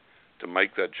something to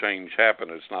make that change happen.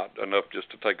 It's not enough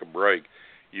just to take a break.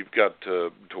 You've got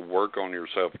to work on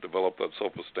yourself, develop that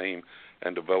self-esteem,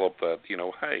 and develop that,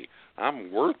 hey,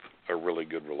 I'm worth a really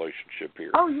good relationship here.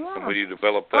 Oh, yeah. And when you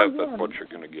develop that, that's what you're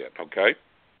going to get, okay?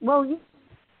 Well, yeah,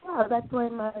 that's why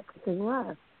my everything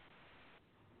left.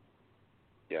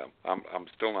 Yeah, I'm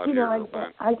still not here.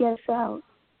 I guess out.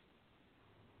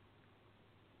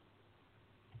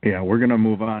 Yeah, we're going to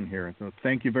move on here. So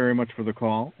thank you very much for the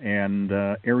call. And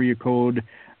area code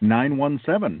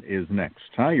 917 is next.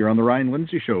 Hi, you're on the Ryan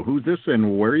Lindsay Show. Who's this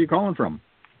and where are you calling from?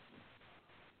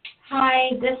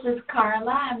 Hi, this is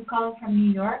Carla. I'm calling from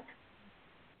New York.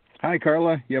 Hi,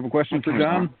 Carla. You have a question for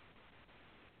John?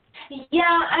 Yeah,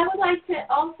 I would like to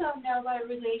also know about a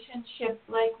relationship.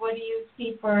 Like, what do you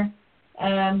see for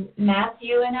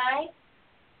Matthew and I?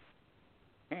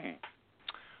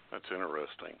 That's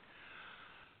interesting.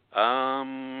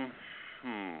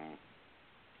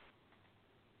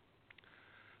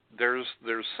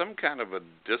 There's some kind of a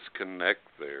disconnect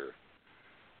there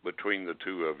between the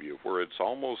two of you, where it's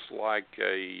almost like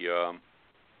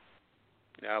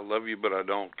I love you, but I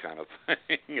don't kind of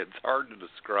thing. It's hard to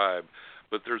describe,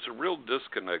 but there's a real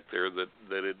disconnect there that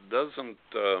it doesn't.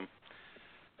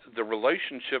 The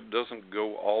relationship doesn't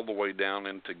go all the way down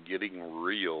into getting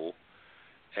real,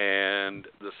 and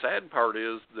the sad part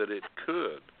is that it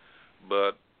could,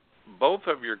 but both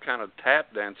of you are kind of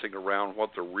tap dancing around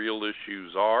what the real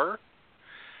issues are,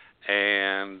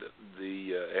 and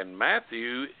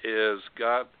Matthew has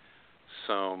got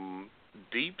some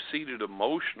deep-seated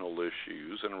emotional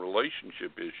issues and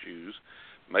relationship issues,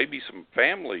 maybe some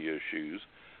family issues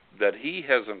that he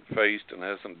hasn't faced and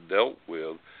hasn't dealt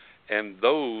with, and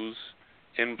those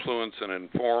influence and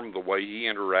inform the way he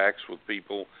interacts with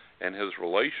people and his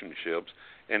relationships,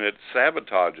 and it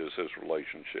sabotages his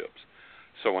relationships.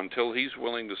 So until he's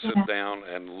willing to sit down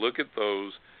and look at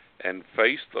those and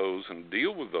face those and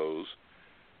deal with those,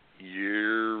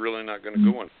 you're really not going to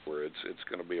go anywhere. It's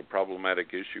going to be a problematic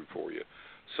issue for you.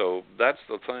 So that's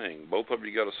the thing. Both of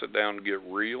you got to sit down and get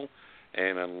real,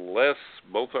 and unless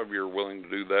both of you are willing to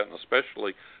do that, and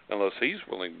especially unless he's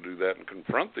willing to do that and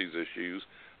confront these issues,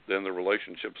 then the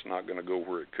relationship's not going to go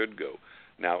where it could go.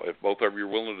 Now, if both of you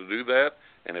are willing to do that,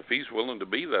 and if he's willing to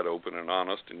be that open and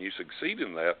honest, and you succeed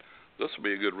in that, this will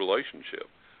be a good relationship.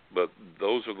 But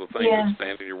those are the things that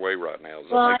stand in your way right now.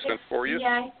 Does that make sense for you?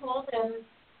 Yeah, I told him,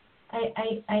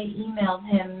 I emailed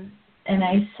him, and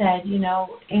I said,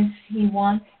 if he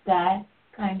wants that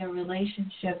kind of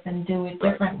relationship and do it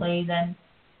differently, then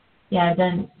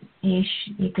he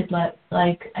could let,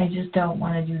 I just don't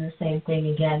want to do the same thing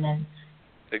again. And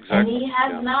exactly. And he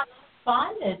has not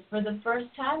responded for the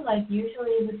first time.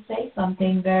 Usually he would say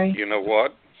something very... You know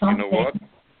what?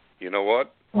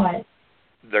 What?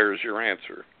 There's your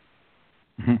answer.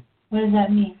 What does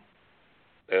that mean?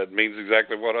 It means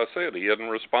exactly what I said. He hasn't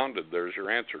responded. There's your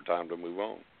answer. Time to move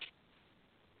on.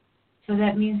 So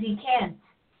that means he can't.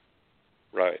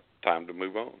 Right. Time to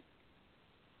move on.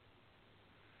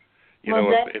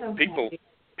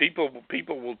 People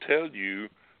will tell you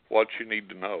what you need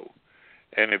to know.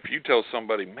 And if you tell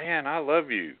somebody, man, I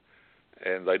love you,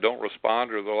 and they don't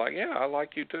respond, or they're like, yeah, I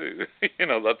like you too.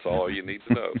 That's all you need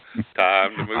to know.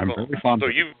 Time to move on. So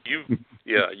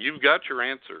you've got your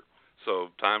answer. So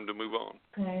time to move on.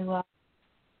 Okay, well,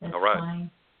 that's all right. Fine.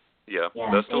 Yeah.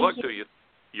 Best of luck to you.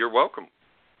 You're welcome.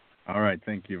 All right.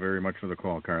 Thank you very much for the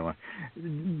call, Carla.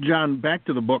 John, back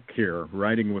to the book here,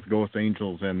 Writing with Ghosts,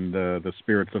 Angels, and the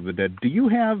Spirits of the Dead. Do you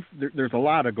have, there's a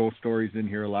lot of ghost stories in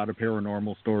here, a lot of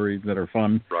paranormal stories that are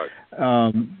fun. Right.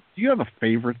 Do you have a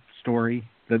favorite story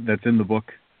that's in the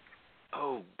book?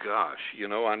 Oh, gosh.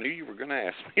 I knew you were going to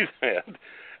ask me that.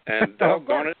 And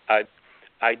doggone it,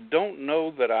 I don't know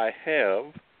that I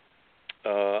have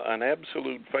an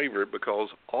absolute favorite, because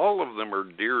all of them are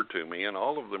dear to me and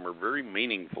all of them are very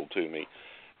meaningful to me,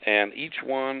 and each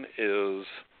one is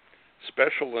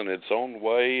special in its own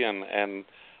way, and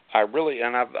I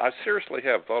seriously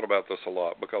have thought about this a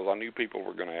lot, because I knew people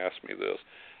were going to ask me this,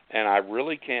 and I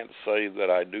really can't say that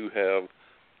I do have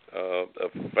a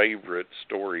favorite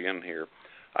story in here.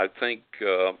 I think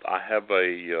I have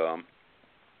a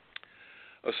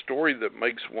story that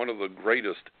makes one of the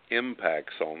greatest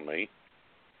impacts on me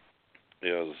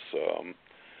is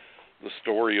the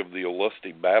story of the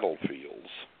Olustee battlefields.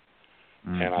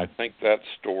 Mm-hmm. And I think that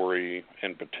story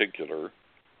in particular,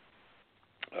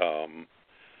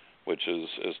 which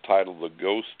is titled The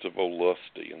Ghosts of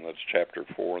Olustee, and that's chapter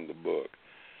 4 in the book.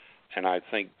 And I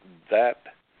think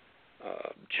that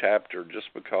chapter,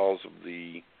 just because of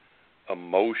the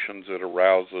emotions it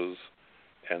arouses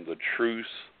and the truths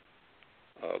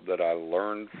that I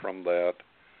learned from that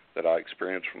I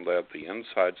experienced from that, the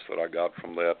insights that I got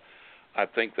from that, I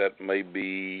think that may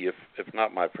be, if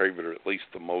not my favorite, or at least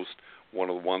one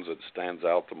of the ones that stands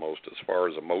out the most as far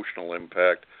as emotional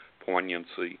impact,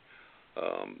 poignancy,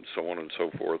 so on and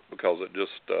so forth, because it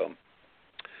just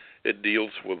it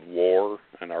deals with war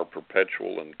and our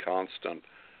perpetual and constant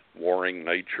warring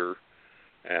nature,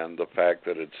 and the fact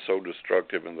that it's so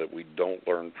destructive and that we don't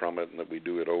learn from it and that we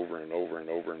do it over and over and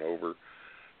over and over.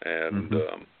 And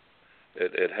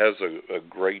it has a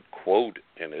great quote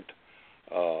in it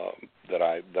that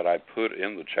I put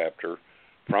in the chapter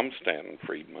from Stanton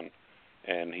Friedman,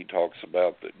 and he talks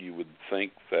about that you would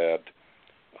think that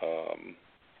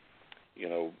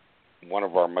one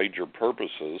of our major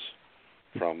purposes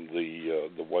from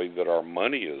the way that our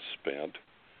money is spent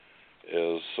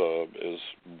is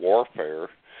warfare,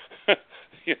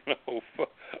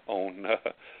 on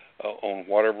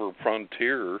whatever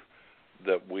frontier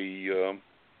that we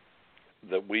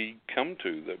come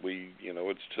to, that we,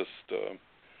 it's just,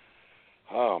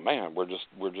 oh man, we're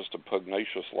just a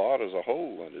pugnacious lot as a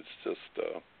whole, and it's just,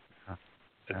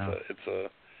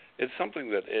 it's something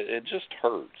that it just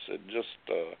hurts.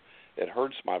 It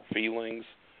hurts my feelings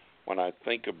when I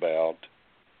think about.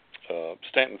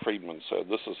 Stanton Friedman said,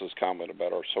 this is his comment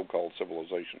about our so-called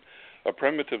civilization, a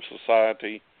primitive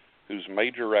society whose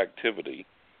major activity,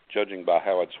 judging by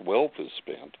how its wealth is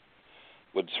spent,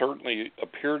 would certainly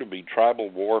appear to be tribal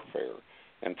warfare,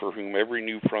 and for whom every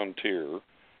new frontier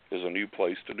is a new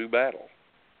place to do battle.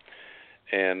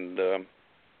 And,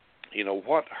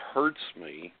 what hurts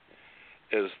me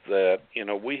is that,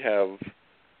 we have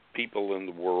people in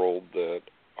the world that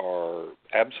are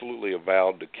absolutely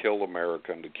avowed to kill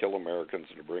America and to kill Americans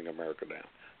and to bring America down.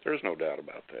 There's no doubt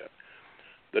about that.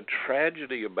 The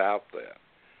tragedy about that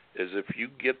is if you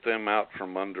get them out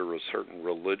from under a certain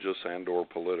religious and or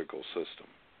political system,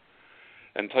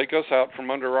 and take us out from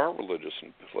under our religious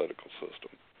and political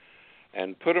system,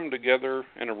 and put them together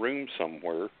in a room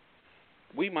somewhere,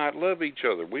 we might love each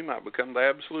other. We might become the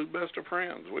absolute best of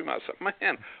friends. We might say,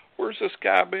 man, where's this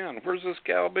guy been? Where's this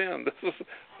gal been?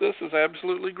 This is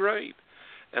absolutely great.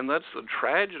 And that's the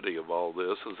tragedy of all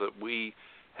this, is that we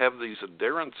have these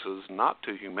adherences not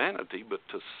to humanity but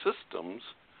to systems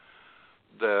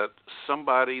that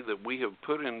somebody that we have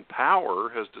put in power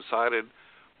has decided,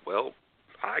 well,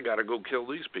 I got to go kill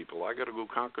these people. I got to go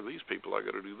conquer these people. I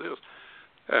got to do this.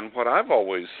 And what I've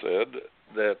always said,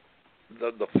 that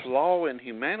the flaw in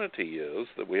humanity is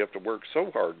that we have to work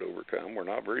so hard to overcome, we're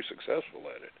not very successful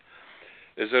at it,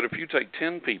 is that if you take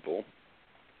 10 people,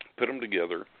 put them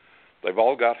together, they've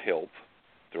all got health,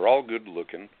 they're all good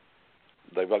looking,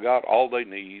 they've got all they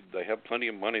need, they have plenty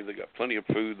of money, they've got plenty of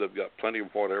food, they've got plenty of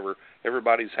whatever,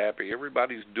 everybody's happy,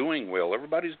 everybody's doing well,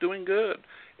 everybody's doing good,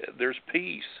 there's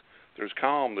peace, there's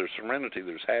calm, there's serenity,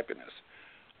 there's happiness.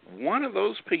 One of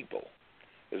those people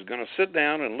is going to sit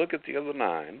down and look at the other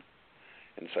 9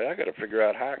 and say, I got to figure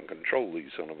out how I can control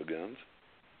these son of a guns.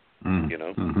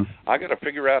 I got to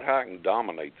figure out how I can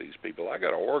dominate these people. I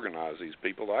got to organize these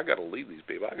people. I got to lead these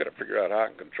people. I got to figure out how I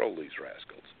can control these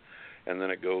rascals. And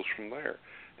then it goes from there.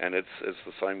 And it's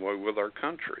the same way with our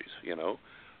countries.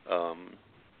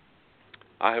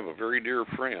 I have a very dear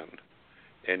friend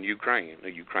in Ukraine, a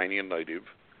Ukrainian native,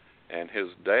 and his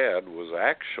dad was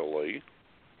actually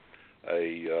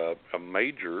a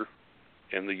major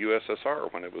in the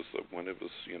USSR when it was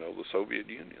the Soviet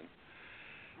Union.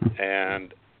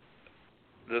 And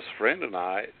this friend and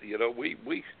I,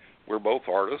 we're both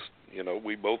artists.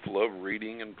 We both love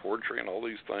reading and poetry and all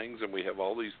these things, and we have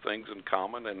all these things in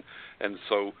common. And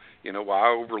so, I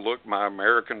overlook my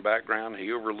American background.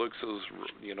 He overlooks his,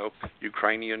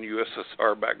 Ukrainian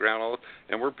USSR background,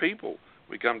 and we're people.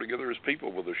 We come together as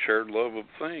people with a shared love of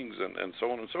things, and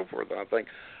so on and so forth. And I think,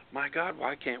 my God,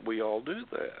 why can't we all do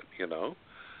that?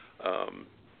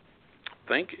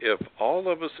 Think if all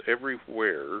of us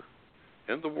everywhere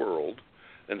in the world,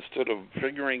 instead of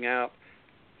figuring out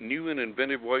new and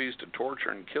inventive ways to torture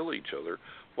and kill each other,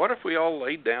 what if we all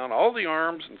laid down all the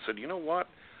arms and said, you know what,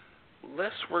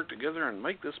 let's work together and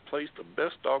make this place the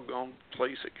best doggone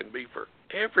place it can be for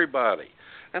everybody.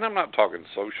 And I'm not talking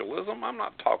socialism, I'm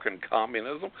not talking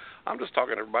communism, I'm just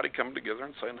talking everybody coming together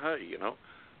and saying, hey,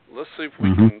 let's see if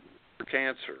we can cure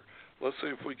cancer, let's see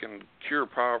if we can cure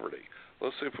poverty,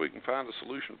 let's see if we can find a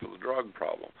solution for the drug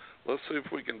problem, let's see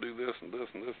if we can do this and this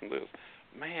and this and this.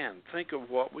 Man, think of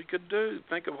what we could do.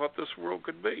 Think of what this world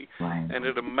could be. Right. And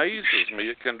it amazes me.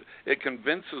 It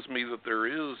convinces me that there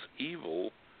is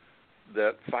evil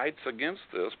that fights against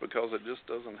this, because it just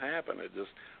doesn't happen.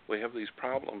 We have these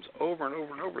problems over and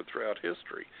over and over throughout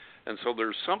history. And so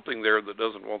there's something there that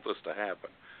doesn't want this to happen.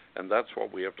 And that's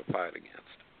what we have to fight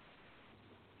against.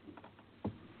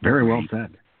 Very well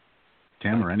said.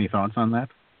 Tamara, any thoughts on that?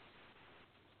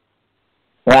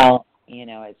 Well,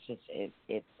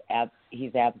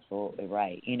 he's absolutely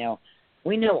right.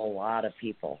 We know a lot of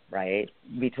people, right?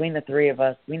 Between the three of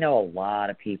us, we know a lot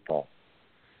of people.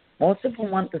 Most of them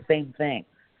want the same thing.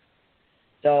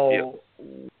 So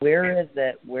where is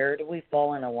it? Where do we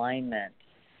fall in alignment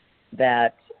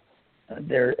that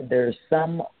there's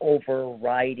some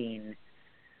overriding,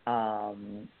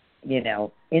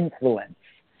 influence?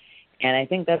 And I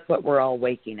think that's what we're all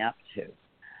waking up to.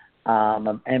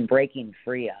 And breaking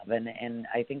free of. And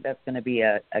I think that's going to be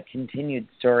a continued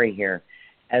story here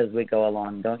as we go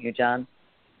along. Don't you, John?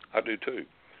 I do, too.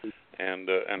 And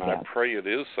I pray it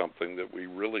is something that we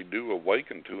really do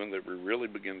awaken to, and that we really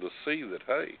begin to see that,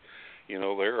 hey,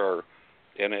 there are,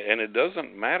 and it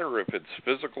doesn't matter if it's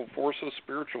physical forces,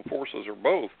 spiritual forces, or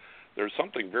both. There's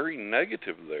something very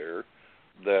negative there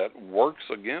that works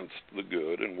against the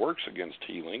good, and works against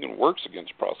healing, and works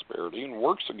against prosperity, and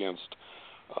works against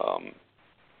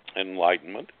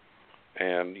enlightenment.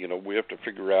 And we have to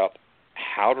figure out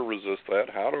how to resist that,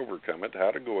 how to overcome it,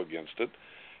 how to go against it,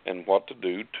 and what to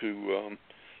do to,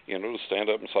 to stand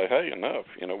up and say, hey, enough.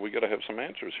 We got to have some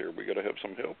answers here. We got to have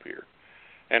some help here.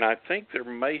 And I think there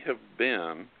may have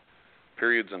been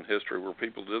periods in history where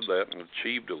people did that and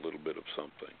achieved a little bit of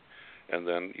something. And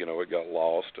then, it got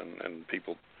lost and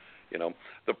people,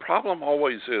 The problem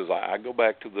always is, I go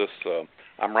back to this,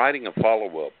 I'm writing a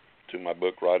follow-up to my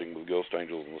book, Writing with Ghost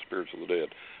Angels and the Spirits of the Dead,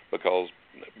 because,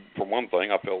 for one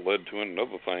thing, I felt led to, and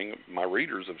another thing, my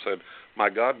readers have said, my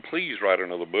God, please write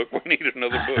another book. We need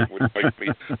another book, which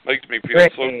makes me feel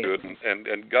so good,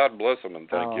 and God bless them, and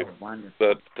thank you. Wonderful.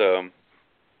 But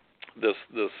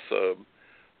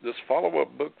this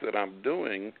follow-up book that I'm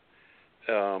doing,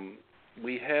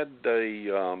 we had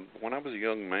when I was a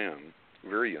young man,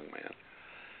 very young man,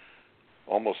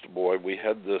 almost a boy, we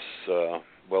had this,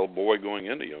 boy going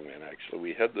into young man, actually.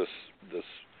 We had this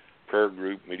prayer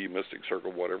group, mediumistic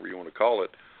circle, whatever you want to call it,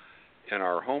 in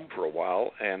our home for a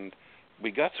while, and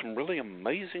we got some really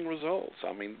amazing results.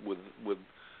 I mean, with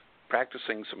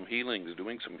practicing some healings,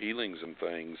 doing some healings and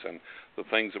things, and the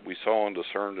things that we saw and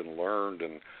discerned and learned,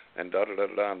 and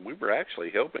da-da-da-da-da, and we were actually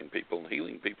helping people and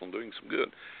healing people and doing some good.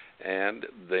 And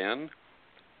then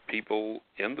people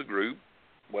in the group,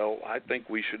 well, I think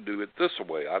we should do it this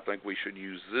way. I think we should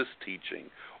use this teaching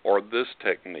or this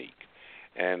technique.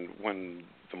 And when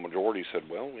the majority said,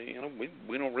 well,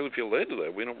 we don't really feel led to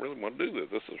that. We don't really want to do this.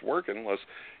 This is working. Unless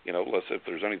if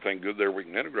there's anything good there we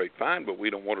can integrate, fine. But we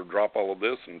don't want to drop all of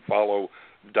this and follow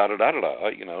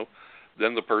da-da-da-da-da,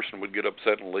 Then the person would get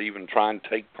upset and leave and try and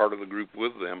take part of the group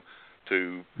with them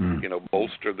to,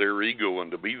 bolster their ego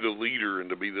and to be the leader and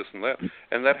to be this and that.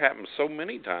 And that happened so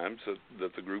many times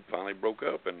that the group finally broke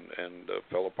up and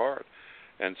fell apart.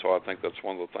 And so I think that's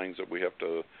one of the things that we have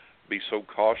to be so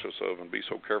cautious of and be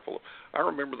so careful of. I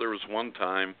remember there was one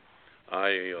time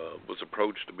I was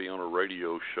approached to be on a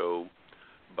radio show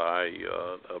by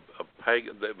a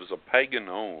pagan. That was a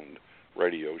pagan-owned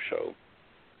radio show,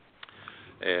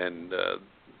 and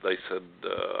they said,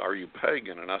 "Are you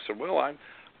pagan?" And I said, "Well,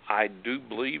 I do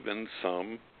believe in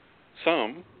some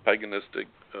paganistic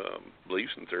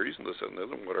beliefs and theories and this and that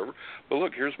and whatever. But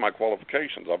look, here's my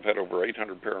qualifications. I've had over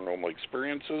 800 paranormal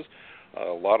experiences.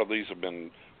 A lot of these have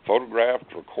been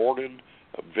photographed, recorded,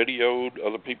 videoed.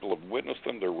 Other people have witnessed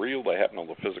them. They're real. They happen on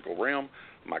the physical realm.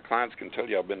 My clients can tell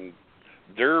you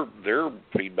their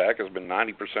feedback has been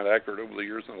 90% accurate over the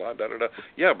years and da-da-da.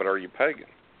 Yeah, but are you pagan?"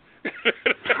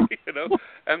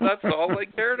 And that's all they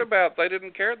cared about. They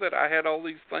didn't care that I had all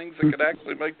these things that could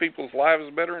actually make people's lives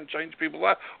better and change people's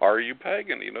lives. Are you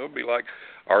pagan? It'd be like,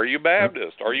 are you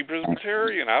Baptist? Are you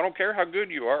Presbyterian? I don't care how good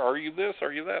you are. Are you this?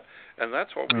 Are you that? And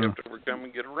that's what we have to overcome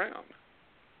and get around.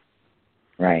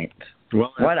 Right.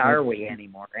 Well, what are we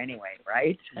anymore anyway,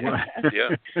 right?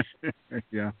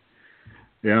 Yeah.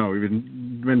 Yeah, we've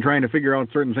been trying to figure out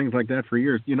certain things like that for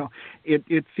years.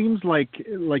 It seems like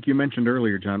you mentioned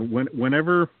earlier, John,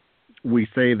 whenever we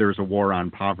say there's a war on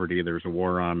poverty, there's a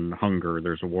war on hunger,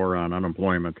 there's a war on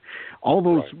unemployment, all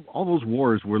those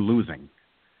wars we're losing.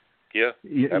 Yeah,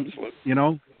 absolutely.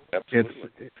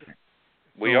 Absolutely.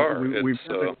 We got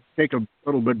to take a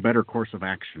little bit better course of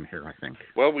action here, I think.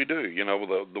 Well, we do.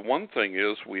 The one thing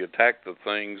is we attack the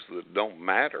things that don't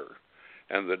matter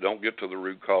and that don't get to the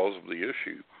root cause of the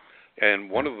issue. And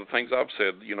one of the things I've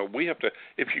said, we have to,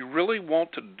 if you really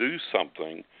want to do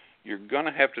something, you're going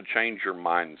to have to change your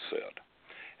mindset.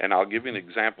 And I'll give you an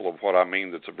example of what I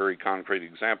mean that's a very concrete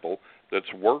example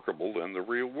that's workable in the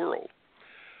real world.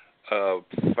 A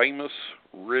famous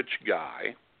rich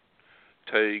guy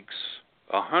takes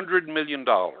 $100 million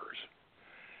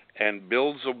and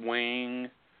builds a wing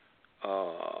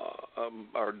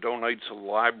or donates a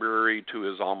library to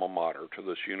his alma mater, to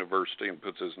this university, and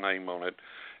puts his name on it.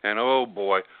 And oh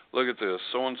boy, look at this.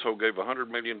 So-and-so gave $100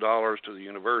 million to the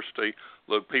university.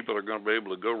 Look, people are going to be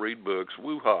able to go read books.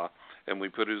 Woo-ha. And we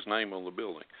put his name on the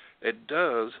building. It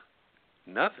does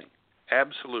nothing.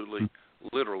 Absolutely,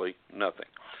 literally nothing.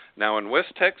 Now, in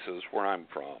West Texas, where I'm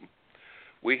from,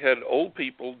 we had old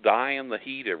people die in the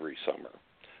heat every summer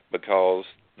because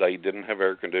they didn't have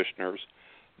air conditioners.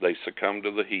 They succumbed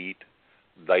to the heat.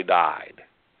 They died.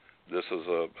 This is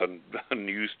a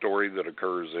news story that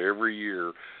occurs every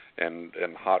year in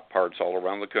hot parts all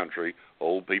around the country.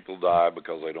 Old people die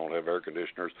because they don't have air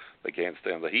conditioners. They can't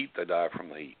stand the heat. They die from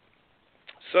the heat.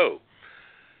 So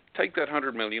take that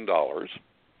 $100 million,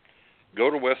 go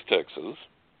to West Texas,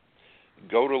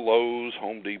 go to Lowe's,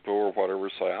 Home Depot, or whatever,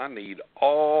 say, I need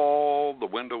all the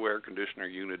window air conditioner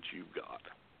units you've got,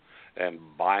 and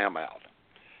buy them out.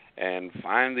 And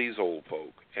find these old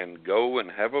folk and go and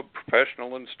have a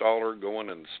professional installer go and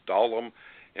install them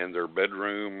in their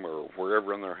bedroom or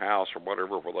wherever in their house or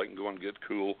whatever, where they can go and get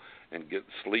cool and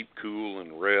sleep cool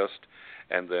and rest,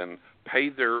 and then pay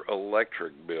their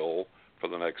electric bill for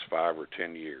the next 5 or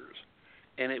 10 years.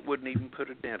 And it wouldn't even put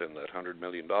a dent in that $100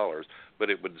 million, but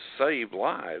it would save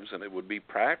lives, and it would be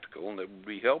practical, and it would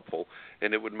be helpful,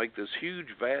 and it would make this huge,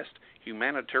 vast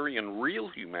real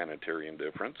humanitarian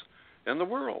difference in the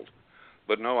world.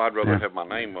 But no, I'd rather have my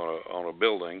name on a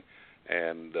building,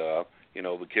 and the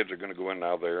kids are going to go in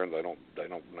now there, and they don't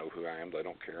know who I am, they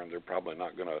don't care, and they're probably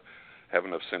not going to have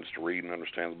enough sense to read and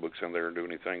understand the books in there and do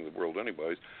anything in the world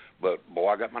anyways. But, boy,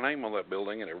 I got my name on that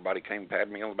building, and everybody came and patted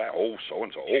me on the back. Oh,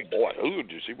 so-and-so. Oh, boy, did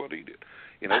you see what he did?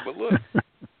 But look,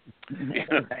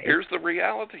 here's the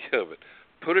reality of it.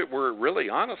 Put it where it really,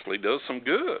 honestly, does some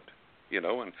good,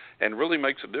 and really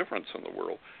makes a difference in the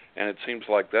world. And it seems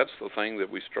like that's the thing that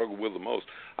we struggle with the most.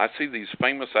 I see these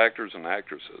famous actors and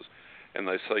actresses, and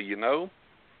they say,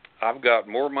 I've got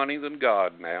more money than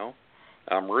God now.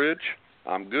 I'm rich.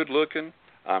 I'm good-looking,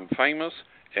 I'm famous,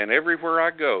 and everywhere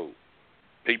I go,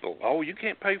 people, oh, you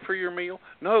can't pay for your meal?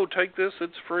 No, take this,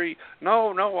 it's free.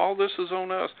 No, all this is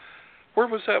on us. Where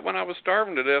was that when I was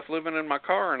starving to death living in my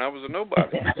car and I was a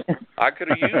nobody? I could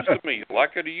have used a meal. I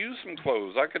could have used some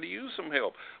clothes. I could have used some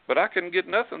help. But I couldn't get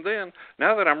nothing then.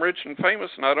 Now that I'm rich and famous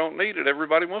and I don't need it,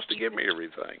 everybody wants to give me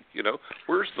everything.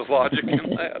 Where's the logic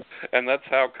in that? And that's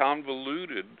how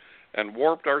convoluted and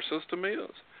warped our system is.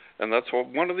 And that's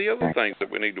one of the other things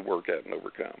that we need to work at and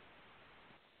overcome.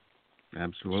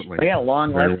 Absolutely. We got a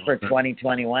long list for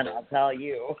 2021, I'll tell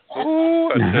you. Oh,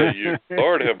 I tell you.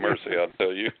 Lord have mercy, I'll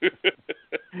tell you.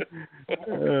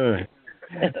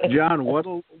 John,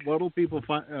 what'll people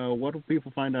find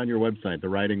on your website,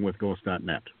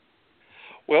 thewritingwithghosts.net?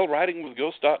 Well,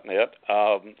 writingwithghosts.net,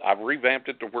 I've revamped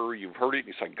it to where you've heard it and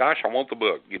you say, gosh, I want the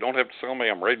book. You don't have to sell me,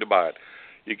 I'm ready to buy it.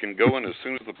 You can go in as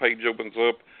soon as the page opens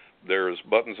up. There's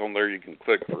buttons on there you can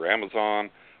click for Amazon,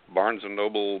 Barnes &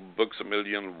 Noble, Books A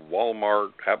Million,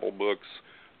 Walmart, Apple Books,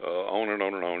 on and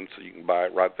on and on, so you can buy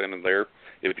it right then and there.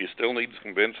 If you still need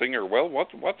convincing or, well,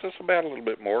 what's this about a little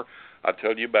bit more, I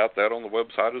tell you about that on the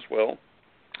website as well.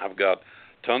 I've got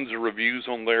tons of reviews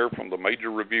on there from the major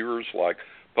reviewers like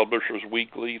Publishers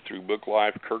Weekly through Book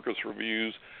Life, Kirkus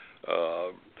Reviews,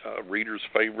 Reader's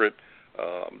Favorite,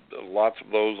 lots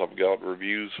of those. I've got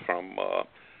reviews from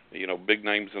big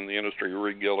names in the industry,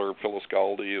 Uri Geller, Phyllis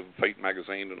Galdi of Fate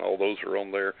Magazine, and all those are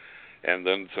on there. And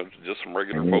then just some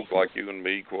regular folk like you and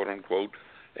me, quote unquote,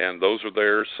 and those are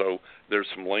there. So there's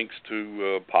some links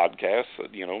to podcasts,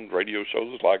 radio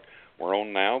shows like we're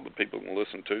on now that people can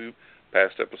listen to,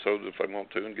 past episodes if they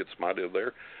want to, and get some idea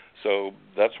there. So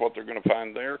that's what they're going to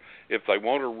find there. If they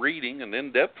want a reading, an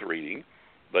in-depth reading,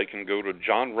 they can go to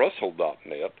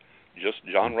johnrussell.net, just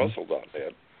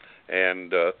johnrussell.net.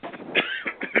 And,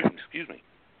 excuse me,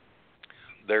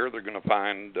 there they're going to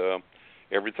find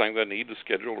everything they need to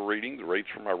schedule a reading, the rates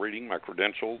for my reading, my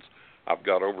credentials. I've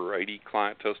got over 80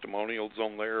 client testimonials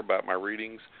on there about my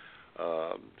readings,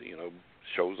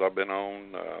 shows I've been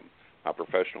on, my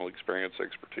professional experience,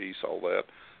 expertise, all that.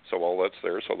 So all that's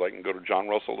there. So they can go to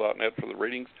johnrussell.net for the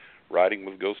readings,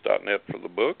 writingwithghosts.net for the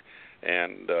book.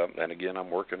 And again, I'm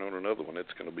working on another one.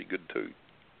 It's going to be good, too.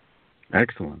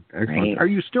 Excellent. Right. Are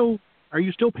you still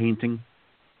painting?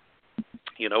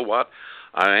 You know what?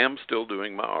 I am still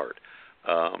doing my art.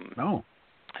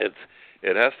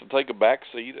 It has to take a back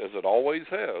seat, as it always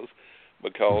has,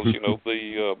 because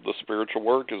the spiritual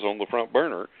work is on the front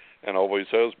burner and always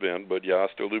has been. But yeah, I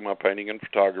still do my painting and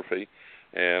photography,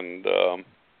 and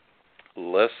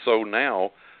less so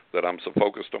now that I'm so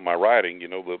focused on my writing.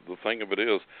 The thing of it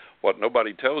is, what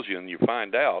nobody tells you and you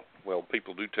find out, well,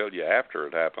 people do tell you after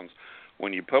it happens,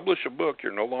 when you publish a book,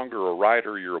 you're no longer a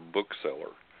writer, you're a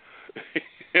bookseller.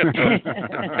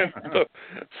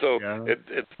 So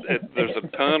there's a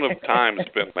ton of time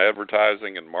spent in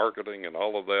advertising and marketing and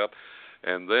all of that.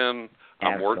 And then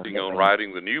I'm working on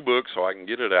writing the new book so I can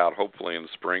get it out hopefully in the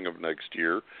spring of next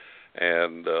year.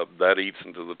 And that eats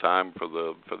into the time for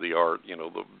the art,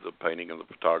 the painting and the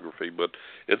photography. But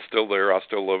it's still there. I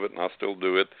still love it, and I still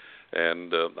do it.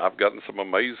 And I've gotten some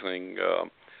amazing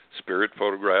spirit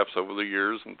photographs over the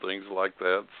years and things like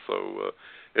that. So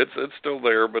it's still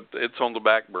there, but it's on the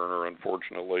back burner,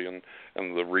 unfortunately. And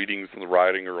the readings and the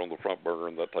writing are on the front burner,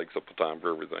 and that takes up the time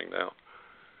for everything now.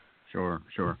 Sure.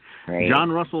 Right.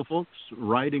 John Russell, folks,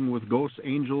 Writing with Ghosts,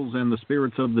 Angels, and the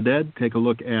Spirits of the Dead. Take a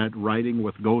look at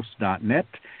writingwithghosts.net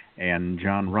and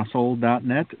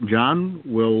johnrussell.net. John,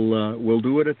 we'll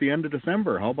do it at the end of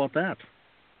December. How about that?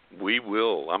 We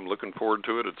will. I'm looking forward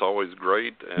to it. It's always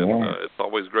great, and it's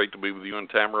always great to be with you and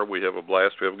Tamara. We have a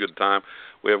blast. We have a good time.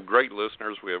 We have great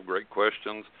listeners. We have great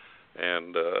questions.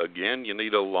 And again, you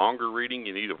need a longer reading,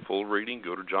 you need a full reading,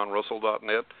 go to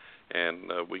johnrussell.net,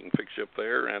 and we can fix you up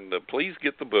there. And please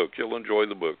get the book. You'll enjoy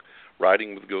the book,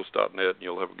 writingwithghosts.net, and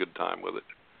you'll have a good time with it.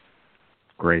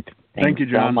 Great. Thank you,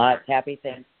 John. So much. Happy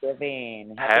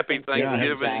Thanksgiving. Happy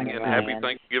Thanksgiving, and happy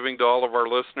Thanksgiving to all of our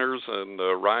listeners. And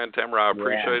Ryan, Tamara, I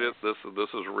appreciate it. This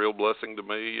is a real blessing to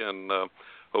me, and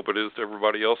hope it is to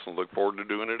everybody else, and look forward to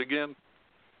doing it again.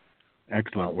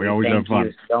 Excellent. We always have fun.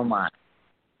 Thank you so much.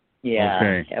 Yeah.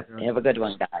 Okay. Have a good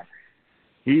one, guys.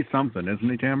 He's something, isn't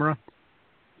he, Tamara?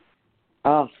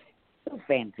 Oh, so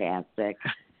fantastic.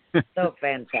 So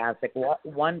fantastic. What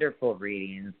wonderful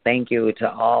readings. Thank you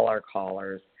to all our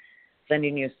callers.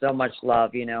 Sending you so much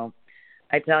love. I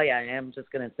tell you, I am just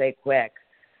going to say quick,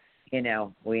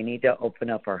 we need to open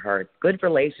up our hearts. Good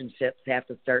relationships have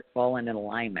to start falling in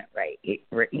alignment, right? It's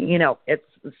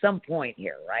some point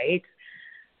here, right?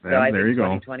 So I think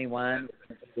 2021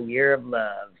 is the year of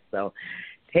love. So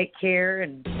take care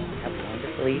and have a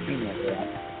wonderful evening, everyone.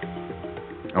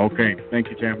 Okay. Thank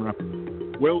you, Tamara.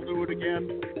 We'll do it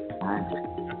again.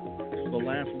 The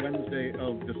last Wednesday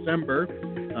of December.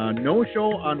 No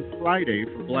show on Friday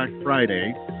for Black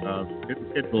Friday.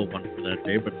 Didn't schedule one for that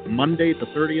day, but Monday the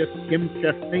 30th, Kim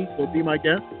Chesney will be my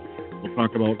guest. We'll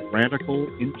talk about radical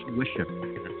intuition.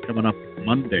 That's coming up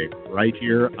Monday right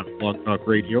here on Blog Talk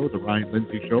Radio, The Ryan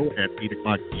Lindsay Show at 8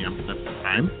 o'clock p.m. Central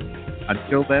Time.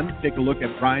 Until then, take a look at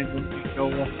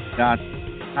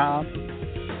RyanLindsayShow.com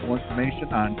for more information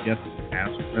on guests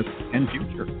past, present, and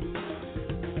future.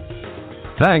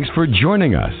 Thanks for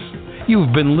joining us.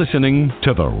 You've been listening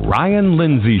to The Ryan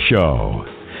Lindsay Show.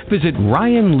 Visit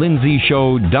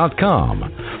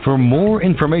RyanLindsayShow.com for more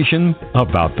information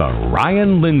about The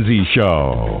Ryan Lindsay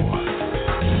Show.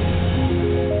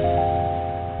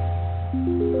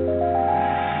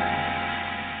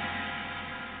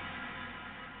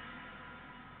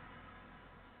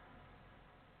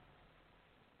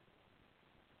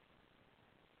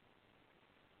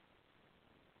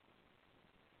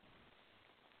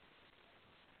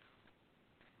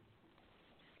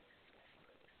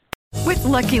 With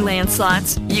Lucky Land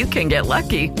Slots, you can get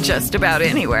lucky just about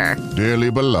anywhere.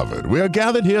 Dearly beloved, we are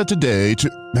gathered here today to...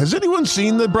 Has anyone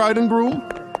seen the bride and groom?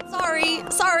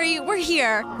 Sorry, we're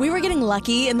here. We were getting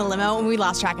lucky in the limo and we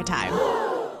lost track of time.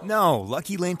 No,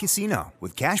 Lucky Land Casino,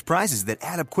 with cash prizes that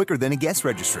add up quicker than a guest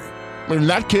registry. In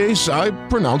that case, I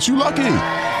pronounce you lucky.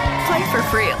 Play for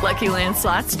free at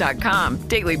LuckyLandSlots.com.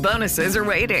 Daily bonuses are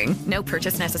waiting. No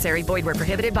purchase necessary. Void where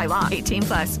prohibited by law.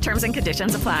 18+. Terms and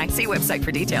conditions apply. See website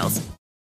for details.